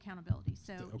 state accountability.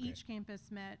 So Okay. each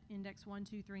campus met index 1,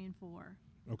 2, 3, and 4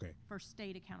 Okay. for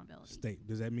state accountability. State.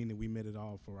 Does that mean that we met it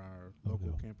all for our Oh, local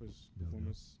no. campus No, no.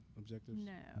 performance objectives?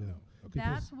 No. No. Okay.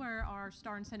 That's where our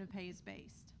star incentive pay is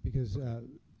based. Because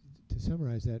to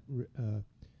summarize that,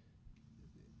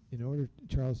 in order,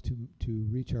 Charles, to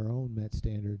reach our own MET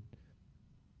standard,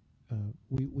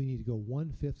 we need to go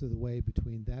 1/5 of the way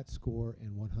between that score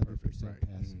and 100% Perfect, right.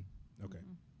 passing. Okay.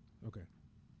 Mhm.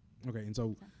 Okay. And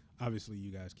so So- obviously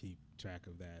you guys keep track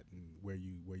of that and where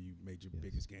you made your Yes.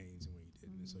 biggest gains and where you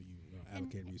didn't, and so you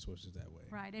allocate resources that way.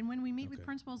 Right, and when we meet with Okay.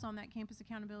 principals on that campus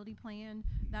accountability plan,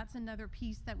 that's another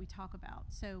piece that we talk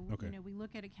about. So, Okay. you know, we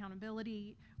look at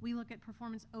accountability, we look at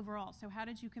performance overall. So how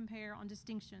did you compare on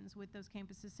distinctions with those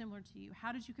campuses similar to you?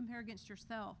 How did you compare against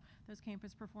yourself, those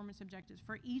campus performance objectives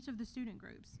for each of the student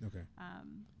groups? Okay.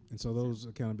 And so those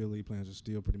accountability plans are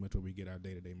still pretty much where we get our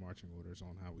day-to-day marching orders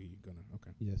on how we gonna.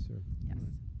 Okay. Yes, sir. Yes,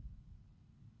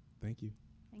 Thank you.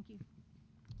 thank you.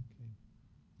 Okay.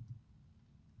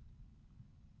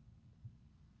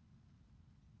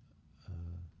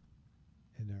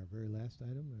 And our very last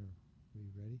item, are we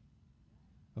ready?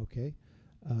 Okay.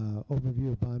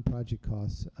 Overview of bond project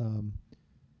costs.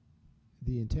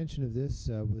 The intention of this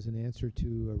was an answer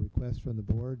to a request from the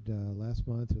board last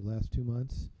month or last 2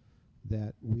 months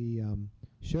that we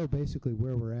show basically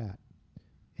where we're at.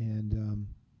 And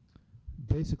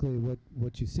basically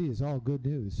what you see is all good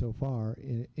news so far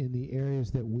in the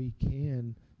areas that we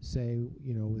can say,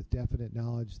 you know, with definite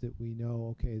knowledge that we know,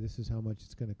 okay, this is how much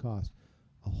it's going to cost.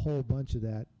 A whole bunch of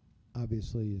that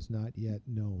obviously is not yet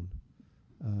known.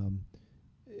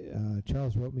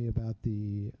 Charles wrote me about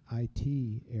the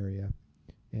IT area,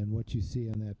 And what you see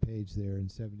on that page there in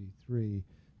 73,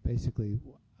 basically,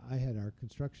 I had our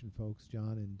construction folks,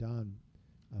 John and Don,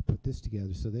 put this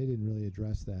together, so they didn't really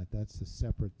address that. That's a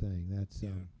separate thing. That's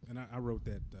and I wrote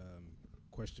that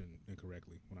question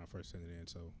incorrectly when I first sent it in.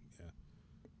 So yeah.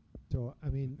 So I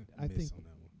mean, I think on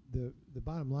that one. the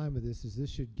bottom line with this is this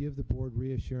should give the board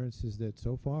reassurances that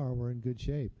so far we're in good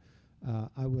shape.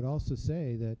 I would also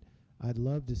say that I'd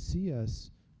love to see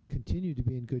us continue to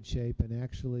be in good shape and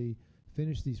actually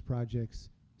finish these projects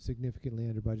significantly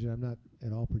under budget. I'm not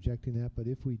at all projecting that, but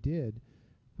if we did,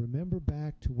 remember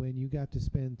back to when you got to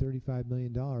spend $35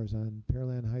 million on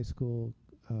Pearland High School,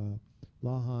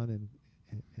 Lawhon, and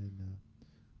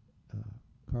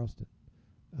Carlston.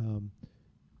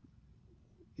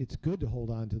 It's good to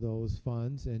hold on to those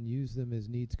funds and use them as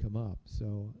needs come up.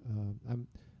 So I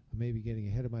may be getting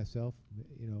ahead of myself,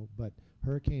 but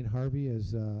Hurricane Harvey,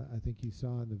 as I think you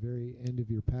saw in the very end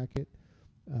of your packet,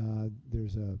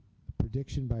 there's a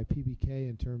prediction by PBK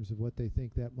in terms of what they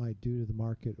think that might do to the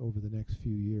market over the next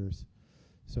few years.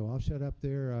 So I'll shut up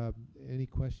there. Any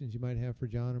questions you might have for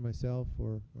John or myself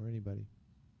or anybody?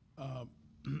 I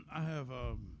have,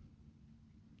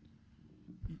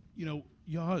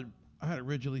 I had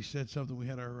originally said something. We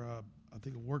had our, I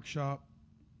think, a workshop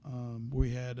where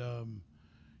we had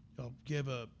y'all give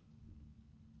a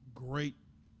great,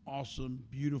 awesome,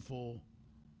 beautiful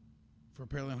for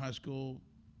Pearland High School,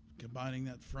 combining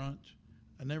that front.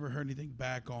 I never heard anything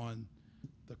back on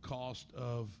the cost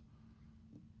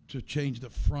to change the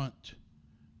front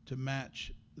to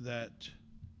match that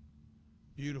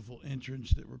beautiful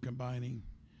entrance that we're combining.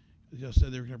 Y'all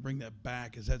said they were going to bring that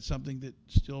back. Is that something that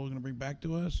still going to bring back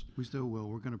to us? We still will.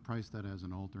 We're going to price that as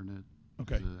an alternate.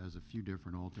 Okay. As a few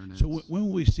different alternates. So when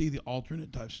will we see the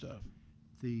alternate type stuff?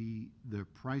 The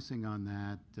pricing on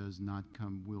that does not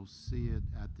come. We'll see it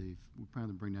at we plan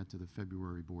to bring that to the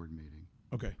February board meeting.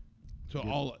 Okay. So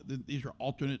Yep. These are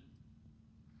alternate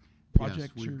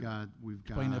projects? Yes, we've got.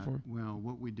 Explain that for me. Well,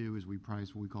 what we do is we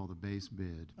price what we call the base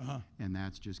bid, and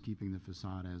that's just keeping the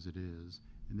facade as it is.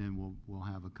 And then we'll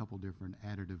have a couple different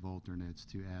additive alternates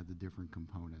to add the different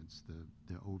components,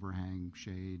 the overhang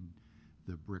shade,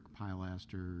 the brick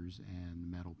pilasters, and the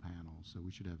metal panels. So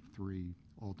we should have 3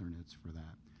 alternates for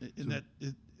that. And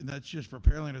that's just for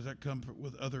Pearland. Does that come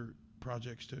with other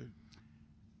projects too?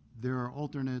 There are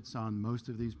alternates on most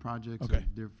of these projects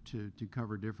to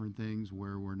cover different things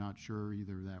where we're not sure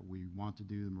either that we want to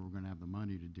do them or we're going to have the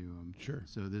money to do them. Sure.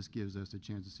 So this gives us a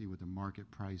chance to see what the market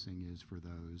pricing is for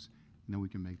those, and then we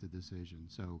can make the decision.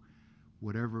 So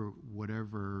whatever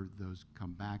those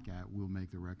come back at, we'll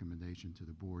make the recommendation to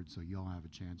the board, so you'll have a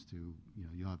chance to,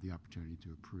 you'll have the opportunity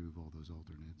to approve all those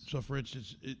alternates. So for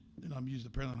instance, and I'm using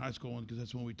the Pearland High School one because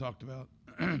that's the one we talked about.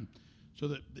 So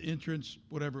the entrance,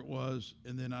 whatever it was,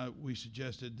 and then we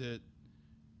suggested that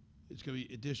it's going to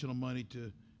be additional money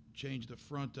to change the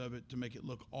front of it to make it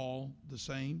look all the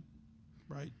same,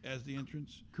 right, as the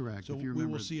entrance? Correct. So if you we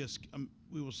remember,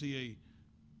 will see a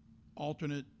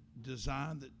alternate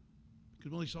design that,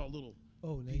 because we only saw a little.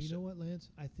 Oh, now you know what, Lance?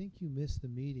 I think you missed the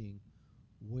meeting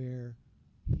where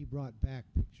he brought back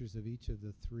pictures of each of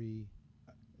the 3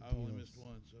 I only missed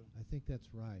one, so. I think that's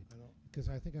right. Because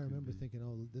I think I remember thinking,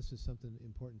 oh, this is something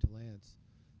important to Lance.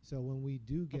 So when we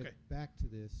do get back to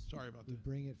this, sorry about we that.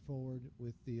 bring it forward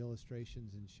with the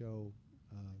illustrations and show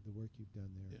the work you've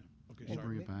done there. Yeah. Okay. We'll Sorry.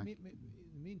 bring it back. In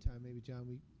the meantime, maybe John,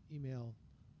 we email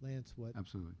Lance what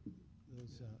Absolutely.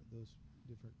 those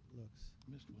different looks.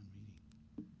 I missed one meeting.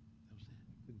 That was it.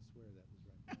 I couldn't swear that was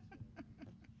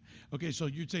right. Okay, so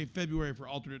you'd say February for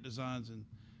alternate designs and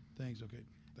things. Okay.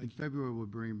 In February, we'll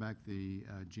bring back the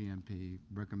GMP,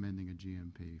 recommending a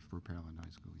GMP for Pearland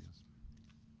High School, yes.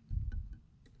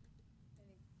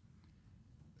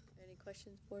 Any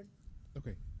questions, board?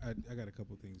 Okay, I got a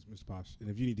couple of things, Mr. Posh, and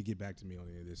if you need to get back to me on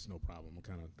any of this, no problem. I'm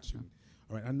kind of shooting.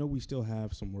 All right, I know we still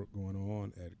have some work going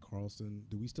on at Carlston.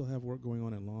 Do we still have work going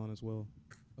on at Lawn as well?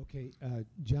 Okay,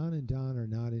 John and Don are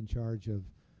not in charge of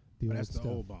the old That's stuff. the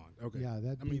old bond. Okay. Yeah,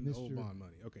 that'd be the Mr. old bond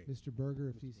money. Okay. Mr. Berger,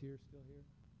 if he's here, still here.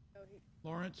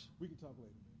 Lawrence? We can talk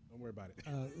later. Don't worry about it.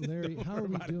 Larry, how are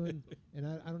we doing? And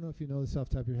I don't know if you know this off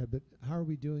the top of your head, but how are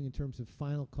we doing in terms of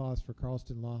final cost for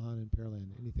Carlston, Lawhon, and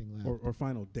Pearland? Anything left? Or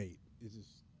final date? Is this?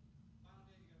 Final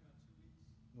date, you got about 2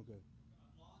 weeks. Okay.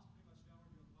 Law's pretty much done.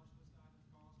 We're doing punch list items,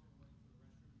 Carlston, we're waiting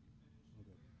for the restroom to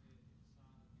get finished. Okay.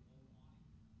 We have the facade of the old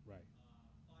awning. Right.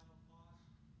 Final cost,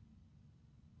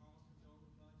 Carlston's over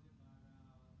budget by about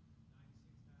 $96,000. Law's under budget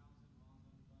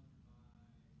by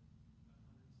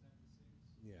about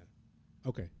 $176,000. Yeah.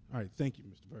 Okay. All right. Thank you,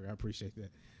 Mr. Berger. I appreciate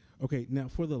that. Okay. Now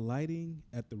for the lighting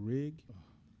at the rig,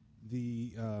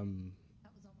 the That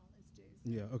was on my list too,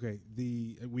 Yeah. Okay.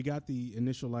 We got the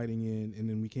initial lighting in, and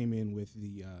then we came in with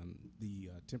the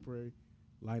temporary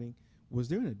lighting. Was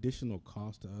there an additional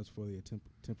cost to us for the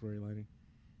temporary lighting?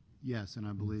 Yes, and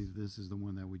I believe this is the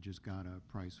one that we just got a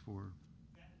price for.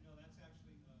 No, that's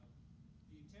actually,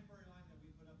 the temporary line that we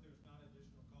put up there is not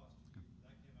additional cost to you. That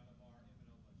came out of our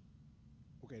M&O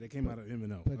budget. Okay, that came out of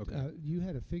M&O. But Okay. you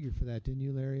had a figure for that, didn't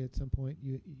you, Larry? At some point,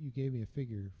 you gave me a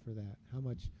figure for that. How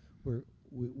much we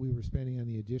were spending on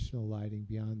the additional lighting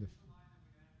beyond the.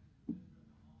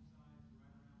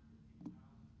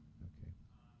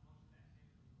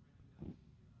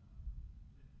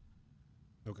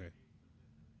 Okay.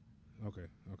 Okay.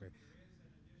 Okay.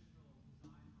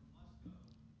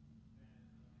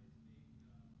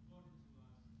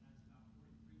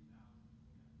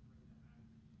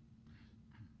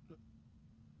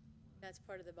 That's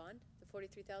part of the bond, the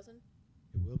 43,000?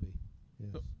 It will be. Yes.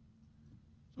 So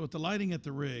with the lighting at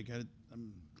the rig,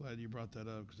 I'm glad you brought that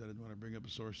up because I didn't want to bring up a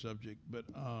sore subject. But,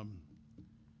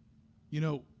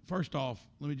 first off,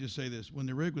 let me just say this. When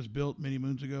the rig was built many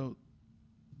moons ago,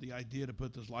 the idea to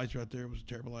put those lights right there was a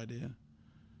terrible idea.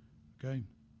 Okay?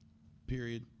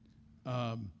 Period.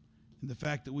 And the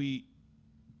fact that we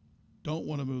don't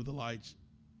want to move the lights,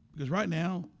 because right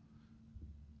now,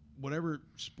 whatever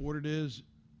sport it is,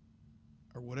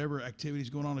 or whatever activity is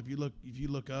going on, if you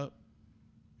look up,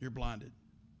 you're blinded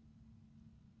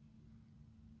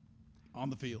on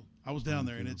the field. I was down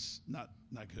there, and it's not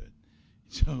good.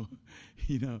 So,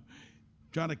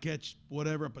 trying to catch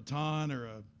whatever, a baton or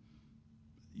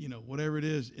whatever it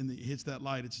is, and it hits that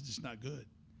light, it's just not good.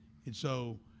 And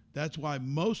so that's why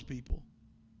most stadiums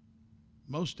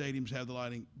have the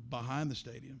lighting behind the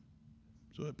stadium,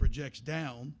 so it projects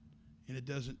down, and it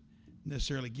doesn't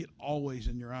necessarily get always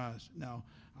in your eyes. Now,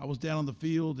 I was down on the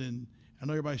field, and I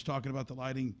know everybody's talking about the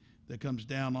lighting that comes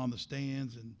down on the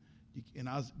stands,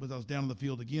 but I was down on the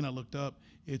field again. I looked up;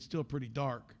 it's still pretty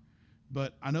dark,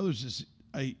 but I know there's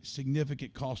a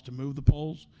significant cost to move the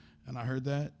poles, and I heard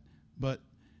that. But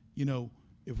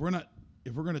if we're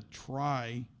going to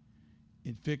try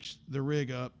and fix the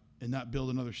rig up and not build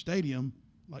another stadium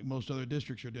like most other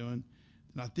districts are doing,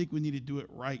 then I think we need to do it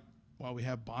right while we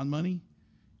have bond money.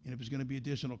 And if it's going to be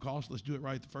additional cost, let's do it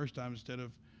right the first time instead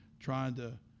of trying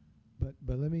to. But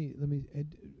let me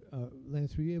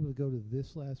Lance, were you able to go to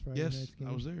this last Friday night's game? Yes,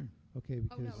 I was there. Okay,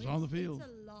 because It's on the field.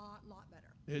 It's a lot better.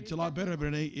 It's a lot better,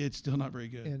 but it's still not very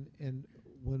good. And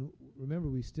remember,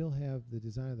 we still have the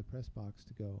design of the press box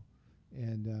to go,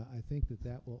 and I think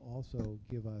that will also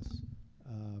give us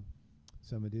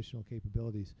some additional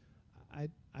capabilities.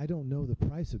 I don't know the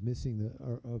price of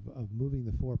of moving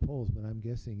the 4 poles, but I'm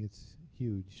guessing it's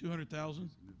huge. 200,000.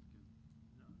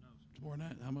 It's more than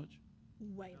that. How much?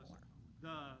 Way more.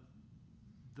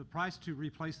 The price to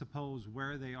replace the poles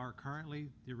where they are currently,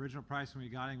 the original price when we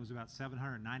got in was about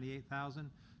 $798,000.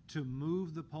 To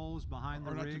move the poles behind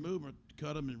the rig, or not to move them, or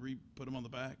cut them and put them on the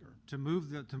back, or to move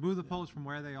the poles from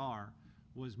where they are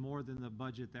was more than the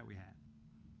budget that we had.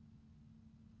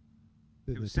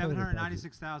 It was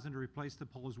 $796,000 to replace the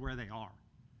poles where they are,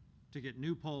 to get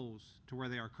new poles to where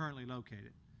they are currently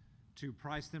located. To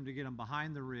price them to get them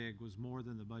behind the rig was more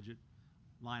than the budget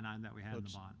line item that we had in the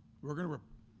bond.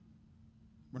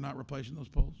 We're not replacing those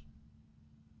poles.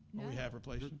 No. Or we have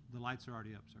replaced them. The lights are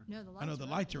already up, sir. No, the lights I know the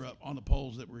lights are up on the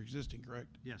poles that were existing,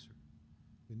 correct? Yes, sir.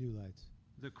 The new lights.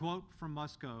 The quote from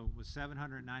Musco was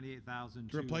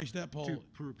 $798,000 To replace that pole. To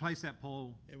replace that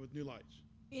pole and with new lights.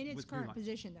 In its with new current lights.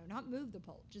 position, though, not move the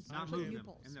pole, just Not put moving new them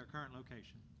poles. in their current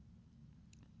location.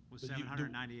 Was But you do-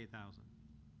 $798,000.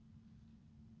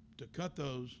 To cut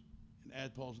those and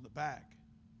add poles in the back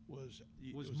was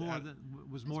more out- than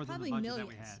was It's more than the probably budget millions. that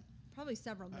we had. Probably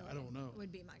several million. I don't know.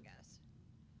 Would be my guess.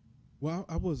 Well,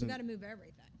 I You wasn't. got to move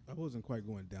everything. I wasn't quite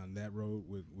going down that road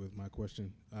with my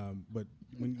question, but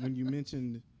when you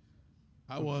mentioned,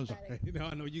 I was. No,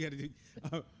 I know you got to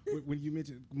do. When you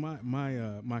mentioned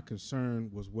my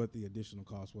concern was what the additional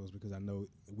cost was, because I know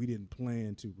we didn't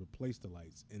plan to replace the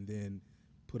lights and then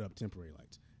put up temporary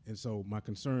lights, and so my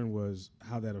concern was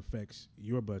how that affects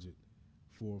your budget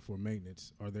for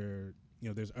maintenance. Are there,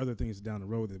 there's other things down the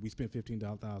road that we spent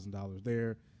 $15,000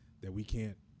 there that we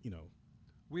can't,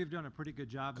 We've done a pretty good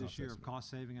job this Cost year of estimate.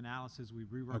 cost-saving analysis. We've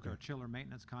reworked Okay. our chiller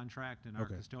maintenance contract and our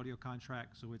Okay. custodial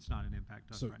contract, so it's not an impact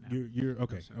to us So right now. you're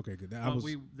okay. No, sir. Okay, good.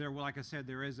 Like I said,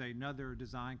 there is another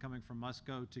design coming from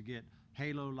Musco to get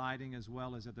halo lighting as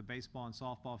well as at the baseball and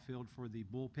softball field for the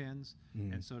bullpens,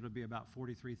 Mhm. and so it'll be about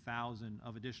 $43,000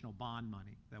 of additional bond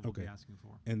money that we'll be asking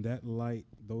for. And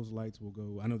those lights will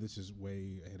go. I know this is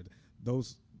way ahead of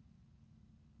those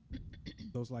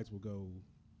lights will go.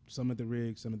 Some at the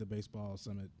rig, some at the baseball,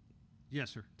 some at Yes,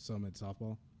 sir. Some at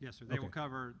softball? Yes, sir. They will Okay.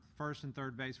 cover first and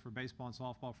third base for baseball and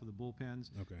softball for the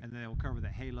bullpens. Okay. And they will cover the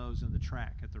halos and the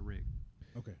track at the rig.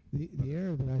 Okay. The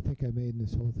error that I think I made in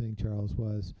this whole thing, Charles,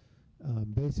 was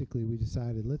basically we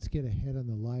decided let's get ahead on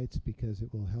the lights because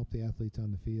it will help the athletes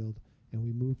on the field, and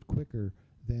we moved quicker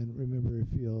than, remember, if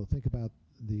you'll think about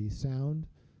the sound,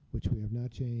 which we have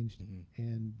not changed,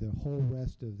 and the whole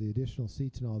rest of the additional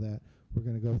seats and all that, we're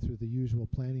going to go through the usual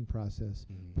planning process.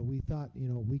 But we thought,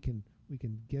 we can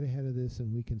get ahead of this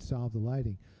and we can solve the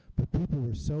lighting. But people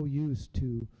were so used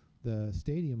to the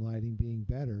stadium lighting being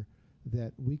better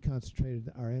that we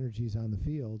concentrated our energies on the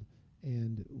field.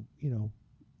 And,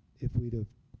 if we'd have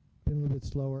been a little bit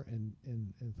slower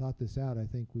and thought this out, I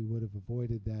think we would have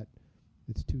avoided that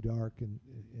it's too dark and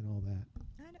all that.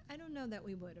 I don't know that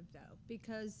we would have, though,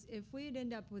 because if we had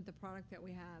ended up with the product that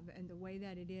we have and the way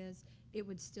that it is, it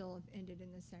would still have ended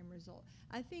in the same result.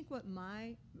 I think what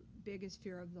my biggest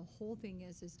fear of the whole thing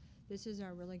is this is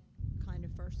our really kind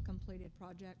of first completed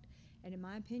project, and in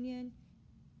my opinion,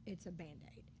 it's a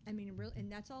Band-Aid. I mean,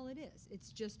 and that's all it is.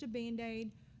 It's just a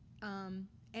Band-Aid, and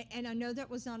I know that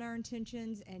was not our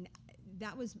intentions, and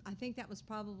I think that was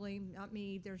probably not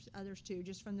me, there's others too,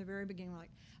 just from the very beginning.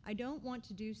 Like, I don't want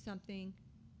to do something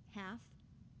half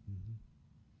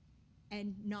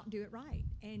and not do it right.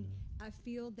 And I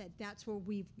feel that that's where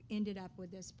we've ended up with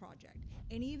this project.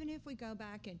 And even if we go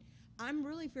back, and I'm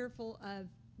really fearful of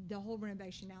the whole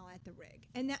renovation now at the rig.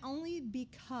 And that only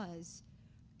because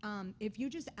if you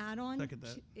just add on,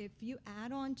 if you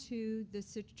add on to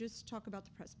this, just talk about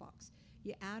the press box,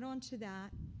 you add on to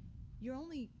that, you're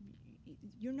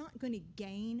not going to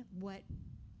gain what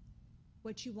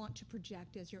you want to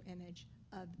project as your image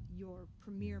of your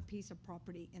premier piece of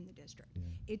property in the district.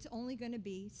 It's only going to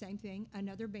be, same thing,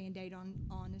 another Band-Aid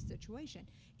on a situation.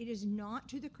 It is not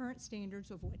to the current standards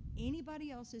of what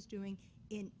anybody else is doing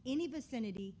in any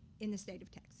vicinity in the state of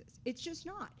Texas. It's just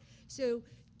not. So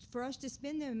for us to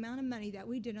spend the amount of money that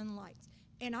we did on the lights,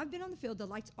 and I've been on the field, the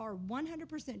lights are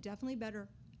 100% definitely better,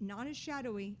 not as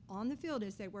shadowy on the field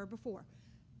as they were before,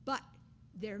 but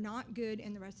they're not good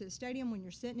in the rest of the stadium. When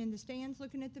you're sitting in the stands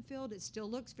looking at the field, it still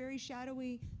looks very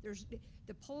shadowy.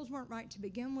 The poles weren't right to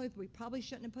begin with. We probably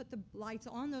shouldn't have put the lights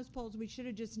on those poles. We should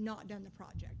have just not done the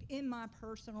project, in my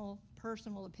personal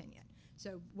opinion.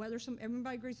 So whether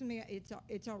everybody agrees with me,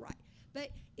 it's all right.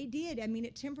 But it did. I mean,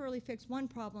 it temporarily fixed one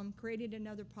problem, created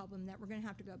another problem that we're going to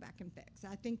have to go back and fix.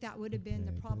 I think that would have been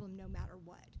the problem no matter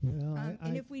what. Well,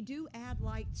 and if we do add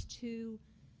lights to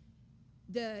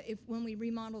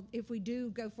if we do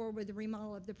go forward with the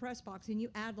remodel of the press box and you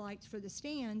add lights for the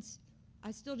stands,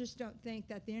 I still just don't think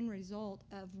that the end result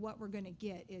of what we're going to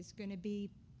get is going to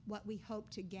be what we hope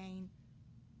to gain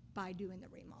by doing the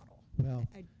remodel. Well,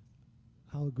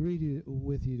 I'll agree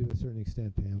with you to a certain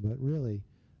extent, Pam, but really,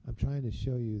 I'm trying to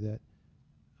show you that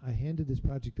I handed this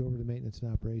project over to maintenance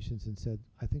and operations and said,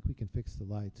 I think we can fix the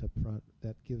lights up front.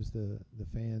 That gives the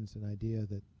fans an idea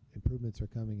that improvements are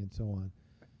coming and so on.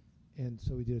 And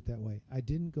so we did it that way. I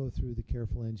didn't go through the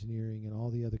careful engineering and all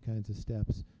the other kinds of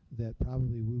steps that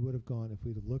probably we would have gone if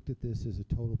we'd have looked at this as a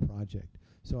total project.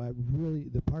 So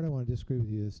the part I want to disagree with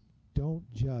you is don't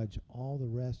judge all the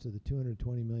rest of the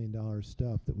 $220 million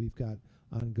stuff that we've got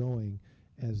ongoing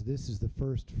as this is the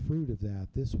first fruit of that.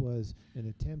 This was an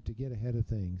attempt to get ahead of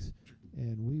things,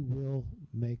 and we will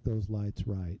make those lights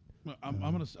right. Well, I'm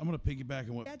gonna piggyback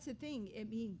on what. That's the thing. I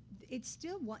mean,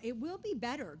 it will be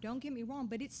better. Don't get me wrong,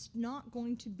 but it's not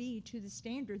going to be to the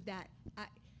standard that.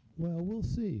 Well, we'll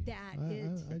see.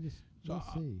 We'll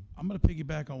see. I'm gonna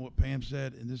piggyback on what Pam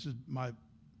said, and this is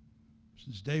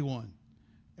since day one,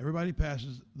 everybody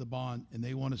passes the bond, and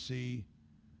they want to see,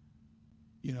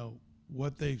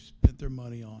 what they've spent their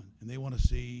money on, and they want to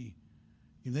see.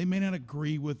 They may not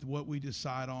agree with what we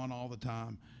decide on all the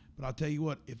time. But I'll tell you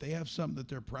what, if they have something that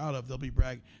they're proud of, they'll be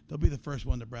the first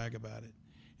one to brag about it.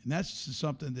 And that's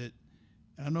something that,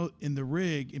 and I know in the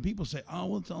rig, and people say, oh,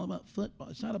 well, it's all about football.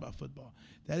 It's not about football.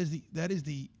 That is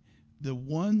the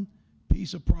one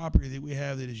piece of property that we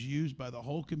have that is used by the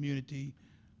whole community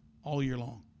all year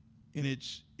long. And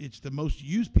it's the most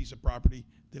used piece of property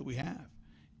that we have.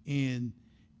 And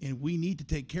we need to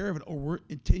take care of it, or we're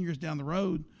 10 years down the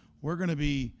road, we're going to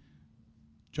be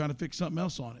trying to fix something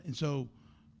else on it. And so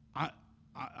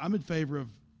I'm in favor of,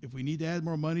 if we need to add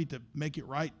more money to make it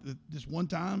right this one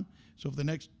time, so for the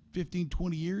next 15,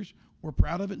 20 years, we're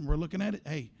proud of it and we're looking at it,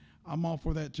 hey, I'm all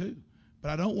for that too. But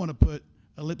I don't want to put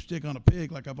a lipstick on a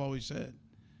pig like I've always said,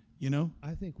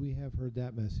 I think we have heard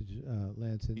that message,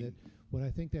 Lance, and that what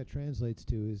I think that translates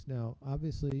to is now,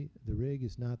 obviously, the rig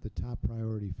is not the top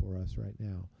priority for us right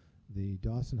now. the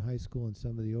Dawson High School and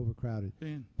some of the overcrowded.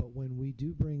 Dan. But when we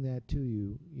do bring that to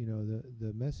you, you know,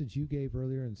 the message you gave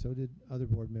earlier, and so did other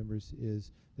board members,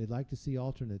 is they'd like to see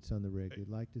alternates on the rig. They'd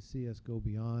like to see us go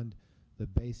beyond the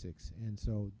basics. And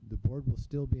so the board will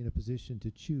still be in a position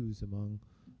to choose among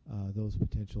those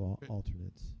potential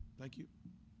alternates. Thank you.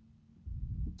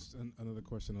 Another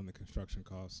question on the construction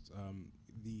costs.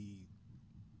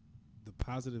 The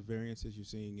positive variances you're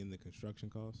seeing in the construction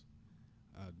costs,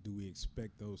 do we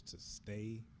expect those to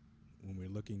stay when we're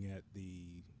looking at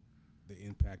the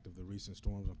impact of the recent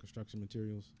storms on construction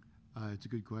materials? It's a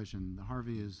good question. The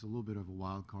Harvey is a little bit of a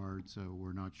wild card, so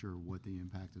we're not sure what the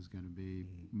impact is going to be.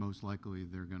 Most likely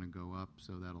they're going to go up,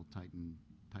 so that'll tighten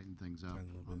things up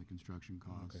on the construction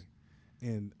costs. Okay.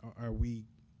 And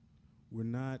we're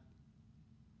not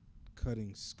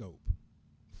cutting scope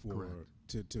for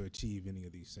to achieve any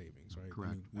of these savings, right?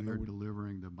 Correct. I mean, we're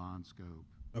delivering the bond scope.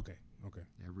 Okay.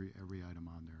 Every item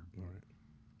on there. All right.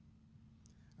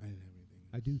 I didn't have anything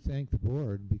else. I do thank the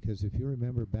board, because if you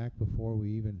remember back before we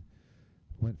even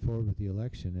went forward with the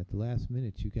election, at the last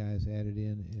minute you guys added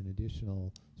in an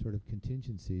additional sort of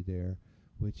contingency there,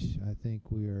 which I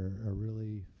think we are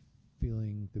really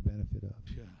feeling the benefit of.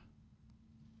 Yeah.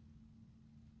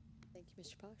 Thank you,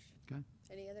 Mr. Posh. Okay.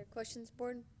 Any other questions,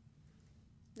 board?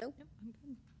 Nope. Yep, I'm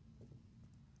good.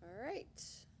 All right.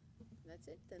 That's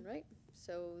it then, right?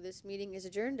 So this meeting is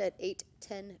adjourned at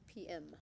 8:10 p.m.